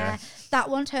maid. Yeah, that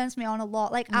one turns me on a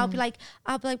lot. Like I'll be like,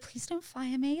 please don't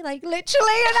fire me, like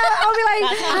literally, and I'll be like,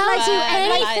 I'll do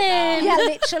anything. Yeah,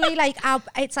 literally, like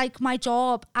it's like my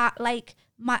job at like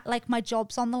my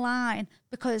job's on the line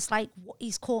because like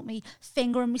he's caught me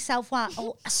fingering myself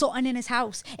or something in his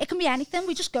house. It can be anything.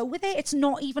 We just go with it. It's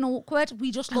not even awkward. We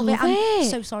just love it. I'm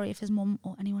so sorry if his mum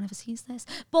or anyone ever sees this,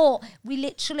 but we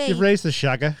literally. You've raised the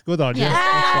shagger. Good on you.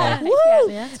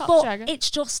 But it's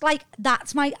just like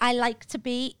that's my. I like to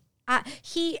be.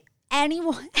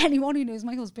 Anyone who knows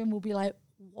my husband will be like,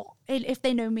 what if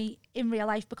they know me in real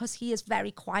life, because he is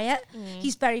very quiet.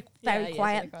 He's very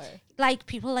quiet. Like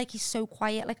people are like he's so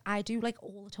quiet. Like I do like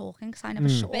all the talking because I never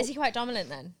shut up. But is he quite dominant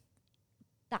then?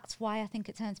 That's why I think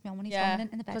it turns me on when he's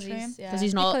dominant in the bedroom. Because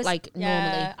he's not like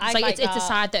normally. It's like it's a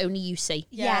side that only you see.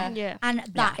 Yeah. And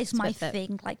that is my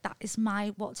thing. Like that is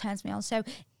what turns me on. So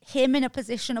him in a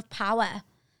position of power,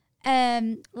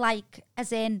 like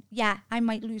as in, I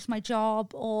might lose my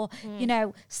job or you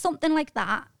know something like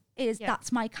that.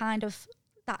 That's my kind of.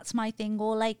 That's my thing,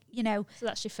 or like, you know. So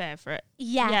that's your favourite.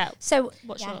 Yeah. So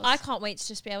what's yours? I can't wait to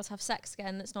just be able to have sex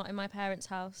again that's not in my parents'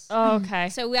 house. Oh, okay.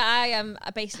 So I am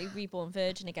basically reborn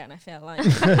virgin again, I feel like.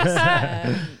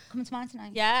 Coming to mine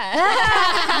tonight. Yeah.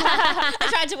 I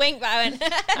tried to wink, but I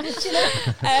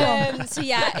went. So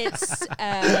yeah, it's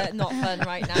not fun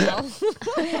right now.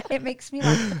 It makes me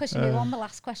laugh because you know on the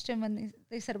last question when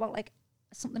they said about like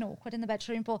something awkward in the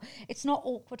bedroom, but it's not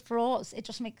awkward for us. It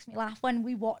just makes me laugh when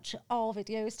we watch our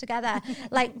videos together.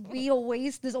 Like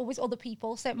there's always other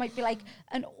people, so it might be like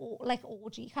an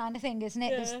orgy kind of thing, isn't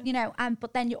it? There's, you know,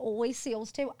 but then you always see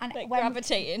us two, and like when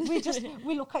gravitating,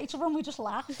 we look at each other and we just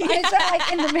laugh. And it's like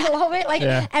in the middle of it, like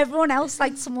everyone else,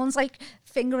 like someone's like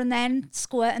fingering then,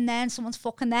 squirting then, someone's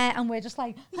fucking there, and we're just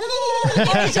like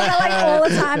each other like all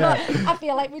the time. But I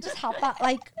feel like we just have that,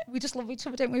 like we just love each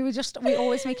other, don't we? We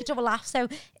always make each other laugh. So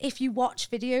if you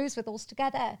watch videos with us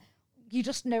together, you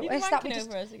just notice that we just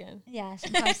over us again. Yeah,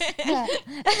 sometimes.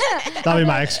 That'll be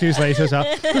my excuse later. So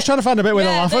just trying to find a bit where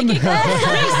they're laughing. No,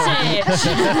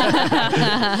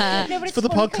 but it's for the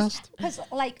podcast. Because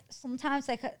like sometimes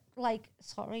like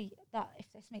sorry that if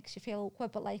this makes you feel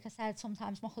awkward, but like I said,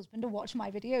 sometimes my husband will watch my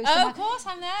videos. Oh, of course,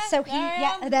 I'm there. So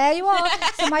there you are.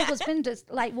 So my husband does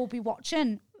will be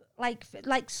watching like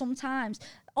sometimes,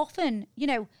 often, you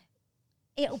know.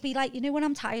 It'll be like, you know, when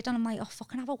I'm tired and I'm like, oh,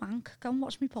 fucking have a wank. Go and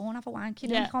watch me porn, have a wank. You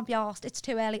know, you can't be arsed. It's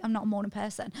too early. I'm not a morning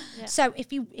person. Yeah. So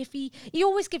if he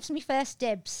always gives me first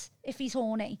dibs if he's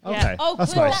horny. Okay. Oh,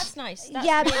 that's good. nice. That's nice.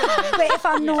 That's really but if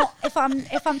I'm not, if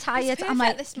I'm tired, I'm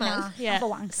like, this man. Have a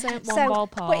wank. So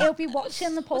but he'll be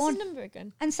watching the porn. What's his number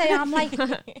again? And say I'm like,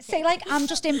 I'm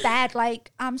just in bed,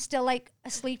 like I'm still like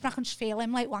asleep, and I can just feel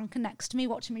him like wanking next to me,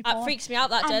 watching me porn. That freaks me out.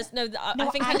 That does. I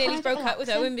think I nearly broke up with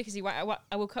Owen because I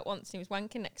woke up once and he was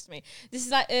wanking next to me. This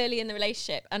is like early in the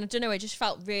relationship, and I don't know. I just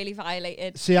felt really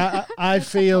violated. See, I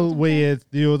feel weird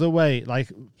the other way.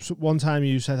 Like one time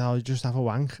you said, "Oh, just have a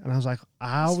wank," and I was like,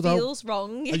 "How though?" Feels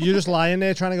wrong. You're just lying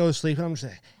there trying to go to sleep, and I'm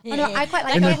just like, I quite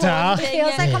like in the it. dark. It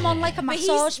feels like I'm on like a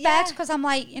massage bed because I'm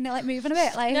like, you know, like moving a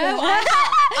bit. Like No,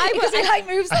 because he like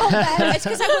moves on bed. It's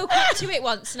because I woke up to it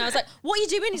once and I was like, "What are you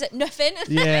doing?" He's like, "Nothing."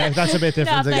 Yeah, that's a bit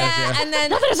different. I guess, Yeah, and then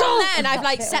from then I've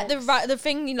like set the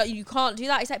thing. You know, you can't do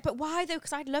that. He's like, "But why though?"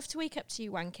 Because I'd love to wake up to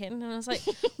you wanking. And I was like,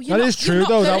 that is true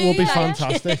though. That would be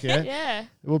fantastic. Yeah, yeah.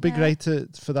 It would be great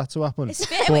for that to happen. It's a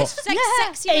bit. It's like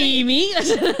sexy, Amy. It's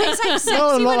like sexy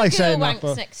No, I'm not when like a girl saying that, wanks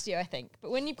but next to you. I think,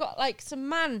 but when you've got like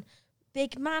some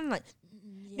big man, like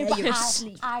Yeah, you're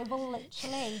asleep. I will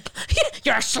literally.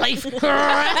 You're asleep.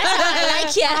 I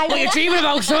like you. What are you dreaming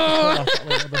about, sir?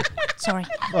 Sorry.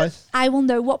 Right. I will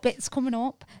know what bit's coming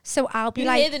up, so I'll be You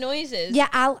like, hear the noises. yeah,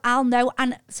 I'll know,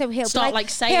 and so he'll Start, be like, like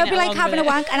saying he'll it be like along having a with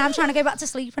it. wank, and I'm trying to go back to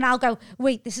sleep, and I'll go,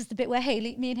 wait, this is the bit where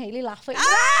me and Hayley laugh at.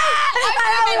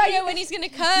 I don't know when he's gonna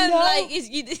come. No. Like,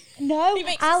 No, He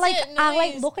makes a I like certain I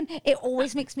like noise. looking. It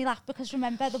always makes me laugh because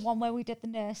remember the one where we did the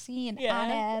nurse scene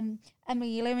Yeah. and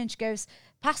Amelia and she goes,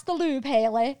 "Pass the lube,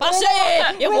 Hayley." Pass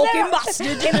it, you With walking her-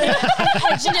 bastard.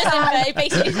 She just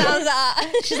basically sounds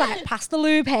that. She's like, "Pass the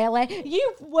lube, Hayley."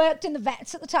 You worked in the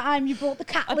vets at the time. You brought the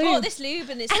cat I lube. bought this lube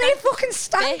and it's and it fucking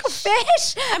stank of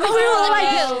fish. And we we were brought all the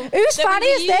like, girl "Whose that we fanny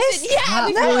were is this?" using. Yeah,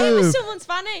 we Cat thought it was lube. someone's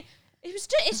fanny.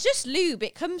 It's just lube.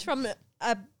 It comes from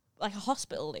a like a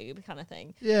hospital lube kind of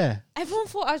thing. Yeah. Everyone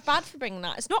thought I was bad for bringing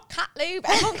that. It's not cat lube.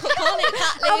 Everyone kept calling it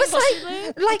cat lube. I was like,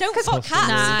 don't 'cause fuck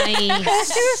cats. Nice.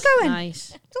 She was going,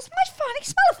 Nice. "Does my fanny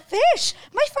smell of fish?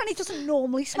 My fanny doesn't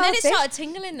normally And smell then of it fish." started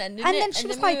tingling then, didn't And it? then she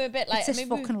was we like, were a bit like, "It's this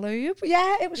maybe we fucking lube."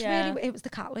 Yeah, it was Yeah. really, it was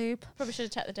the cat lube. probably should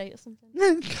have checked the date or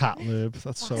something. Cat lube.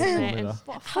 That's so Fascinating. funny. That.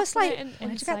 What I was like, fascinating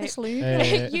 "Where'd you get this insight. lube?"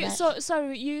 Uh,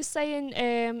 You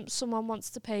saying someone wants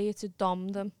to pay you to dom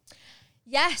them?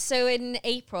 Yeah, so in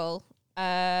April,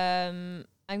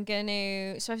 I'm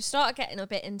gonna. So I've started getting a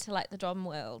bit into like the dom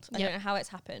world. I don't know how it's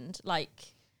happened.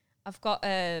 Like, I've got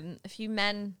a few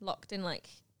men locked in like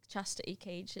chastity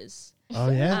cages, Oh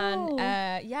yeah. and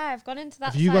yeah, I've gone into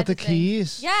that. Have you side got the of things.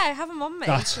 keys? Yeah, I have them on me.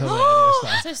 That's hilarious.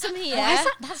 That. So some here. Why is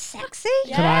that? That's sexy.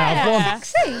 Can I have one?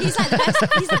 Sexy. He's like the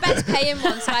best. He's the best paying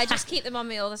one, so I just keep them on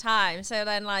me all the time. So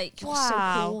then, like, You're so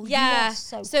cool. You yeah. are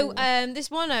so So cool.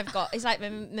 this one I've got is like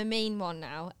my main one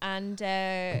now, and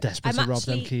I'm desperate I'm to rob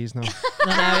them actually- keys now. I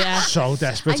know, yeah. So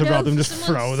desperate I to know, rob them. Just someone's-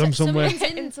 throw them somewhere.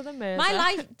 someone's in Into the murder. my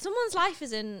life. Someone's life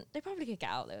is in. They probably could get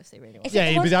out though if they really want. Is Yeah,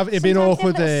 it it'd be, the ones- it'd be an sometimes they have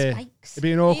awkward. little spikes? It'd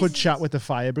be an awkward He's- chat with the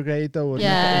fire brigade though. Wouldn't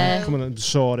Yeah. it? Come on and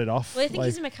sort it off. Well, I think like,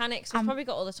 he's a mechanic, so he's probably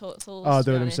got all the tools. oh, to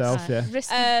do be it honest. himself.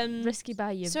 Yeah. Risky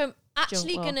by you. So I'm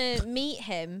actually Junk gonna meet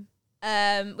him,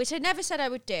 which I never said I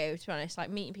would do, to be honest, like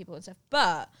meeting people and stuff.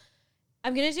 But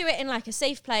I'm gonna do it in like a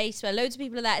safe place where loads of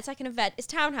people are there. It's like an event. It's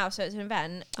townhouse, so it's an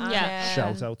event. And, Yeah.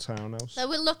 Shout out townhouse. So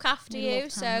we'll look after We you.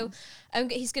 love So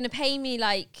he's gonna pay me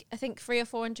like I think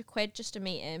 £300 or £400 just to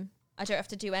meet him. I don't have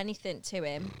to do anything to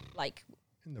him, like,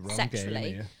 In the wrong sexually.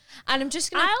 game here. and I'm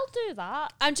just gonna I'll do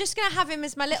that. I'm just gonna have him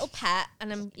as my little pet,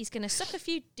 and he's gonna suck a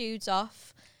few dudes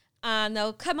off, and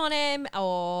they'll come on him,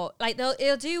 or like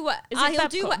he'll do what Is it he'll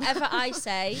do Babcock? whatever I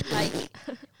say, like,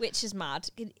 which is mad.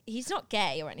 He's not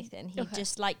gay or anything. He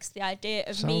just likes the idea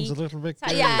of me. Sounds a little bit.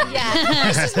 Like, gay.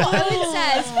 yeah. This is what Owen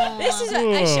says. This is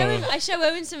what I show him. I show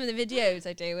Owen some of the videos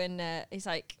I do, and he's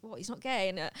like, "What? He's not gay?"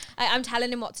 And I'm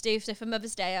telling him what to do. So for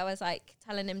Mother's Day, I was like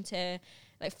telling him to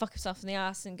like fuck himself in the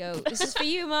ass and go, "This is for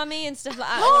you, mommy," and stuff like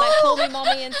that. Or like call me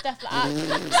mommy and stuff like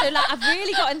that. So like I've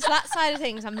really got into that side of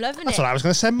things. I'm loving That's it. what I was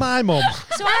going to send my mum.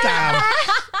 So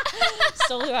I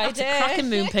stole your idea. Cracking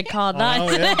moonpig card, that. Oh,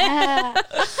 yeah.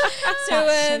 So That's so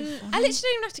I literally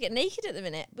don't even have to get naked at the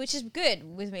minute, which is good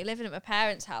with me living at my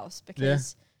parents' house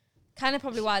because kind of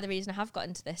probably why the reason I have got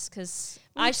into this because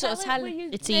I sort of tell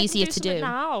It's easier to do.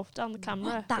 now down the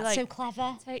camera. That's Be so like,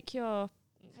 clever. take your.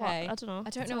 What, Okay. I don't know. I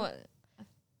don't know what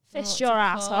Fist what your to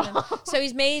ass call them. off. So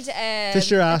he's made Fish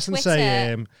your ass and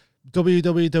say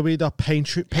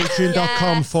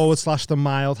www.patreon.com/ the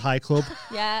mild high club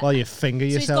yeah. while you finger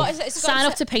So yourself. Sign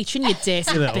up to Patreon, you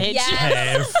dirty You little bitch.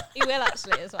 Yeah. perv. He will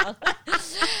actually as well.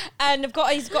 And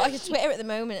he's got like a Twitter at the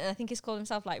moment, and I think he's called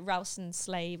himself like Rowson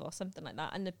Slave or something like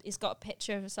that. And he's got a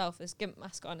picture of himself with his gimp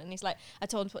mask on, and he's like, I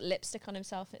told him to put lipstick on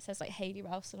himself, and it says like Hayley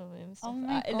Rowson on him and stuff Oh like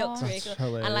my that. It looks God. really That's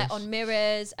cool. And like hilarious. on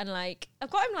mirrors, and like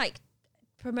I've got him like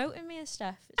promoting me and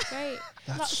stuff. It's great.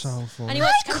 That's so And funny. he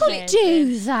wants to come Couldn't do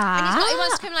And he that.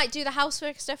 wants to come like do the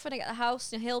housework stuff when I get the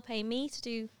house, and he'll pay me to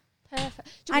do. Perfect.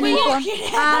 I need one.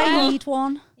 I need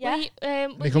one. Yeah.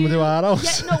 Will They come to our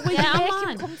house. Yeah, no, will Yeah, you make I'm him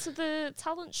on. come to the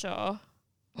talent show?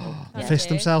 Fist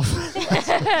himself.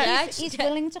 Yeah, He's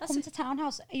willing to come to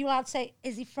Townhouse. Are you allowed to say,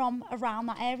 is he from around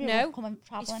that area? No. Or coming He's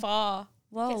travelling? far.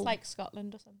 Whoa. It's like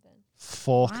Scotland or something.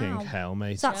 Fucking Wow. hell,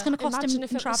 mate. So that's going to cost Imagine him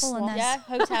if in it was travel and then. Yeah,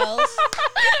 hotels.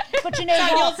 But you know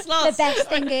Daniel what? Sloss. The best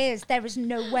thing is there is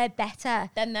nowhere better.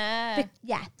 Then there.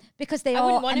 Yeah, because they I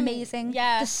wouldn't are want him- amazing.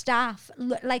 yeah. The staff,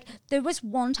 like there was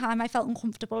one time I felt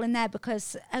uncomfortable in there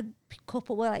because a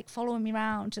couple were like following me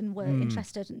around and were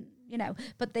interested, and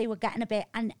but they were getting a bit,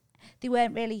 and they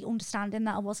weren't really understanding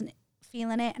that I wasn't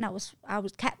feeling it, and I was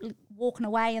kept walking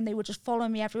away, and they were just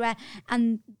following me everywhere,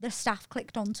 and the staff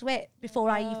clicked onto it before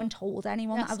I even told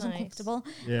anyone that I That's was nice. uncomfortable,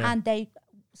 Yeah. and they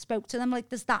spoke to them. Like,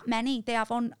 there's that many they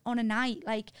have on a night.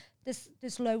 Like,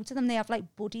 there's loads of them. They have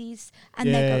like buddies,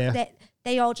 and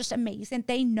they are just amazing.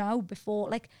 They know before,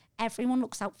 like, everyone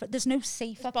looks out for it. There's no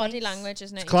safer body place. language,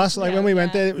 isn't it? It's class. Like when we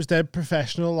went there, it was dead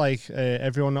professional. Like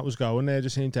everyone that was going there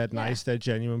just seemed dead nice. They're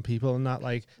genuine people, and that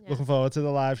like looking forward to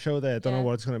the live show there. Don't know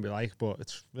what it's going to be like, but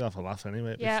we'll have a laugh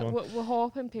anyway. It'll be fun. We're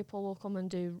hoping people will come and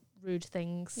do rude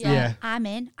things. Yeah. I'm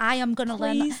in. I am going to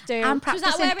learn. Please do. I'm practicing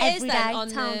Was that where it is every then? day. On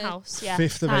Townhouse, yeah.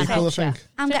 5th of April, I think.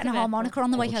 I'm getting a 5th of harmonica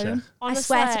on the way Double home. check.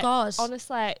 Honestly, I swear to God.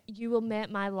 Honestly, you will make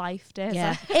my life, Daisy.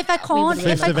 Yeah. If I can't,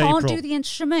 Fifth of April. do the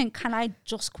instrument, can I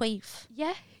just quaff?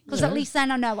 Yeah. Because at least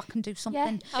then I know I can do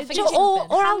something. I'll Do- figure something.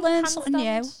 or I'll learn something new.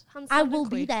 Handstand I and will be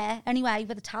queen. there anyway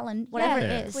with a talent, whatever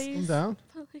Yeah. it is. Please. I'm down.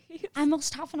 I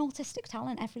must have an autistic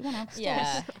talent. Everyone else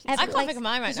Yeah. does. I can't think of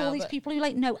mine right there's now, all these but- people who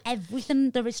like know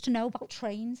everything there is to know about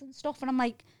trains and stuff, and I'm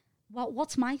like, well,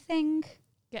 what's my thing?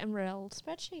 Getting railed.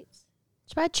 Spreadsheets.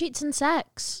 Spreadsheets and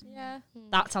sex. Yeah.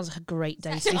 That sounds like a great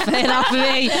day to be fair that for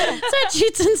me.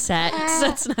 Spreadsheets and sex.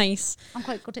 That's nice. I'm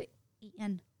quite good at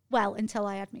eating. Well, until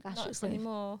I had my Not gastric sleeve.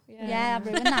 anymore. Yeah, I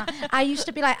ruined that. I used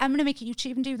to be like, I'm going to make a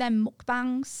YouTube and do them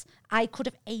mukbangs. I could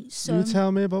have ate some. You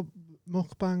tell me about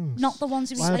mukbangs. Not the ones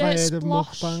who Why have I heard of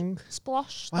Splosh. mukbang?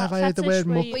 Splosh. Why have that I heard the fetish word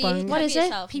where you- mukbang? What is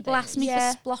it? People ask me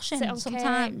Yeah. for Sit sploshing on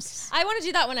sometimes. I want to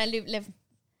do that when I live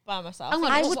by myself. Hang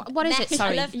on, I what is it? Mess.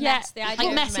 Sorry. I love Yeah. mess. The idea Like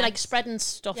of messy, like mess. spreading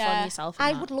stuff Yeah. on yourself. and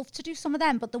I that. would love to do some of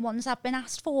them, but the ones I've been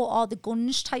asked for are the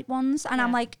gunge type ones. And I'm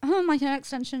Yeah. like, oh, my hair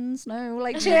extensions, no.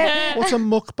 Like, What's a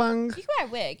mukbang? You can wear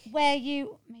a wig. where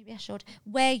you, maybe I should,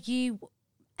 where you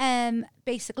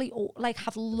basically like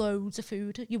have loads of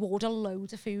food. You order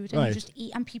loads of food and Right. you just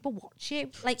eat and people watch you.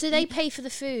 Like, Do they pay for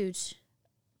the food?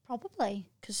 Probably.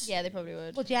 Because Yeah, they probably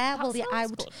would. But yeah, That well, yeah, I sounds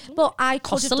would. good. But I could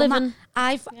Cost have of done living.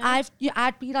 that.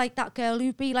 I'd be like that girl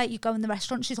who'd be like, you go in the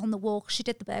restaurant, she's on the walk, she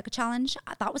did the burger challenge.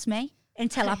 That was me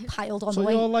until I piled on So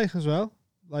the you're weight. like as well?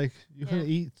 Like you can Yeah.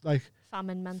 eat like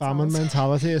Famine mentality. famine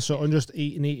mentality or something, just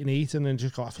eat and eat and eat and then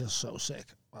just go, I feel so sick.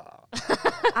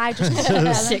 I just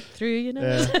couldn't sick through, you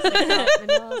know.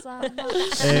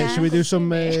 Should we do some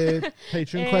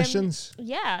Patreon questions?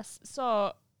 Yes.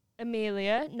 So,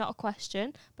 Amelia, not a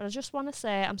question, but I just want to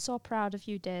say I'm so proud of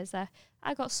you, Daisy.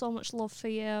 I got so much love for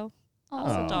you. Oh,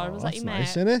 That's adorable. Is that that's your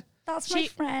nice, mate? isn't it? that's my She-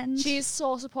 friend. She's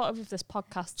so supportive of this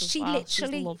podcast as She well.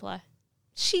 literally- She's lovely.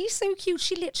 She's so cute.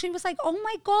 She literally was like, "Oh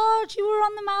my god, you were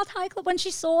on the Mild High Club." When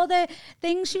she saw the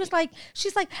thing, she's like,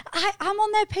 "I'm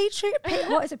on their Patreon."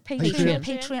 What is it? Patreon.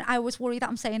 Patreon. I always worry that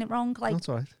I'm saying it wrong. Like, That's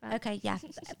all right. okay, yeah,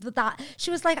 that. She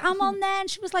was like, "I'm on there," and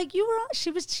she was like, "You were on."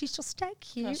 She's just dead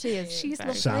cute. She is She's very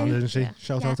lovely. Sound, isn't she? Yeah.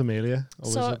 Shout Yeah. out Amelia.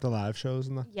 Always So- at the live shows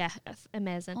and that. Yeah, that's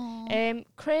amazing. Aw.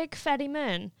 Craig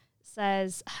Ferryman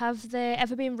says, have they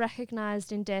ever been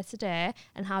recognised in day-to-day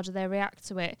and how do they react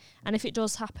to it? And if it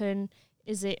does happen,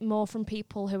 is it more from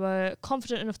people who are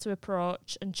confident enough to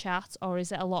approach and chat, or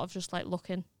is it a lot of just like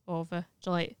looking over? Do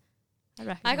you like, I I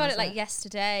got recognise it like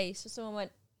yesterday. So someone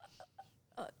went,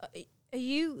 "Are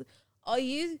you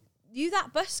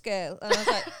that bus girl?" And I was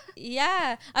like,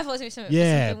 "Yeah." I thought it was gonna be something,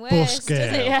 Yeah, something worse. bus So I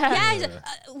was like, girl. Yeah. Yeah. He's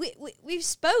like,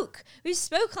 we've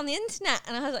spoke on the internet,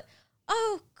 and I was like,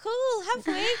 "Oh, cool, have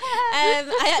we?"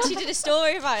 I actually did a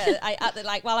story about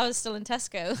it. While I was still in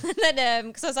Tesco, and then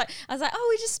because I was like, "Oh,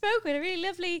 we just spoke. We had a really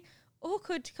lovely,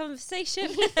 awkward conversation."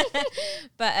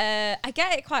 But I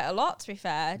get it quite a lot, to be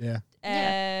fair.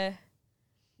 Yeah.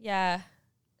 Yeah.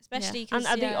 Especially and because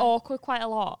are they awkward quite a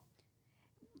lot?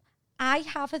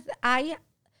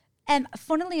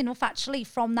 Funnily enough, actually,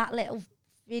 from that little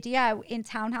video in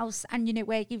Townhouse, and you know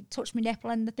where you touched my nipple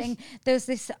and the thing, there's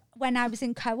this, when I was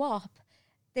in co-op,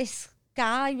 this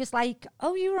guy was like,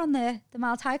 "Oh, you were on the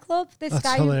Mild High Club." This That's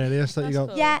guy, hilarious that you That's got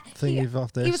cool. yeah, thingy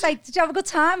off this. he was like, "Did you have a good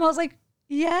time?" I was like,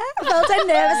 "Yeah." I felt dead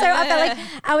nervous. So I felt like,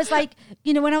 I was like,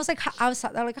 you know, when I was like, I was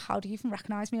sat there like, how do you even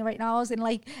recognise me right now? I was in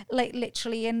like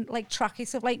literally in like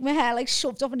trackies of like my hair like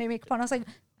shoved up and no makeup on. I was like,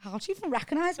 how do you even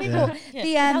recognise me? Yeah. But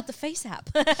without the face app.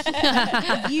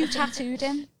 you tattooed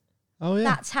him. Oh yeah.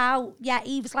 That's how. Yeah,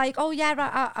 he was like, "Oh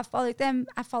yeah, I followed them.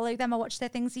 I watched their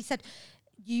things." He said,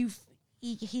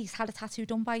 he's had a tattoo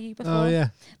done by you before." Oh yeah.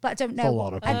 But I don't know. A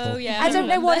lot of people. Oh yeah. I don't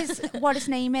know what his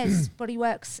name is, but he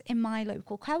works in my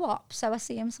local co-op, so I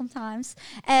see him sometimes.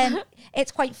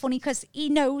 It's quite funny because he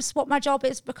knows what my job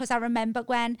is, because I remember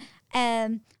when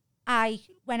I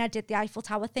did the Eiffel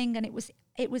Tower thing, and it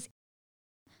was.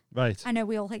 Right. I know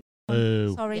we all like.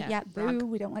 Boo. Sorry, Yeah, yeah, boo. rag.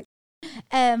 We don't like.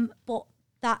 But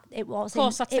that it was. Of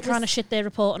course, that's the kind of shit they're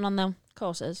reporting on them. Of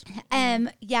course it is.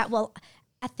 Yeah, well,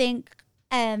 I think,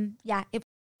 yeah,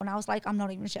 when I was like, I'm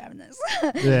not even sharing this.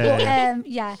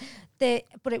 Yeah. But,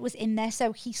 but it was in there,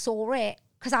 so he saw it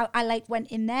because I like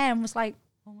went in there and was like,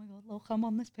 oh my God, look, I'm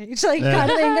on this page, like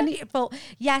kind of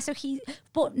thing.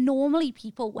 But normally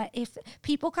if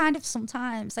people kind of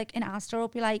sometimes like in Asda will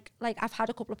be like I've had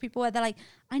a couple of people where they're like,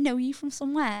 I know you from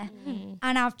somewhere,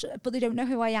 and but they don't know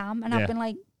who I am, and I've been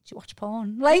like, do you watch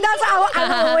porn? Like that's how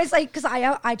I'm always like, because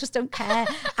I just don't care.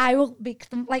 I will make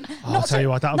them like. I'll tell you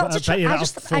what, I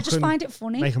just find it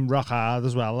funny. Make them rock hard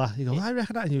as well. You go, I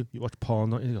reckon that. And you watch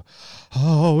porn, don't you? You go,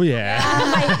 oh yeah.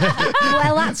 I'm like,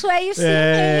 well, that's where you see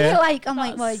me. Like I'm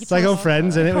like, well, it's like on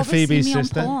Friends, isn't it? With Phoebe's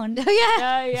sister.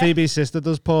 Yeah. Phoebe's sister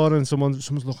does porn, and someone's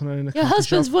looking at her in the. Your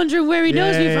husband's wondering where he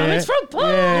knows me from. It's from porn.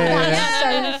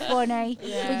 That's so funny.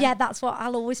 But yeah, that's what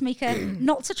I'll always make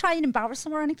not to try and embarrass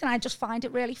him or anything. I just find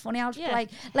it really funny. I'll just be like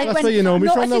that's when where you know me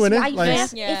from, though, innit?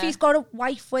 Like, if he's got a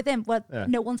wife with him,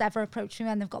 no one's ever approached me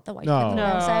when they've got their wife with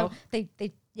them. So they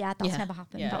that's never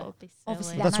happened. Yeah. But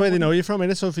obviously, that's where they know you from,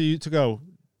 innit? So for you to go,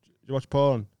 you watch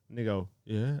porn, and you go,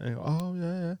 yeah, and you go,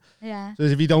 oh yeah. So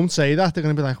if you don't say that, they're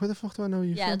gonna be like, where the fuck do I know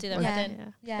you from? Yeah, I'll do that.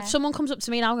 Yeah. If someone comes up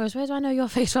to me now and goes, where do I know your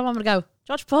face from? I'm gonna go,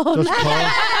 George porn.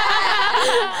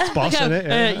 It's boss, innit?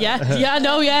 I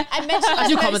know. I mentioned I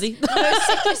do comedy. The most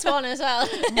sickest one as well.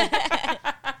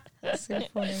 That's so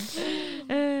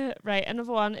funny. Right,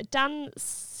 another one. Dan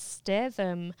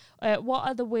Statham. What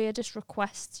are the weirdest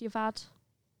requests you've had?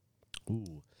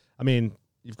 Ooh, I mean,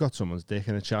 you've got someone's dick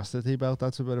in a chastity belt.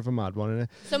 That's a bit of a mad one, isn't it?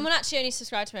 Someone actually only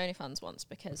subscribed to my OnlyFans once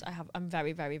because I'm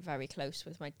very, very, very close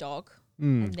with my dog,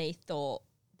 and they thought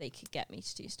they could get me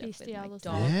to do stuff with my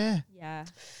dog. Yeah.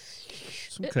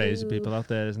 Some crazy people out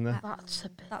there, isn't there?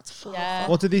 That's cool. Yeah.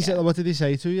 What did he say? What did he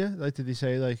say to you? Like, did he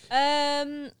say like?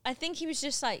 I think he was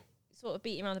just like sort of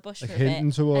beating around the bush Like for a bit,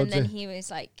 hinting towards and then it. he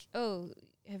was like, "Oh,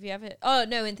 have you ever?" Oh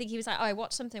no, and think he was like, "Oh, I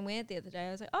watched something weird the other day."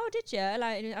 I was like, "Oh, did you?"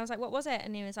 Like, and I was like, "What was it?"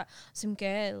 And he was like, "Some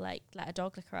girl like let a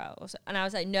dog lick her out," and I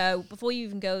was like, "No, before you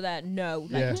even go there, no,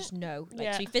 like just no."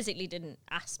 Like she physically didn't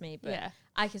ask me, but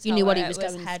I could. You tell knew what where he was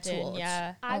going heading. towards.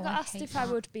 Yeah, I got I asked hate if that.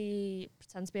 I would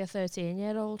pretend to be a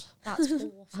 13-year-old. That's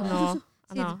awful.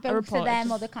 I know. See, both for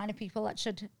them are the kind of people that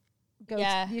should go.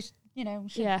 You know,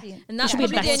 should be. and that's should be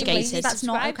probably the only investigated. reason That's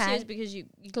not subscribe to okay. is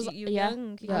because you're yeah.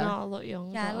 young. I know, I look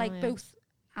young. Yeah, but like I am. both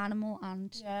animal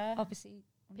and obviously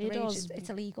Pedos. it's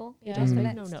illegal. Pedos,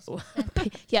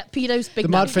 Pedos, Yeah, pedos, big The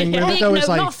mad thing with it though is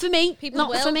like, not for me. People Not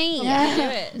will. for me. Yeah. Do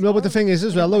it. no, but the thing is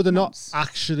as well, though, they're not Nuts.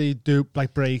 actually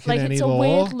breaking Like any it's a law.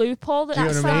 weird loophole that Do you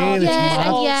know that's what I mean?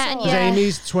 all- It's mad. Yeah, Because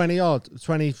Amy's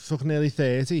 20 fucking nearly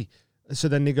 30. So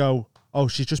then they go, oh,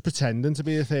 she's just pretending to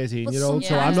be a 13-year-old.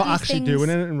 So I'm not these actually things, doing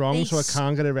anything wrong, they so I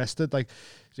can't get arrested. Like,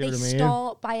 do you know They what I mean?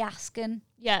 start by asking,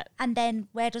 Yeah. and then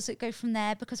where does it go from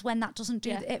there? Because when that doesn't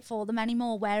do it for them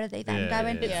anymore, where are they then Yeah,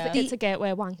 going? yeah. It's a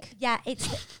gateway wank. Yeah, it's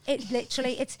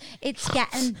literally it's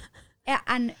getting,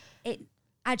 and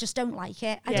I just don't like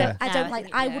it. I don't like.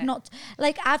 I would not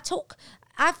like.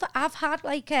 I've had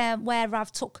like where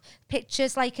I've took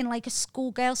pictures like in like a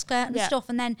schoolgirl skirt and stuff,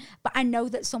 and then but I know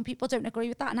that some people don't agree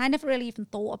with that, and I never really even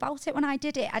thought about it when I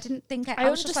did it. I didn't think I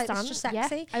was just like, it's just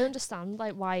sexy. I understand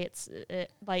like why it's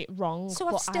like wrong. So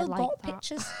but I've still I like got that.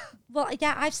 pictures. Well,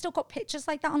 yeah, I've still got pictures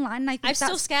like that online. And I think I'm still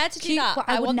that's scared to do cute, that. but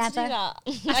I would want never. to do that.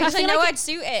 Because I feel know like I'd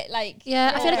suit it. Like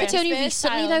Yeah, I feel like it's only Spurs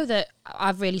recently style. though that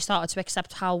I've really started to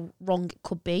accept how wrong it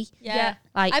could be. Yeah.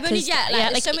 Like, I've only 'cause,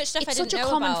 there's so much stuff it's I didn't such a know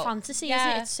common about. fantasy,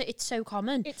 Yeah. isn't it? It's so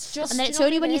common. It's just And then do it's you know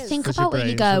only what when it you is? think 'Cause your about it,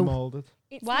 you brains are go, moulded.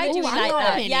 It's Why do we literally- like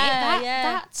that? Yeah,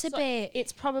 that's a So bit.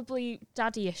 It's probably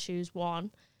daddy issues.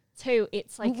 1, 2.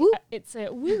 It's like Woo-woo. it's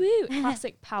a woo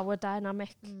classic power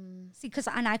dynamic. See, because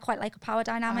and I quite like a power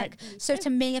dynamic. So to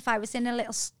me, if I was in a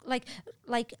little like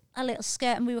a little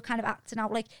skirt and we were kind of acting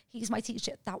out like he's my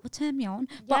teacher, that would turn me on.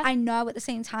 But I know at the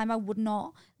same time I would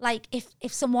not like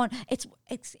if someone it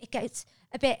gets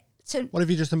a bit. So What if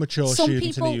you're just a mature Some student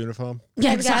in people- a uniform? Yeah,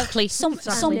 there we go. exactly. Some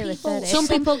Nearly people 30. Some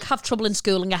people have trouble in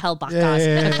school and get held back, Yeah, guys.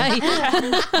 yeah,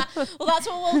 Okay? Well, that's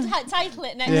what we'll title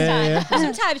it next Yeah, time.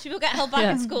 Sometimes people get held back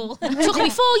in school. Took me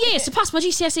 4 years to pass my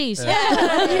GCSEs.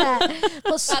 yeah.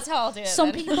 But That's how I'll do it.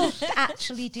 some then. people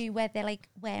actually do where they're like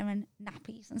wearing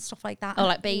nappies and stuff like that. Oh,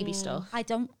 like baby stuff. I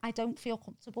don't feel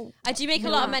comfortable. I do make a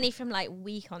lot of money from like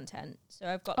wee content. So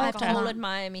I've got like Okay. a whole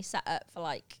Admire Me set up for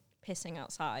like pissing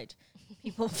outside.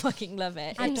 People fucking love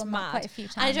it. I've It's done that mad. quite a few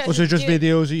And times. I don't Also, have to just do it,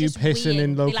 videos of you just pissing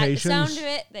in weeing. They like the locations. sound of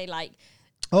it. They like,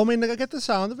 Oh, I mean, like, I get the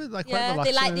sound of it. Like, quite yeah,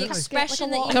 relaxing. they like the isn't it?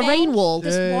 expression Like that a you Like a rain make. wall.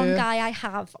 There's Yeah, one yeah. guy I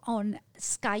have on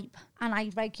Skype, and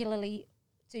I regularly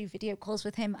do video calls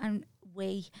with him, and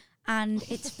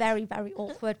it's very, very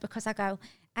awkward because I go,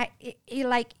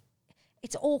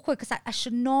 it's awkward because I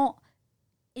should not.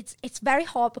 It's very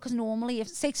hard because normally if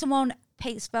say someone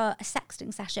pays for a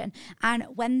sexting session, and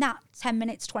when that 10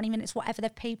 minutes, 20 minutes, whatever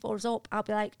they've paid for is up, I'll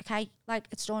be like, okay, like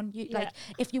it's done. You like,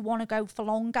 if you want to go for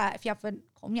longer, if you haven't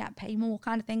come yet, pay more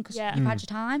kind of thing because you've had your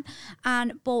time.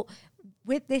 But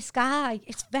with this guy,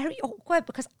 it's very awkward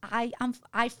because I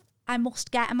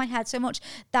must get in my head so much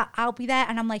that I'll be there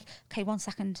and I'm like, okay, 1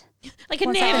 second. Like a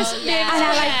nervous. And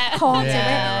I like can't do it.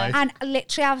 Right. And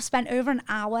literally I've spent over an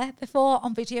hour before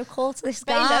on video call to this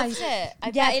But guy. he loves it.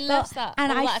 I bet he loves that.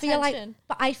 And all I that feel attention.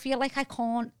 I feel like I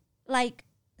can't like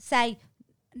say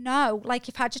no, like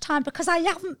you've had your time because I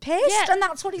haven't pissed and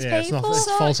that's what he's Yeah, it's paid not for.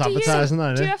 it's false advertising,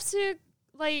 isn't Do you it? have to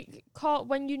like call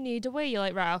when you need a wee? You're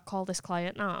like, right, I'll call this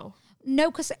client now. No,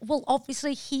 because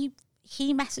obviously he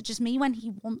messages me when he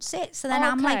wants it. So then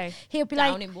I'm like, he'll be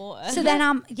Down like, in water. so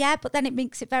then but then it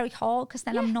makes it very hard because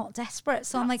then I'm not desperate.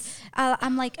 So I'm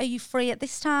like, are you free at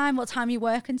this time? What time you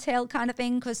work until kind of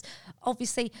thing? Because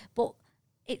obviously, but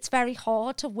it's very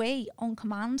hard to wait on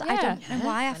command. I don't know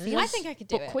why I feel. I think I could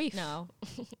do But it. queef. No.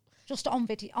 Just on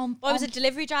video. Well, I was a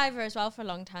delivery driver as well for a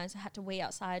long time, so I had to wait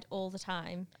outside all the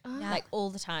time. Like all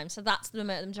the time. So that's the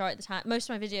majority of the time. Most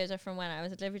of my videos are from when I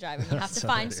was a delivery driver. And you have to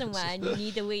find somewhere and you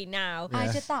need a wee now. I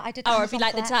did that. I did Or it'd be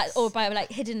Amazon like Flex. or by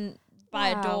like hidden by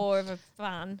a Wow. door of a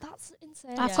van. That's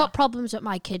insane. I've got problems with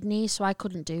my kidneys, so I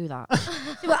couldn't do that.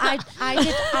 Well, I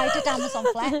did Amazon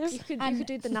Flex. You could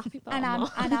do the nappy part.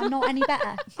 and I'm not any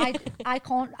better. I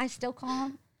can't. I still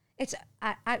can't.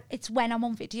 It's when I'm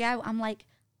on video. I'm like,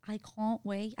 I can't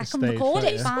wait. I can stage record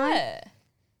fright, it yeah.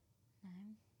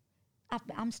 fine.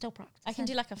 I'm still practicing. I can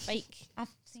do like a fake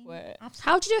squirt.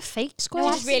 How do you do a fake squirt? You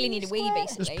I've just really seen need you a wee, squirt.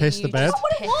 basically. Just piss the You bed. Is that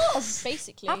what it piss, was?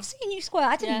 Basically. I've seen you squirt.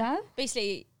 I didn't know.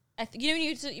 Basically, you know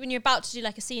when you're about to do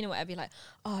like a scene or whatever, you're like,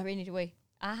 oh, I really need a wee.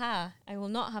 Aha, I will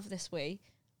not have this wee.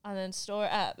 And then store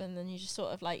it up, and then you just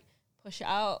sort of like push it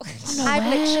out. I've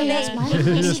literally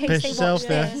You just piss yourself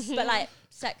there. But like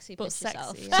sexy But piss sexy,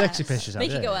 yourself. yeah. Sexy pisses out.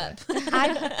 Make it go yeah. up.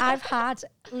 I've had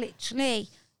literally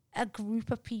a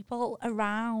group of people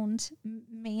around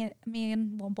me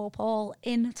and One Ball Paul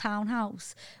in a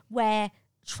townhouse where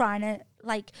trying to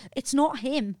like it's not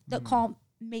him that can't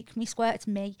make me squirt, it's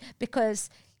me because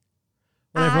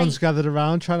When everyone's gathered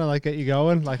around trying to like get you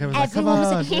going, like everyone's like, come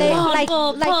on. Literally,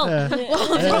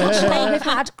 we've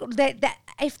had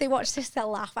if they watch this, they'll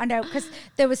laugh. I know because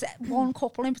there was one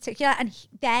couple in particular, and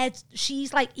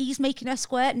she's like, he's making her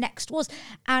squirt next to us,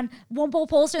 and One Ball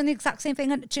Paul's doing the exact same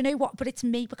thing. And do you know what? But it's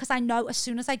me because I know as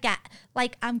soon as I get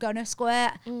like I'm gonna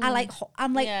squirt, I like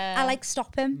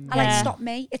stop him. I like stop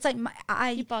me. It's like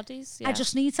Your bodies. I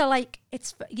just need to like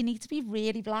you need to be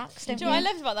really relaxed. Do you know what I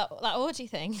loved about that orgy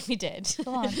thing we did?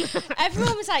 Go on.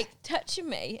 Everyone was like touching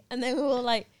me, and they were all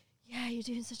like, yeah, you're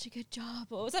doing such a good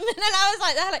job or something. And I was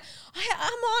like, they're like, I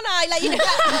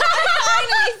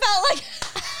finally felt like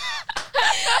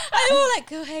and they were like,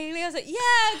 go Hayley. I was like,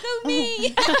 yeah, go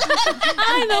me.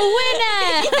 I'm a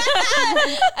winner.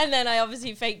 And then I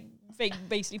obviously fake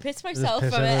basically pissed myself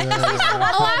Piss from it.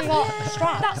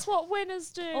 everywhere. That's what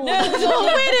winners do. No, it was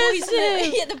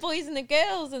all the boys and the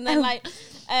girls, and then like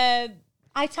I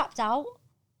tapped out.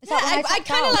 yeah, I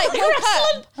kind of like woke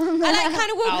up, and I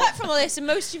kind of woke up from all this, and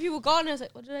most of you were gone. I was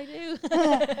like, what did I do?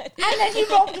 And then you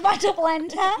rocked my double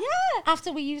ender. Yeah.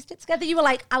 After we used it together, you were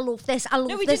like, I love this. I love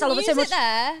No, we this. I didn't love use it so it much.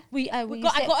 there. I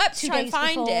got up to try and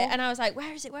find it, and I was like,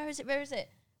 where is it? Where is it? Where is it?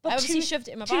 I obviously shoved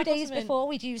it in my bag. 2 days before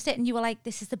we'd used it, and you were like,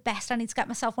 this is the best. I need to get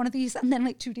myself one of these. And then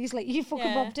like 2 days later, you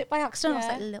fucking robbed it by accident. I was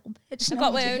like, a little bitch. I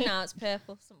got my own now. It's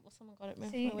purple. Someone got it.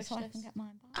 See, My wish so I list. can get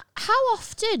mine back. How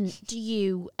often do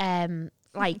you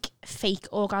like fake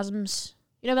orgasms?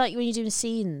 You know, like when you're doing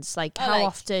scenes, like Oh, how like-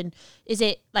 often is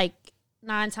it? Like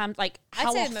 9 times? Like I'd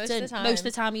how say often? most of the time. Most of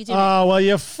the time you do. Oh, well,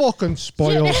 you're fucking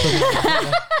spoiled.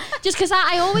 Just because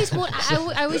I always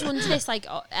I always wonder this, like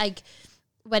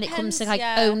when it comes to like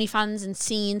Depends, OnlyFans and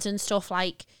scenes and stuff,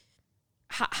 like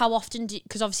how often do?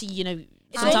 Because obviously you know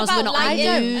It's sometimes all we're about not on lighting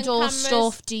and nude or cameras.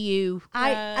 stuff. Do you?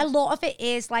 A lot of it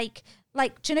is like,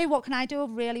 do you know what? Can I do a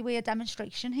really weird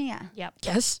demonstration here? Yep.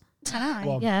 Yes. Can I?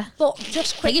 Go on. Yeah. But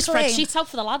just Bring quickly. your spreadsheets out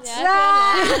for the lads.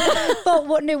 But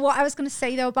what I was going to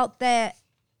say though about the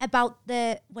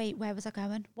wait, where was I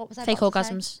going? What was I Fake about to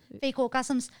say? orgasms. Fake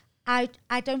orgasms. I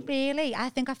don't really. I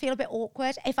think I feel a bit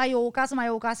awkward. If I orgasm,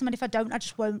 and if I don't, I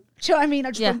just won't. Do you know what I mean?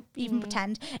 I just won't even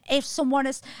pretend. If someone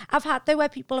is, I've had though where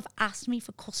people have asked me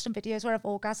for custom videos where I've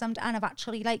orgasmed, and I've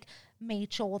actually like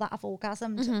made sure that I've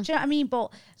orgasmed. Do you know what I mean?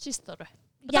 But She's thorough.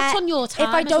 But that's on your time.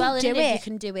 If I as well, well, do isn't it? it, You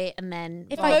can do it, and then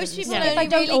Most people if don't I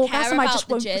don't really orgasm, care I about just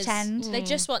the won't jizz. pretend. They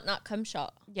just want that cum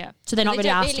shot. Yeah. so they're not They really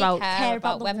don't asked really about. care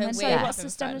about the whether woman. we're So what's having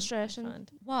this fun. demonstration?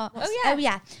 What? Oh,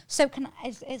 yeah. So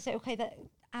is it okay that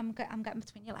I'm getting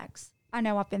between your legs? I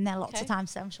know I've been there lots of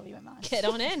times, so I'm sure you won't mind. Get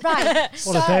on in. Right.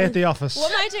 What a day at the office.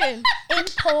 What am I doing? In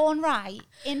porn, right?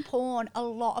 In porn, a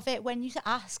lot of it, when you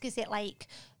ask, is it like,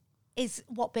 is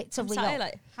what bits are real?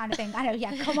 Like. Kind of thing. I know,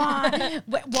 yeah, come on.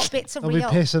 What bits are They'll real?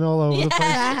 be pissing all over the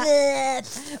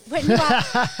place. When you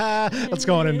ask, That's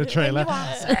going in the when trailer. you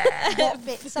ask what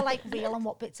bits are like real and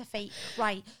what bits are fake,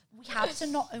 right? We have to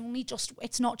not only just,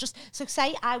 it's not just, so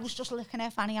say I was just licking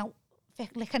her fanny out,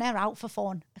 licking her out for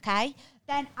fun, okay?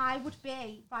 Then I would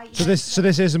be, right. So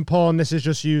this isn't porn, this is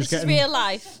just you This is getting... real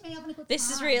life. just me having a good This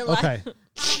is time. real life. Okay.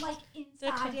 I'm like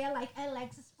inside here, like her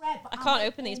legs are spread. But I I'm can't like,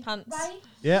 open these pants. Right?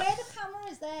 Yeah. Where the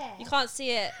camera is there. You can't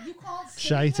see it. You can't see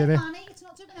Shite, her innit? fanny. It's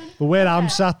not doing anything. But where I'm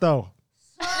sat, though.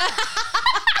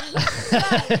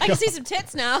 I can see some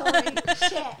tits now. Sorry.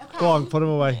 Shit, okay. Go on, put them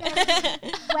away.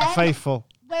 Faithful.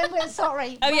 When we're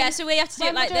sorry. Oh yeah, so we have to do it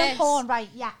when like we're doing this. porn, right?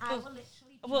 Yeah, I will literally.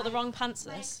 I bought the wrong pants.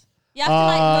 Like- This. You have to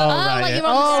like look. Right, like yeah. you're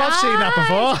on the I've seen that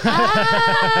before.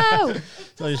 Oh,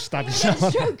 So you stab yourself.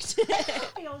 Because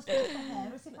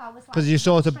Because you're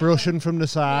sort of brushing from the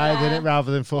side, innit,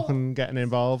 rather than fucking getting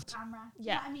involved.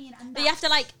 Yeah. What I mean? And But you have to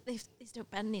like. These don't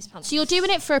bend these pants. so you're doing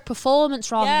it for a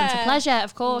performance rather than for Yeah. pleasure,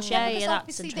 of course. Yeah, because that's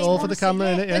obviously interesting. they All for wanna the camera,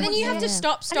 see innit, it. yeah. But then you have to Yeah.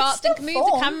 stop, And it's then still move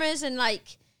the fun. cameras and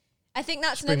like. I think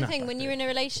that's bring another that thing back when you're in. in a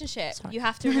relationship, you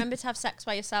have to remember to have sex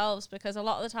by yourselves because a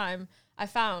lot of the time I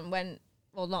found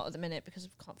well, not at the minute because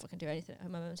I can't fucking do anything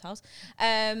at my mum's house.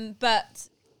 But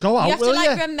Go out, you have to will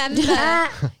like you? remember. You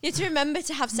have to remember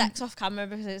to have sex off camera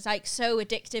because it's like so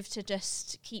addictive to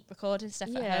just keep recording stuff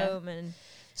Yeah. at home and.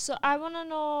 So I want to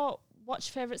know what's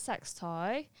your favourite sex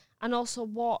toy, and also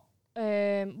what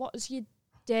is your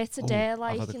day to day I've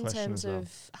like had a in question terms as well.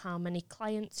 of how many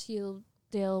clients you'll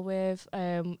deal with,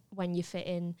 when you fit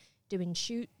in doing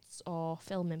shoots or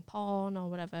filming porn or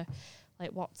whatever.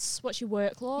 Like what's your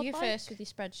workload? You like? first with your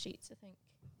spreadsheets, I think.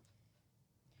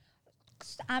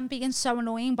 I'm being so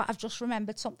annoying, but I've just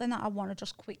remembered something that I want to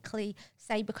just quickly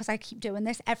say because I keep doing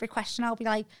this. Every question I'll be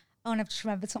like, oh, and I've just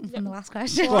remembered something from the last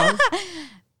question.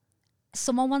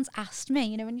 Someone once asked me,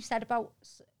 you know, when you said about,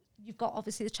 you've got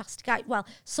obviously the chastity guy. Well,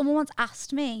 someone once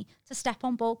asked me to step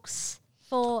on bugs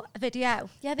for a video.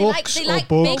 Yeah, Books they or like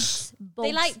bugs?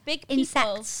 They like big people.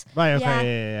 insects. Right,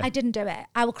 okay, yeah. I didn't do it.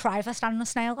 I will cry if I stand on a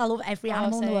snail. I love every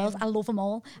animal in the world. same. I love them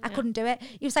all. I couldn't do it.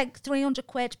 It was like 300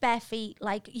 quid, bare feet.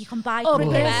 Like you can buy Oh,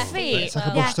 crickets. bare feet. It's like a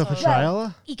Yeah. bust up a Well,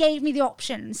 trial. He gave me the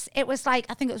options. It was like,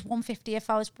 I think it was 150 if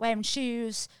I was wearing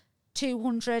shoes,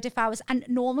 200 if I was, and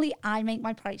normally I make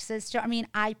my prices. Do you know what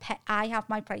I mean? I have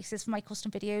my prices for my custom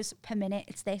videos per minute.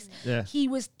 It's this. Yeah. He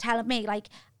was telling me like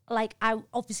I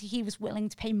obviously he was willing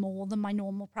to pay more than my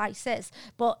normal prices,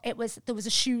 but there was a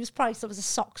shoes price, there was a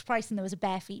socks price, and there was a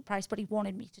bare feet price. But he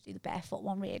wanted me to do the barefoot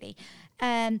one really.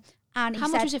 And he How said,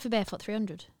 much was it for barefoot?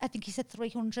 300. I think he said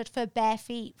 300 for bare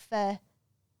feet for.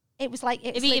 It was like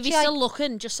it was If you're literally still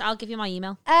looking, just I'll give you my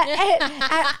email.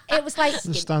 it was like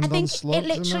The stand I on think slugs it and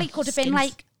literally that. could have been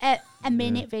like a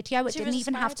minute video. It She was didn't a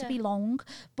even have to spider. be long.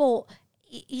 But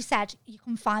he said you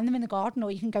can find them in the garden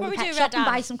or you can go to the Probably pet do shop red and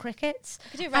buy ant. some crickets.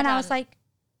 Could do red And I was ant. like,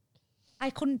 I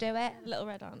couldn't do it. Little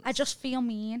red ants. I just feel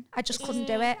mean. I just couldn't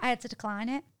do it. I had to decline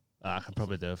it. I could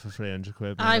probably do it for 300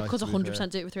 quid. I like, could to be 100%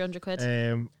 do it with 300 quid.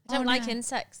 fair. I don't Oh, like no.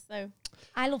 insects though.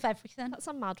 I love everything. That's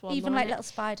a mad one. Even though, like innit? little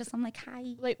spiders. I'm like,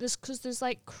 hi. Like there's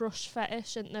like crush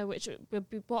fetish, isn't there? Which would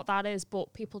be what that is,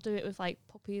 but people do it with like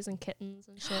puppies and kittens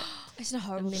and shit. It's not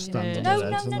horrible. I mean, Stand on No, the no,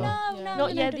 legs no, and no, that. no, No, no.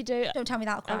 yeah, no, they do. Don't tell me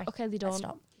that. I'll cry. Okay, they don't.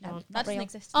 Stop. No, Don't. not That doesn't real.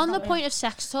 exist. On the not point of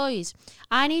sex toys,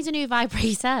 I need a new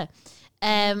vibrator. Would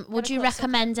a you close-up.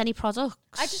 recommend any products?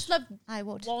 I just love I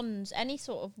would. wands, any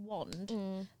sort of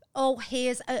wand. Oh,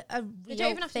 here's a They real don't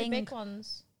even have to be thing. big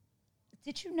ones.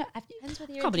 Did you know? Have you, Depends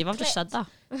whether I you're can't believe into I've just clit. said that.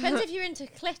 Depends if you're into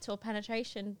clit or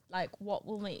penetration. Like what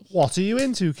will make. What are you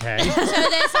into, Kay? So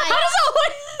there's like.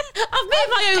 I've made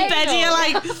my own bed here,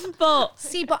 like, but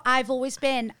See, but I always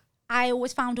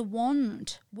found a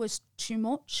wand was too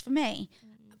much for me.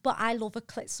 But I love a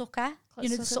clit sucker. Clit you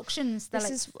know, the sucker. suctions. They're This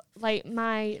like, is like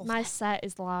my Love it. set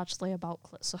is largely about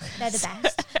clit suckers. they're the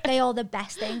best. They are the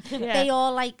best thing. Yeah. They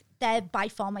are like, they're by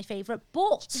far my favourite.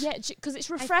 But Yeah, because it's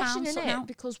found refreshing, isn't something it? out.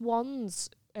 Because wands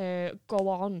go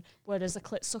on, whereas a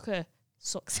clit sucker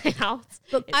sucks it out.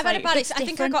 But It's I've had a like- bad. it's I think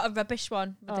I different. got a rubbish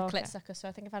one with the Oh, clit okay. sucker, so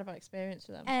I think I've had a bad experience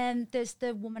with them. there's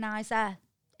the womanizer.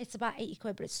 It's about 80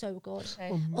 quid, but it's so good.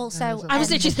 Okay. Also, I was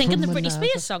um, literally thinking the Britney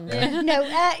Spears song. no,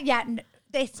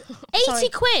 it's 80 sorry,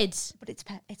 quid. but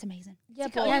it's amazing. Yeah,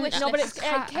 Tick but off your wish no, but list.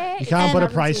 it's Kate, You can't put a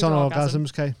it's price on guaranteed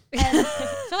orgasms, Kay. I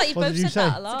feel like you What both did you said say? that a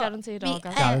It's a lot. guaranteed Me-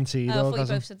 orgasm. Guaranteed I thought you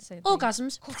orgasm. both said the same thing.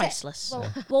 Orgasms, Cut it. priceless.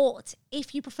 Well, but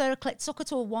if you prefer a clit sucker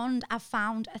to a wand, I've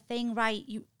found a thing, right?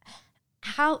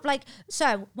 how, like,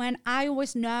 so when I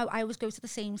always go to the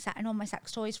same setting on my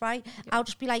sex toys, right? I'll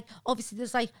just be like, obviously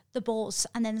there's like the buzz,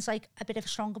 and then there's like a bit of a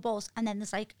stronger buzz, and then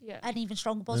there's like an even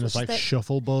stronger buzz. And it's like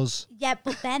shuffle buzz. Yeah,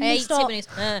 but then Hey, they start.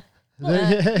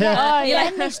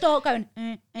 Then they start going.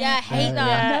 Yeah, I hate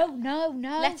that. Yeah.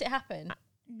 No. Let it happen.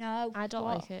 No, I don't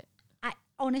like it.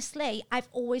 Honestly, I've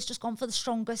always just gone for the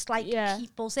strongest, like,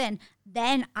 keep buzz in.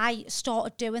 Then I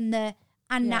started doing that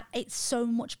it's so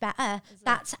much better.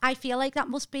 I feel like that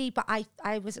must be, but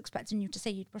I was expecting you to say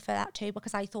you'd prefer that too,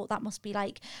 because I thought that must be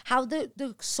like how the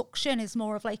suction is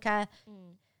more of like a,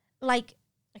 like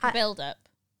a build up.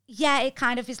 Yeah, it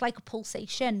kind of is like a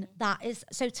pulsation. That is,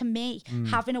 so to me,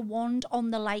 having a wand on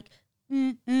the like,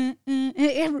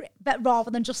 but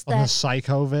rather than just the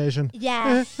psycho version.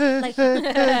 Yeah, like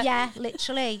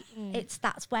literally,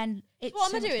 that's when it's.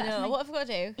 What am I doing now? What have I got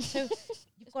to do? So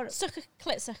you've got to suck a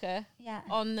clit sucker. Yeah.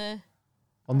 On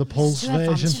the pulse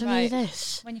version. Right.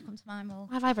 This. When you come to my mall,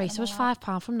 My vibrator was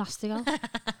 £5 from Nasty Girl.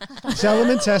 Sell them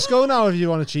in Tesco now if you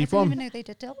want a cheap I one. didn't even know they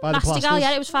did deal. Nasty Girl,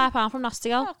 yeah, it was £5 from Nasty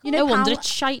Girl. You know, no wonder it's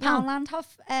shite now. Poundland have.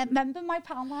 Remember my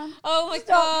Poundland? Oh my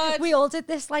god! We all did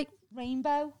this like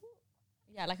rainbow.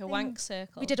 Yeah, like a wank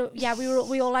circle. We did.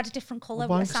 We all had a different colour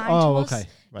assigned to us. Okay.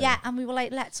 Right. Yeah, and we were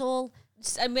like, let's all.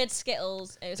 And we had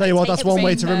Skittles. Tell you what, that's one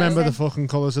way to remember the fucking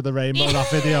colours of the rainbow. That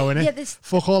video, innit? Yeah,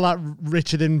 fuck all that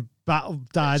Richard in battle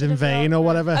died in vain or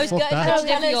whatever. I was Fuck good. that. Our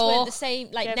colours weren't the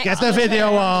same. Like next Get to the each video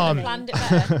other. on. We planned it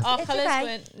better. Our It's colours okay.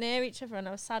 weren't near each other, and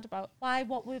I was sad about. Why?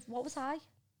 What was I?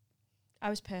 I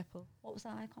was purple. What was I?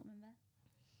 I can't remember.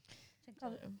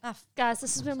 Guys,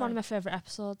 this has been one of my favourite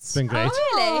episodes. It's been great.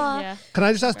 Oh really? Yeah. Can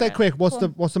I just ask that quick? What's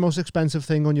the most expensive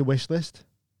thing on your wish list?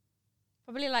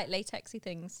 Probably like latexy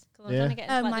things. Because I'm Yeah. trying to get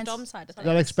into like the mine's dom side of Is that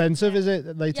things. expensive? Is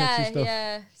it latexy Yeah, stuff?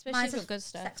 yeah. Especially Mine's if a you've got good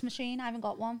stuff. sex machine. I haven't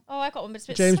got one. Oh, I got one, but it's a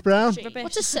bit James Brown. rubbish.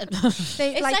 What's a sit?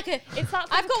 They, It's like a. It's that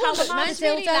I've got one, but mine's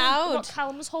really loud. What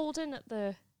Callum was holding at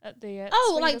the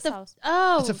Oh, like swingers the house.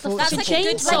 oh, It's a full- That's the like a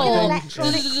good chainsaw. like an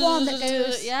electronic one that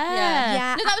goes.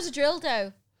 Yeah. No, that was a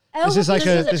dildo. This is like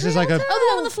a. This is like a. Oh, the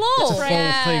one on the It's a floor. full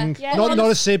Yeah. thing. Yeah. Not a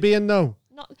Sibian though.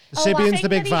 Not, The Sibian's the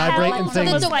big vibrating thing.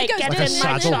 thing. Was like, It goes get like in a my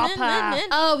saddle. chopper.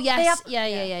 Oh They yes, have-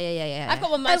 yeah. I've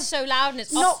got one that's so loud and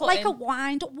it's Not like a off-putting.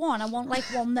 wind up one. I want like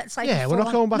one that's like. Yeah, a we're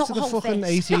not full-on- going back to the a whole fucking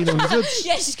fist. 1800s.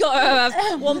 Yeah, she's got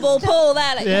one ball pull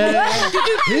there. Like, Yeah.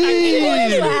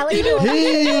 Heave. Well, you know.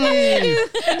 Heave.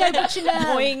 No, but you know.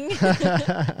 boing.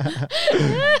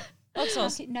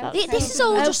 No, This is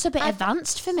all just a bit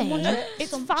advanced for me.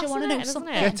 It's Do you want to know fascinating, isn't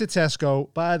something? Get it? to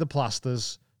Tesco, buy the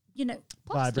plasters. You know,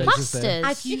 Vibrators there. Plasters.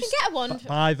 I've You used. can get one.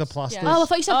 Buy the plasters. Oh, I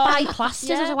thought you said buy plasters.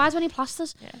 I was yeah. like, why is there any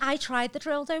plasters? I tried the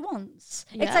dildo once.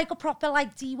 Yeah. It's like a proper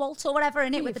like D-Walt or whatever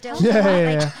in it with the dildo. Yeah,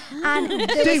 right? yeah, And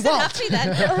there Gee, was, what? Happy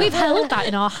then. We've held that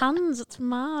in our hands. It's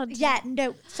mad. yeah,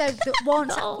 no. So the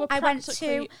once We're I went to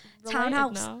practically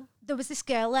Townhouse, related now. there was this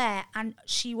girl there, and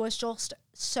she was just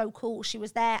so cool. She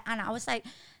was there, and I was like,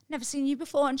 never seen you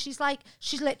before. And she's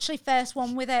literally first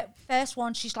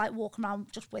one, she's like walking around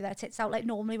just with her tits out. Like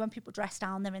normally when people dress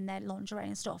down, they're in their lingerie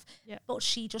and stuff. Yeah. But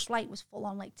she just like was full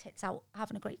on like tits out,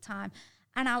 having a great time.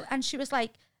 And she was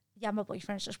like, yeah, my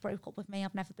boyfriend's just broke up with me.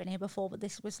 I've never been here before, but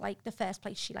this was like the first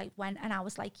place she like went. And I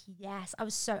was like, yes, I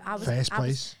was First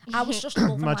place. I was just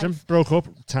loving Imagine, life. broke up,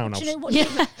 townhouse. Do you know what?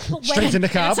 But Straight in the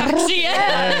car.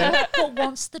 but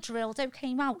once the dildo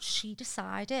came out, she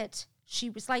decided she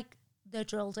was like the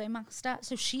dildo master.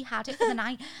 So she had it for the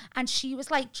night, and she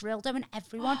was like dildoing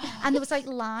everyone. And there was like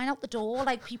line out the door,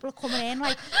 like people are coming in,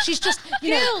 like she's just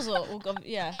Girls or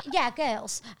yeah. yeah,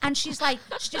 girls. And she's like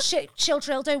she'll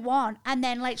dildo one, and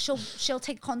then like she'll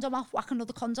take a condom off, whack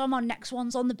another condom on, next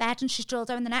one's on the bed, and she's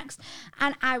dildoing the next.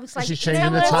 And I was like, She's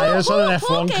changing the tyres on an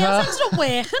F1 car. It's not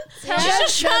working. She's Yeah.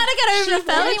 just trying to get over the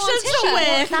fella. really It's wants just to not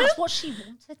show. working. that's what she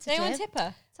wanted to They do. want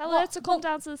tipper. Tell her to come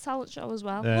down to the talent show as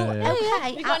well. Yeah, yeah.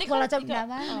 Okay, We got any well, I con- don't we know.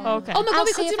 got- her. Oh, okay. Oh my god, I'll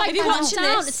we see could do if like I a can countdown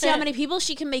find to this. see how many people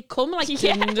she can make come. Like,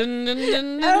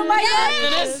 Oh my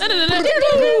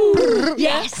god!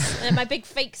 Yes. And then my big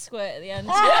fake squirt at the end.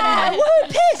 Woo,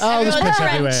 piss. Oh, there's piss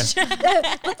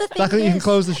everywhere. But the thing Luckily, you can is,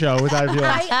 close the show with that if you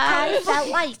want. I felt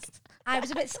like I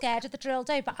was a bit scared of the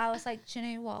dildo, but I was like, do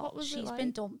you know what? was it She's like?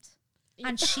 been dumped.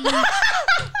 And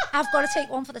I've got to take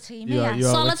one for the team You here. You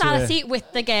owe it to solidarity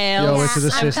with the You girls. owe it to the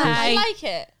Yeah, sisters. okay. I like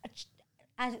it.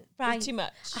 Right. Too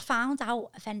much. I found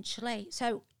out eventually.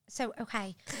 So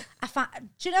okay.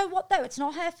 Do you know what though? It's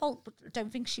not her fault, but I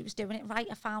don't think she was doing it right.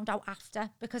 I found out after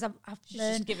because I've just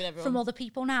learned giving everyone- from other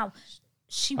people now.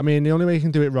 She I mean, the only way you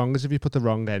can do it wrong is if you put the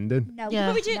wrong end in. no. Yeah.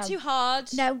 But we do it no. too hard.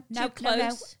 No, Too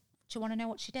close. Do you want to know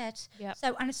what she did? Yep.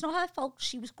 So, and it's not her fault.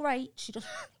 She was great. She just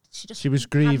She was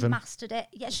grieving. Mastered it.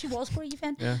 Yeah, she was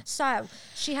grieving. Yeah. So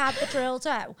she had the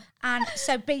dildo, and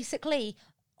so basically,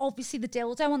 obviously, the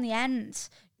dildo on the end.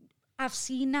 I've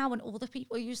seen now when other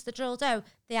people use the dildo,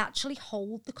 they actually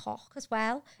hold the cock as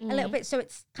well a little bit, so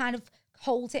it's kind of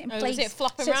holds it in place. Is it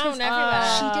flopping so around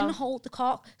everywhere? She didn't hold the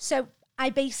cock, so I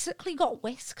basically got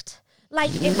whisked.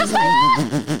 Like it was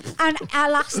like, and I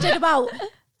lasted about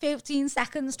 15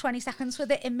 seconds, 20 seconds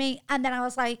with it in me, and then I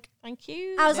was like, Thank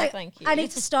you. I was No, like, thank you. I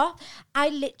need to stop. I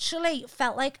literally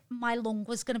felt like my lung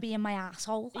was going to be in my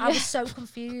asshole. I was so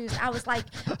confused. I was like,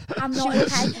 I'm not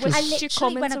okay. I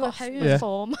literally, when I got home,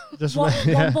 form. Just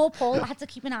one ball Paul had to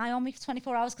keep an eye on me for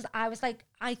 24 hours because I was like,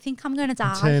 I think I'm going to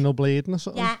die. Internal bleeding or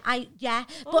something. Yeah.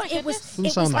 Oh But it was, Doesn't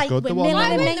it sound was that like good, the women one Why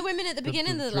that- weren't the women at the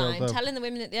beginning of the drill line though. telling the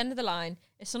women at the end of the line,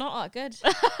 it's not that good?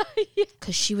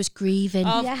 Because she was grieving.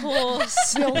 Of Yeah.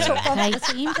 course. we all took on Okay. the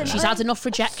team. didn't She's we? had enough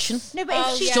rejection. No, but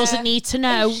Oh, if she yeah. Doesn't need to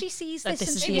know. if she sees that this and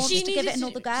this is she the wants issue. to give it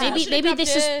another go. Maybe should've maybe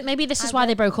this grabbed is her. why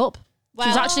they broke up. She was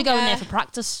Well, actually going yeah. there for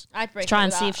practice. I'd break To try up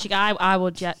and with see that. if she I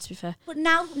would, yeah, to be fair. But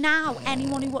now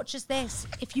anyone who watches this,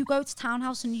 if you go to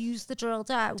Townhouse and use the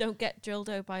dildo, Don't get drilled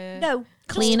by a... no,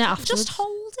 Clean just, it afterwards. Just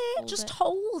hold it. Just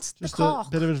hold the Just a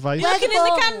cock. bit of advice. Where Looking the in the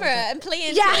ball- camera and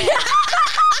playing. Yeah.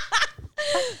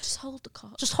 Just hold the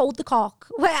cock. Just hold the cock.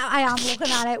 Where I am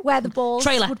looking at it, where the balls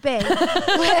Trailer. would be.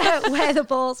 where the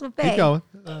balls would be. Keep going.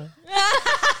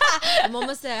 I'm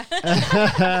almost there.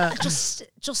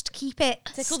 Just keep it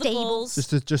Tickle the stable. balls.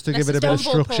 Just to give Unless it a it's bit of one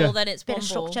ball structure. Pull, then it's Bit one of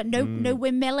ball. structure. No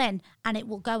windmilling, and it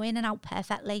will go in and out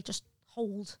perfectly. Just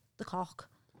hold the cock.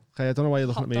 Okay, I don't know why you're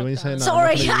looking at me when you're saying that.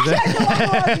 Sorry, I'm not gonna use it.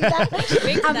 I don't know what I was doing.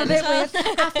 Wink I'm a then bit as well.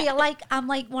 weird. I feel like I'm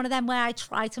like one of them where I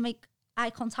try to make eye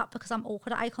contact because I'm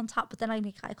awkward at eye contact, but then I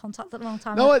make eye contact at the wrong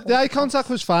time. No, Like, the eye contact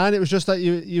was fine. It was just that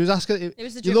you was asking. It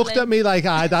was the You looked dribbling. at me like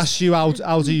I'd asked you how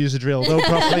to use a drill though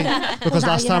properly because now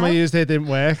last you time I know. used it didn't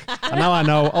work, and now I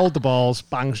know. Hold the balls,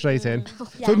 bang straight in.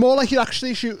 Yeah. So more like you're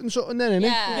actually shooting something then, innit?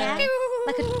 Yeah. Yeah.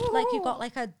 Like you've got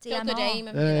like a Got DMR. good aim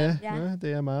and Yeah, Yeah.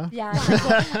 DMR. Yeah,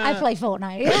 I play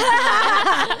Fortnite.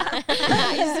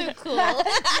 You're so cool.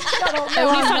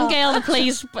 Only fangirl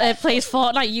that plays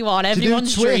Fortnite. You are Do you do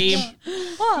everyone's Twitch? dream.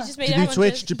 What? Just made Do you do everyone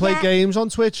Twitch? just- Do you play Yeah. games on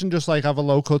Twitch and just like have a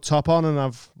low cut top on and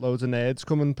have loads of nerds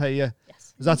come and pay you?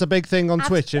 Yes. Is that a big thing on I've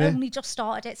Twitch, innit? only just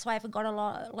started it, so I haven't got a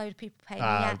load of people paying me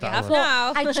Ah, yet. that Have will-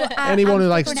 now. Anyone I'm who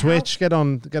likes figuring it out. Twitch, get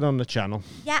on the channel.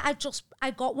 Yeah,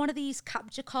 I got one of these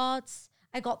capture cards.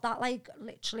 I got that like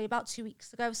literally about 2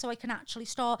 weeks ago, so I can actually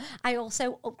start. I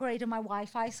also upgraded my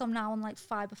Wi-Fi, so I'm now on like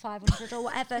Fiber 500 or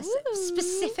whatever,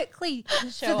 specifically for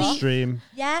Show the off. Stream.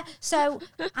 yeah. So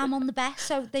I'm on the best.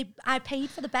 So I paid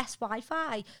for the best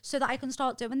Wi-Fi so that I can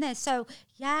start doing this. So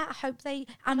yeah, I hope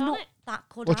I'm not that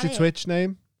good. What's at your it. Twitch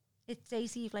name? It's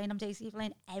Daisy Evelyn. I'm Daisy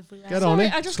Evelyn everywhere. Get on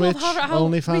it. I just Twitch, love how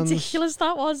OnlyFans. ridiculous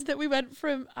that was that we went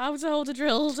from how to hold a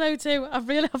dildo to I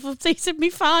really have updated me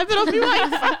fiber on my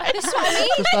Wi-Fi. This is what I mean.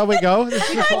 Just how we go. This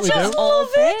is just what we do. love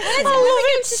it. I love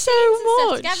it so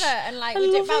much. Together and like I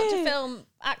we're love about to it. film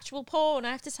actual porn.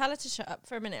 I have to tell her to shut up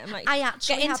for a minute. I'm like, I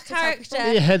actually get into have to tell people.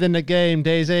 Get your head in the game,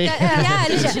 Daisy. yeah,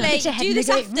 literally. Get your head Do in this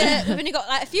the game. after. We've only got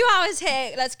like a few hours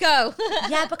here. Let's go.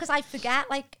 Yeah, because I forget.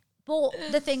 Like, but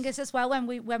the thing is as well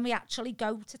when we actually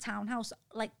go to Townhouse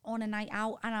like on a night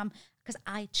out, and because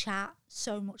I chat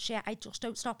so much shit, I just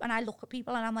don't stop, and I look at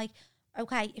people and I'm like,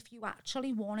 okay, if you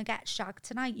actually want to get shagged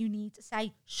tonight, you need to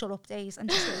say shut up, Days, and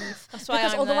just leave. That's why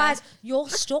because I'm otherwise you're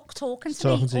stuck talking to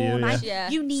Talking me to all you, night. yeah.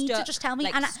 You need to Stuck, just tell me,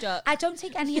 like and stuck. I don't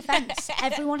take any offense.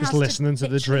 Everyone Just has listening to the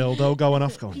literally- drill though going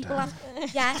off, going People down.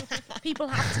 people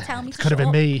have to tell me. Could have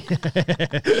been me. They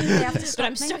have to But stop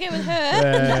I'm me. stuck in with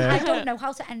her. I don't know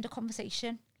how to end a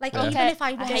conversation. Like even if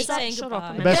I want hate to saying Shut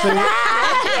up goodbye. a The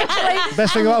minute.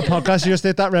 best thing about a podcast, you just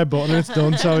hit that red button and it's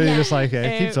done. So you're just like, keep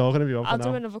Um, talking if you want I'll for do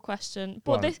now. another question. Go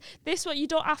But on. this one, you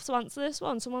don't have to answer this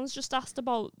one. Someone's just asked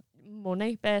about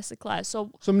money, basically.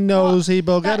 So Some nosy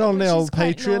bugger that- on the which is old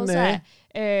quite Patreon there.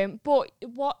 nosy. But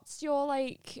what's your,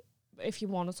 like, if you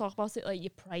want to talk about it, like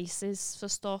your prices for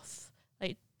stuff?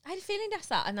 Like, I had a feeling that's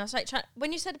that, and I was like,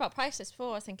 when you said about price list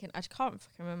before, I was thinking I can't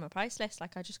fucking remember my price list.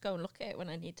 Like I just go and look at it when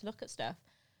I need to look at stuff.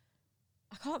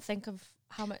 I can't think of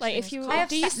how much. Like, if things you- cost. I have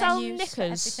Do you set sell menus for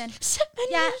knickers? everything.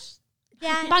 Yeah,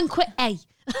 yeah. Banquet A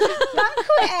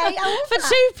I for love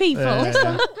two people.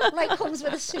 that. Like comes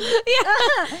with a suit.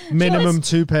 Minimum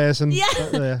 2 person. Yeah.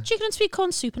 There. Chicken and sweet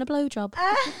corn soup and a blowjob.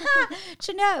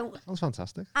 Do you know? That was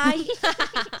fantastic. I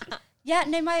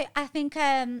think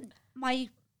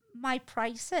my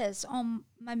prices on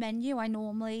my menu I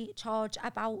normally charge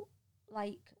about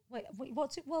like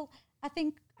what's it? Well, I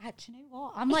think Do you know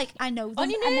what? I'm like, I know them.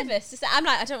 Aren't you and then- nervous? I'm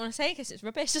like, I don't want to say because it's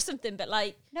rubbish or something, but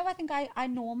like, No, I think I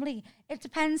normally, it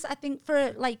depends. I think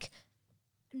for like,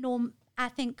 I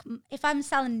think if I'm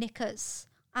selling knickers,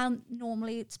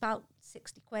 normally it's about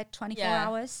 60 quid, 24 Yeah.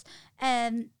 hours.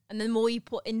 and the more you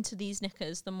put into these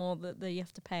knickers, the more that you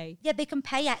have to pay. Yeah, they can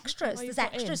pay extras. What you There's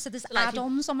put in? extras, so there's So, like,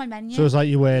 add-ons on my menu. So it's like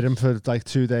you wear them for like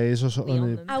 2 days or something. on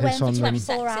And them. you I went piss for on them, 24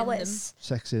 Sex in them. hours.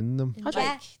 sex in them.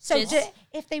 Yeah. So jizz.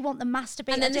 if they want the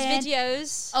masturbator And then there's in,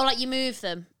 videos. Oh, like you move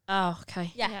them. Oh,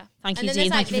 okay. Yeah. Thank And you, then Dean. there's,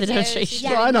 Thank you for the videos. demonstration.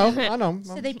 Yeah. I know.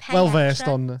 so they pay well versed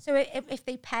extra. on the. So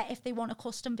if they want a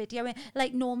custom video in,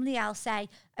 like normally I'll say,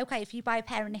 okay, if you buy a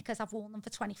pair of knickers, I've worn them for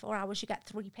 24 hours, you get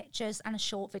 3 pictures and a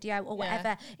short video or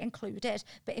whatever included.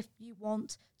 But if you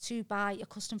want to buy a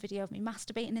custom video of me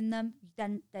masturbating in them,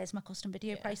 then there's my custom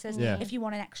video prices. Yeah. If you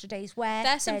want an extra day's wear,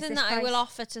 There's something this that I will price.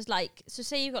 offer to like, so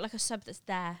say you've got like a sub that's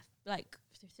there, like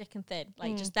through thick and thin,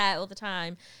 like just there all the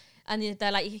time. And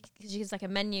they're like, because it's like a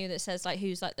menu that says like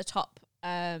who's like the top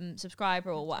subscriber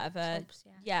or whatever. Subs,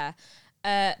 yeah.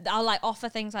 I'll like offer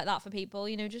things like that for people,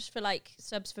 you know, just for like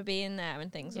subs for being there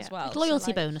and things as well. Like loyalty So,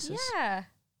 like, bonuses. Yeah.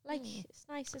 Like, it's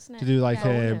nice, isn't it? You do like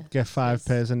Yeah. get 5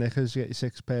 pairs of knickers, you get your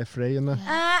 6 pair free, and that.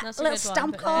 That's A a little good one,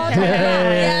 stamp but card.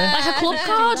 yeah. Like a club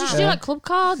card. You should do like club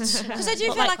cards. Because I do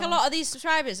Not feel like like a lot of these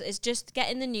subscribers is just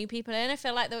getting the new people in. I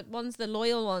feel like the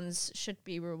loyal ones should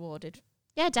be rewarded.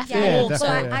 Yeah, Yeah, definitely. Yeah, well,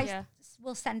 definitely, I yeah.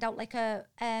 will send out like a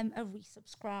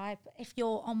resubscribe if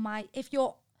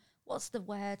you're what's the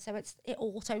word? So it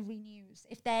auto renews.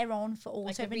 If they're on for auto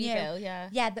Like a renew, rebill,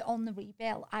 yeah. they're on the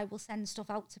rebill. I will send stuff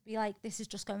out to be like, this is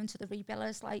just going to the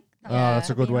rebillers. Like, Oh, that's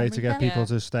a good being way on to get rebill. people Yeah.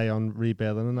 to stay on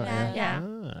rebilling and that. Yeah.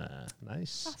 Ah,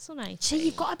 nice. That's so nice. So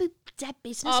you've got to be dead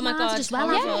business Oh my minded God, as well.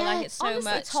 horrible. haven't you? Like, it's so Honestly,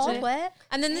 much it's hard to- work,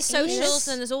 And then there's It socials, is.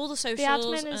 and there's all the socials. The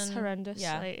admin is and horrendous.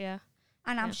 Yeah. Like, yeah.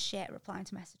 and I'm Yeah. shit at replying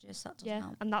to messages. That doesn't Yeah.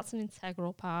 help. And that's an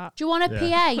integral part. Do you want a Yeah.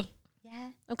 PA?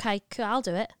 Yeah, Okay, cool. I'll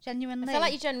do it. genuinely. I feel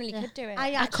like you generally Yeah. could do it.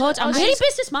 I could. I'm oh, really she's-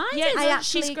 business minded. I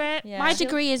she's actually- great. Yeah. My She'll-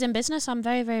 degree is in business. I'm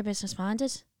very, very business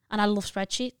minded. And I love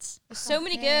spreadsheets. There's so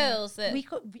many Yeah. girls that we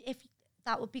could, if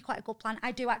that would be quite a good plan.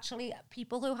 I do actually.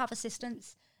 People who have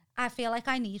assistants, I feel like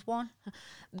I need one.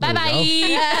 Bye There bye. you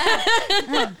See ya.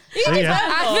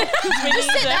 just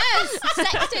sit there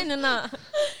sexting and that.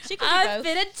 She could do I've both.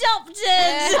 been adopted.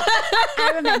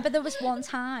 I remember there was one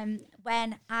time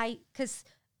when because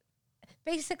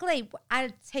basically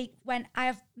when I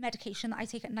have medication that I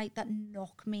take at night that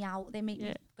knock me out. They make me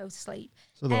Yeah. go to sleep.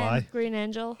 So do I. Green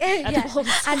Angel. Yeah.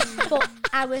 But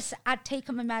I'd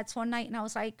taken my meds one night and I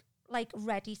was like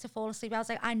ready to fall asleep. I was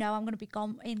like, I know I'm gonna be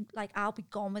gone I'll be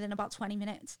gone within about 20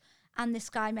 minutes. And this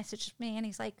guy messaged me and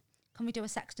he's like, can we do a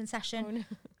sexting session? Oh, no.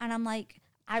 And I'm like,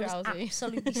 I was Drowsy.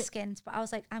 absolutely skint, but I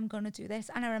was like, I'm gonna do this.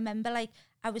 And I remember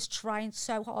I was trying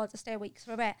so hard to stay awake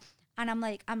through it. And I'm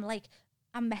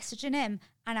messaging him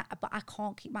but I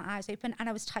can't keep my eyes open. And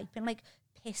I was typing like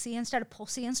pissy instead of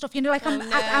pussy and stuff. You know,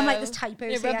 I'm like this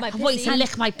typos You here. rubbed my I want you to pissy.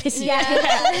 lick my pissy. Yeah,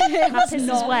 it My was piss is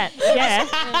not. wet. Yeah.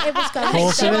 It was going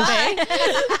Course so it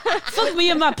is. Fuck me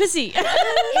and my pissy.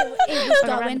 it was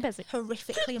Around going busy.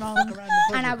 horrifically wrong.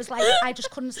 And I was like, I just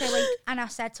couldn't stay awake. And I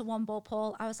said to one ball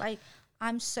Paul, I was like,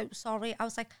 I'm so sorry. I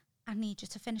was like, I need you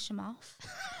to finish him off.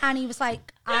 And he was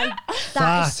like,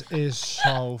 That is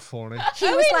so funny. he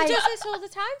Oh, was he like, does this all the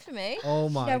time for me. Oh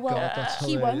my Yeah, well, God, that's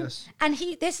he hilarious. won't.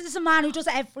 And this is a man who does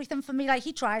everything for me. Like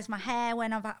he dries my hair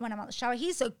when I'm at the shower.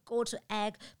 He's a good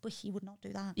egg, but he would not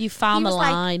do that. You found He the was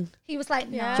like- line. He was like,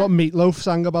 no. Yeah. That's what Meatloaf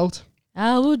sang about.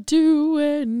 I would do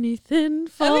anything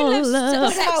for I mean,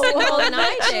 love. sexting more than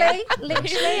I do.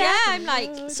 Literally, Yeah, I'm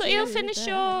like, So you'll finish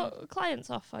your clients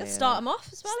off for you? start them off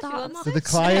as well if you Start want. 'em Do the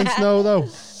clients know though?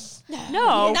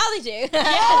 No. Now they do.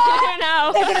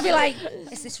 No. They're gonna be like,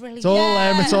 is this really? It's all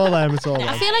them. It's all them. It's all I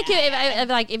them. feel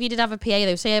like if you did have a PA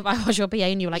though, say if I was your PA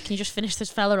and you were like, can you just finish this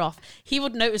fella off? He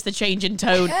would notice the change in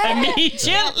tone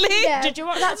immediately. Yeah. Did you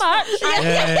watch the match?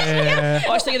 Yeah.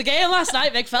 Watched the game last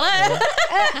night, big fella.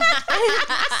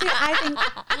 See, I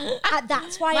think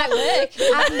that's why Might work.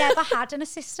 I've never had an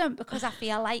assistant because I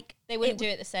feel like They wouldn't do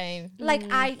it the same. like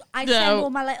I No. send all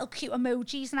my little cute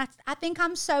emojis and I think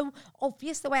I'm so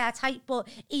obvious the way I type, but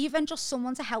even just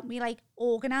someone to help me like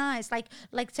organise,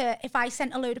 like to if I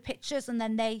sent a load of pictures and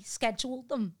then they scheduled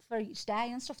them for each day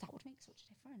and stuff, that would make such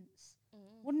a difference,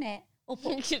 wouldn't it?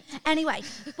 Anyway,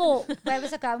 but where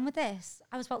was I going with this?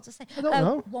 I was about to say, I don't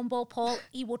know. One ball Paul,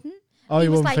 he wouldn't. Oh, he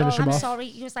you was wouldn't like, finish him I'm off? sorry.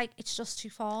 He was like, it's just too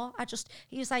far.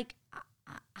 He was like,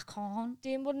 I can't.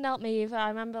 Dean wouldn't help me either. I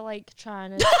remember like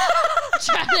trying to do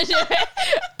it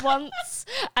once,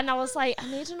 and I was like, I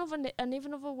need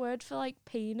another word for like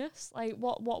penis. Like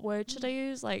what word should I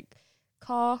use? Like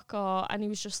cock, and he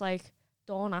was just like,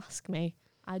 don't ask me.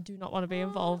 I do not want to be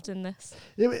involved in this.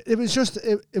 It was just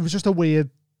a weird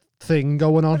thing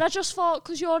going on. But I just thought,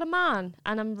 because you're a man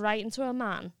and I'm writing to a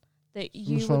man, that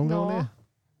you would know.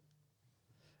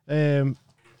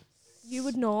 You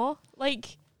would know,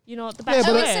 like, you know, the best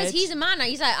Oh, word. it says he's a man.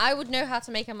 He's like, I would know how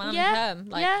to make a man come.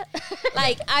 Like,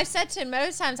 like I've said to him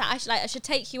most times that I should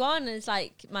take you on as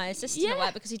like my assistant or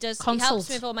whatever, because he helps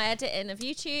me with all my editing of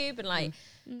YouTube and like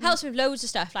helps me with loads of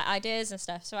stuff, like ideas and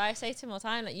stuff. So I say to him all the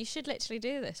time, like, you should literally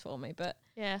do this for me. But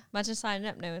imagine signing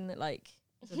up knowing that like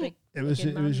it's a big. It was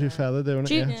your fella doing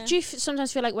it. Do you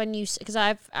sometimes feel like when you, because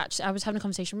I was having a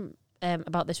conversation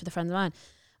about this with a friend of mine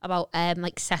about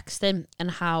like sexting and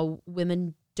how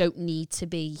women don't need to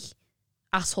be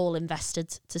at all invested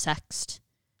to sext.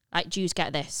 Like, do you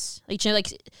get this? Like, you know,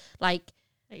 like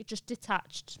just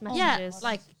detached messages. Yeah,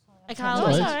 like I'll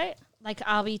alright. Like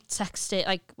I'll be texting,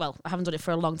 like, well, I haven't done it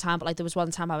for a long time, but like there was one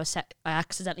time I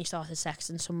accidentally started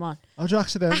sexting someone. How'd you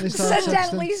accidentally start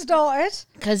Accidentally started?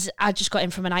 Because I just got in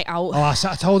from a night out. Oh, I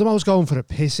told him I was going for a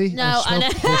pissy. No, I know.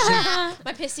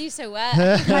 My pissy's so wet.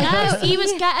 No, he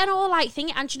was getting all like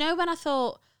thinking, and do you know when I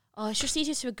thought, oh, it's just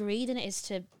easier to agree than it is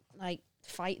to like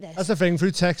fight this. That's the thing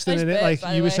through texting, isn't it? Like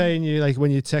you were saying, you like when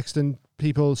you're texting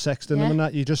people, sexting them and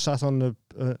that, you just sat on the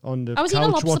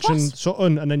couch watching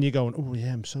something, and then you're going, oh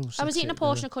yeah, I'm so sexy. I was eating a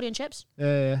portion of curry and chips.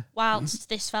 Yeah. Whilst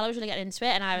this fella was really getting into it,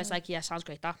 and I was like, yeah, sounds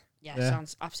great, that. Yeah,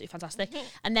 sounds absolutely fantastic.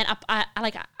 And then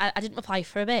I didn't reply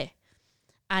for a bit,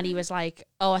 and he was like,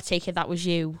 oh, I take it that was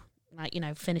you, like, you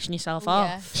know, finishing yourself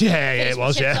off. Yeah, it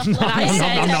was, yeah. And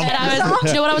I was, do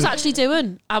you know what I was actually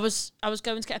doing? I was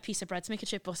going to get a piece of bread to make a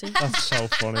chip butty. That's so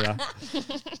funny,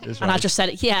 that. And I just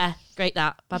said, yeah, great,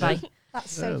 that. Bye-bye. That's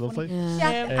so lovely. funny.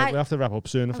 Yeah. We have to wrap up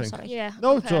soon, I think. Sorry. Yeah.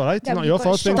 No, it's all right. It's not your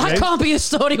fault. It's been That great. can't be the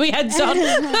story we end on.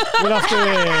 We'll have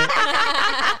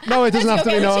to... no, it doesn't have to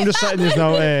be. No, I'm just letting you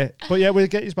know. But yeah, we'll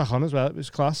get you back on as well. It was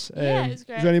class. Yeah, it was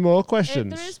great. Is there any more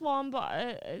questions? There is one, but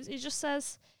it just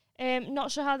says,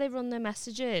 not sure how they run their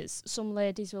messages. Some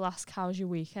ladies will ask, how's your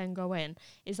weekend going?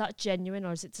 Is that genuine,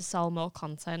 or is it to sell more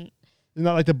content? Isn't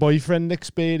that like the boyfriend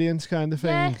experience kind of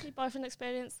thing? Yeah, boyfriend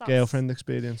experience. Girlfriend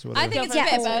experience or whatever. I think it's a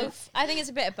bit of both. I think it's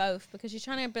a bit of both, because you're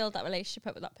trying to build that relationship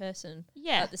up with that person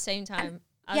at the same time.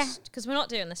 Because we're not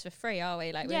doing this for free, are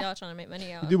we? Like, we are trying to make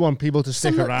money out of it. You do want people to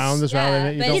stick around as well,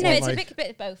 innit? But it's a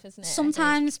bit of both, isn't it?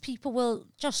 Sometimes people will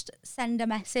just send a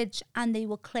message and they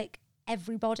will click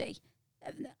everybody.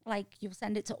 Like, you'll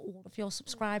send it to all of your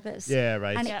subscribers. Yeah,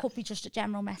 right. And it could be just a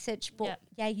general message. But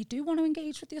you do want to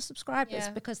engage with your subscribers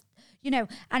because, you know,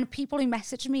 and people who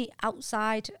message me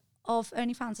outside of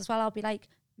OnlyFans as well, I'll be like,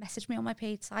 message me on my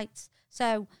paid sites.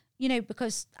 So, you know,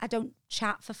 because I don't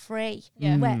chat for free.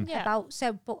 But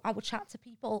I will chat to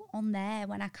people on there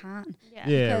when I can.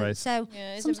 Right. So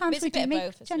sometimes we do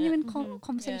make genuine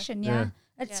conversation.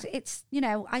 It's, you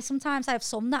know, I have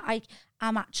some that I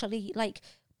am actually like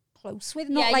close with,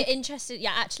 not like interested.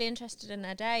 Yeah, actually interested in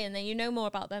their day, and then you know more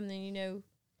about them than you know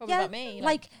probably about me.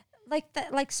 Like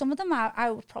some of them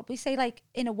I would probably say, like,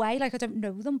 in a way, like, I don't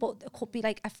know them, but it could be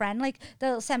like a friend. Like,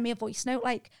 they'll send me a voice note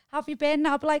like, how have you been? And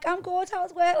I'll be like, I'm good,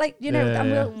 how's work? Like, you know,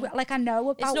 and we'll like, I know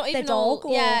about their dog.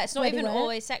 It's not even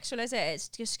always sexual, is it? It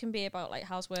just can be about like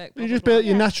how's work.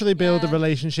 You naturally build a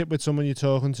relationship with someone you're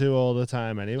talking to all the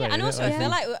time anyway. And also I feel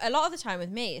like a lot of the time with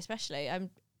me especially,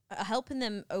 I'm helping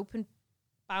them open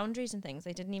boundaries and things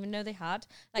they didn't even know they had.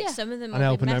 Like some of them, and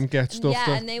helping them get stuff.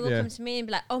 Yeah, and they will come to me and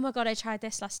be like, "Oh my god, I tried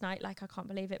this last night. Like, I can't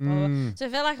believe it." So I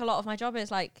feel like a lot of my job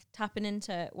is like tapping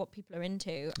into what people are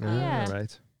into.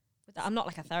 Right. I'm not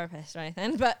like a therapist or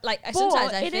anything, but like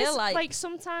sometimes I feel like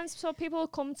sometimes so people will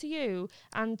come to you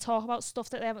and talk about stuff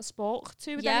that they haven't spoke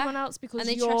to with anyone else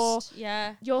because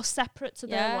you're separate to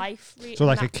their life. So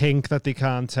like a kink that they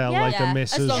can't tell, like the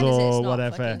missus or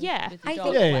whatever. I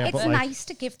think it's nice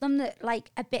to give them like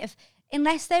a bit of,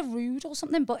 unless they're rude or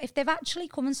something, but if they've actually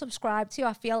come and subscribed to you,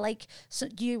 I feel like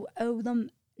you owe them.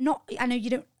 I know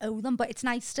you don't owe them, but it's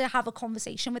nice to have a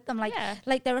conversation with them.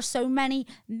 Like there are so many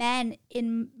men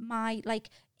in my like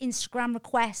Instagram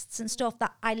requests and stuff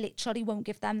that I literally won't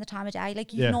give them the time of day.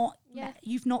 Like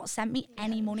you've not sent me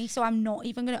any money, so I'm not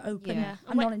even going to open.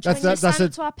 I'm not interested. When you sign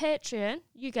up to our Patreon,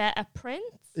 you get a print.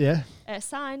 A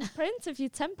signed print of your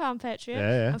 £10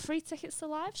 Patreon and free tickets to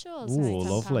live shows. Ooh,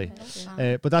 lovely.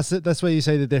 But that's where you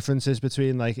say the difference is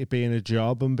between like it being a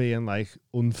job and being like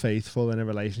unfaithful in a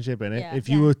relationship, innit? If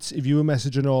you were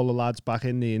messaging all the lads back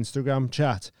in the Instagram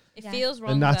chat, It feels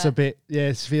wrong. And that's a bit,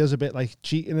 it feels a bit like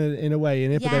cheating in a way,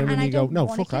 innit? But Yeah, then when and I you go, don't no,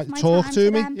 wanna fuck that, give my talk time to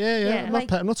to me. them. Yeah. Yeah.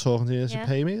 I'm not talking to you, so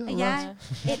pay me. Yeah,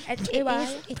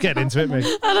 it's Getting into it, mate. It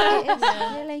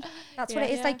is, really. That's what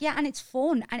it is. Yeah. Like, and it's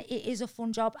fun, and it is a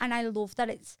fun job, and I love that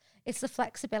it's the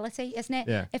flexibility, isn't it?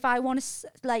 Yeah. If I want to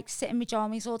like sit in my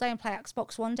jammies all day and play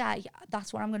Xbox one day,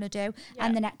 that's what I'm going to do, Yeah.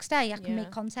 and the next day I can Yeah.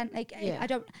 make content. Like, I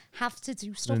don't have to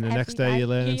do stuff. And the every next day you're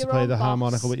learning to You're play your the own boss.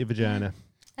 harmonica with your vagina.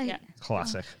 Yeah.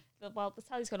 Classic. Well, the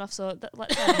tally's gone off, so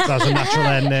let's That's a natural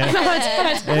end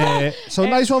there. So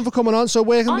nice one for coming on. So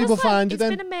where can people find you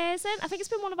then? It's been amazing. I think it's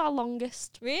been one of our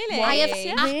longest. Really? I have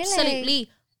Really? absolutely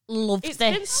loved It's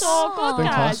this. been so good, It's been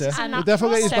guys. class, yeah. It's been We'll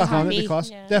definitely get you so back on it happy.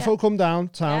 because Yeah. definitely come down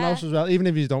townhouse as well, even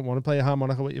if you don't want to play a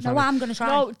harmonica with your No, family. I'm going to try.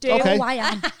 No, do. Okay. Oh, I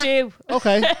am. Do.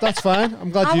 Okay, that's fine. I'm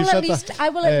glad you said that. I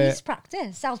will at least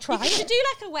practice. I'll try You should it. do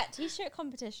like a wet t-shirt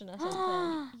competition or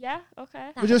something. Yeah,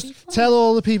 okay. But just tell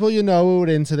all the people you know who are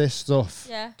into this stuff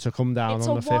Yeah. to come down It's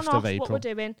on a the 5th one-off of what April. we're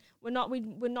doing. We're not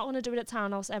going to do it at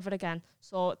Townhouse ever again.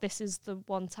 So this is the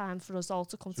one time for us all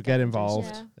to come So together. get and do involved.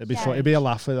 something. It'd be Yeah. fun. It'd be a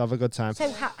laugh. We'll have a good time.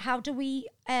 So how do we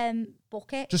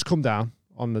book it? Just come down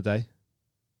on the day.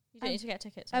 You don't need to get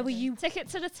tickets. Were you? Ticket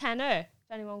to the tenner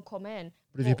if anyone come in.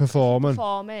 But if you're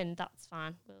performing, That's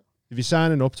fine. if you're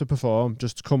signing up to perform,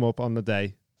 just come up on the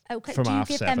day. Okay. From Do you half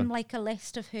give 7. them like a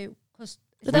list of who? Because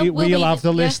We'll have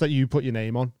the list that you put your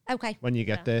name on okay, when you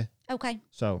get there. okay,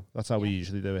 So that's how we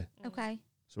usually do it. okay.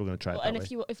 So we're going to try it Well, that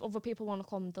and way. if other people want to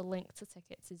come, the link to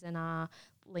tickets is in our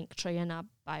link tree in our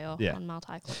bio Yeah. on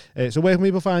Maltai Club. So where can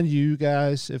people find you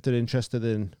guys if they're interested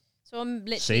in So I'm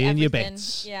literally seeing your everything.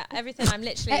 bits? Yeah, everything. I'm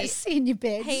literally Seeing your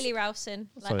bids. Hayley Rowson.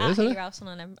 That's Like what it is, isn't Hayley it?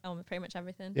 Rowson on pretty much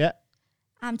everything. Yeah.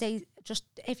 I'm just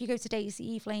if you go to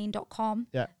daisyevelaine.com.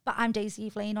 Yeah. But I'm Daisy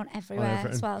Evelaine on everywhere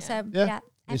everything. as well. Yeah. So Yeah. yeah.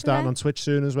 You're starting on Twitch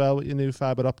soon as well with your new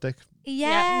fibre optic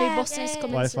Yeah. New buses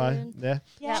coming Wi-Fi. soon. Yeah.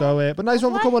 Yeah. So, but nice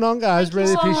one for coming on, guys. Really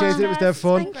so appreciate it. It was dead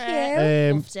fun. Thank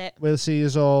you. Loved it. We'll see you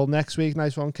all next week.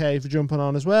 Nice one, Kay, for jumping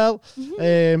on as well.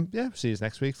 Yeah, see you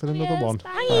next week for another one.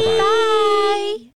 Bye. Bye-bye. Bye.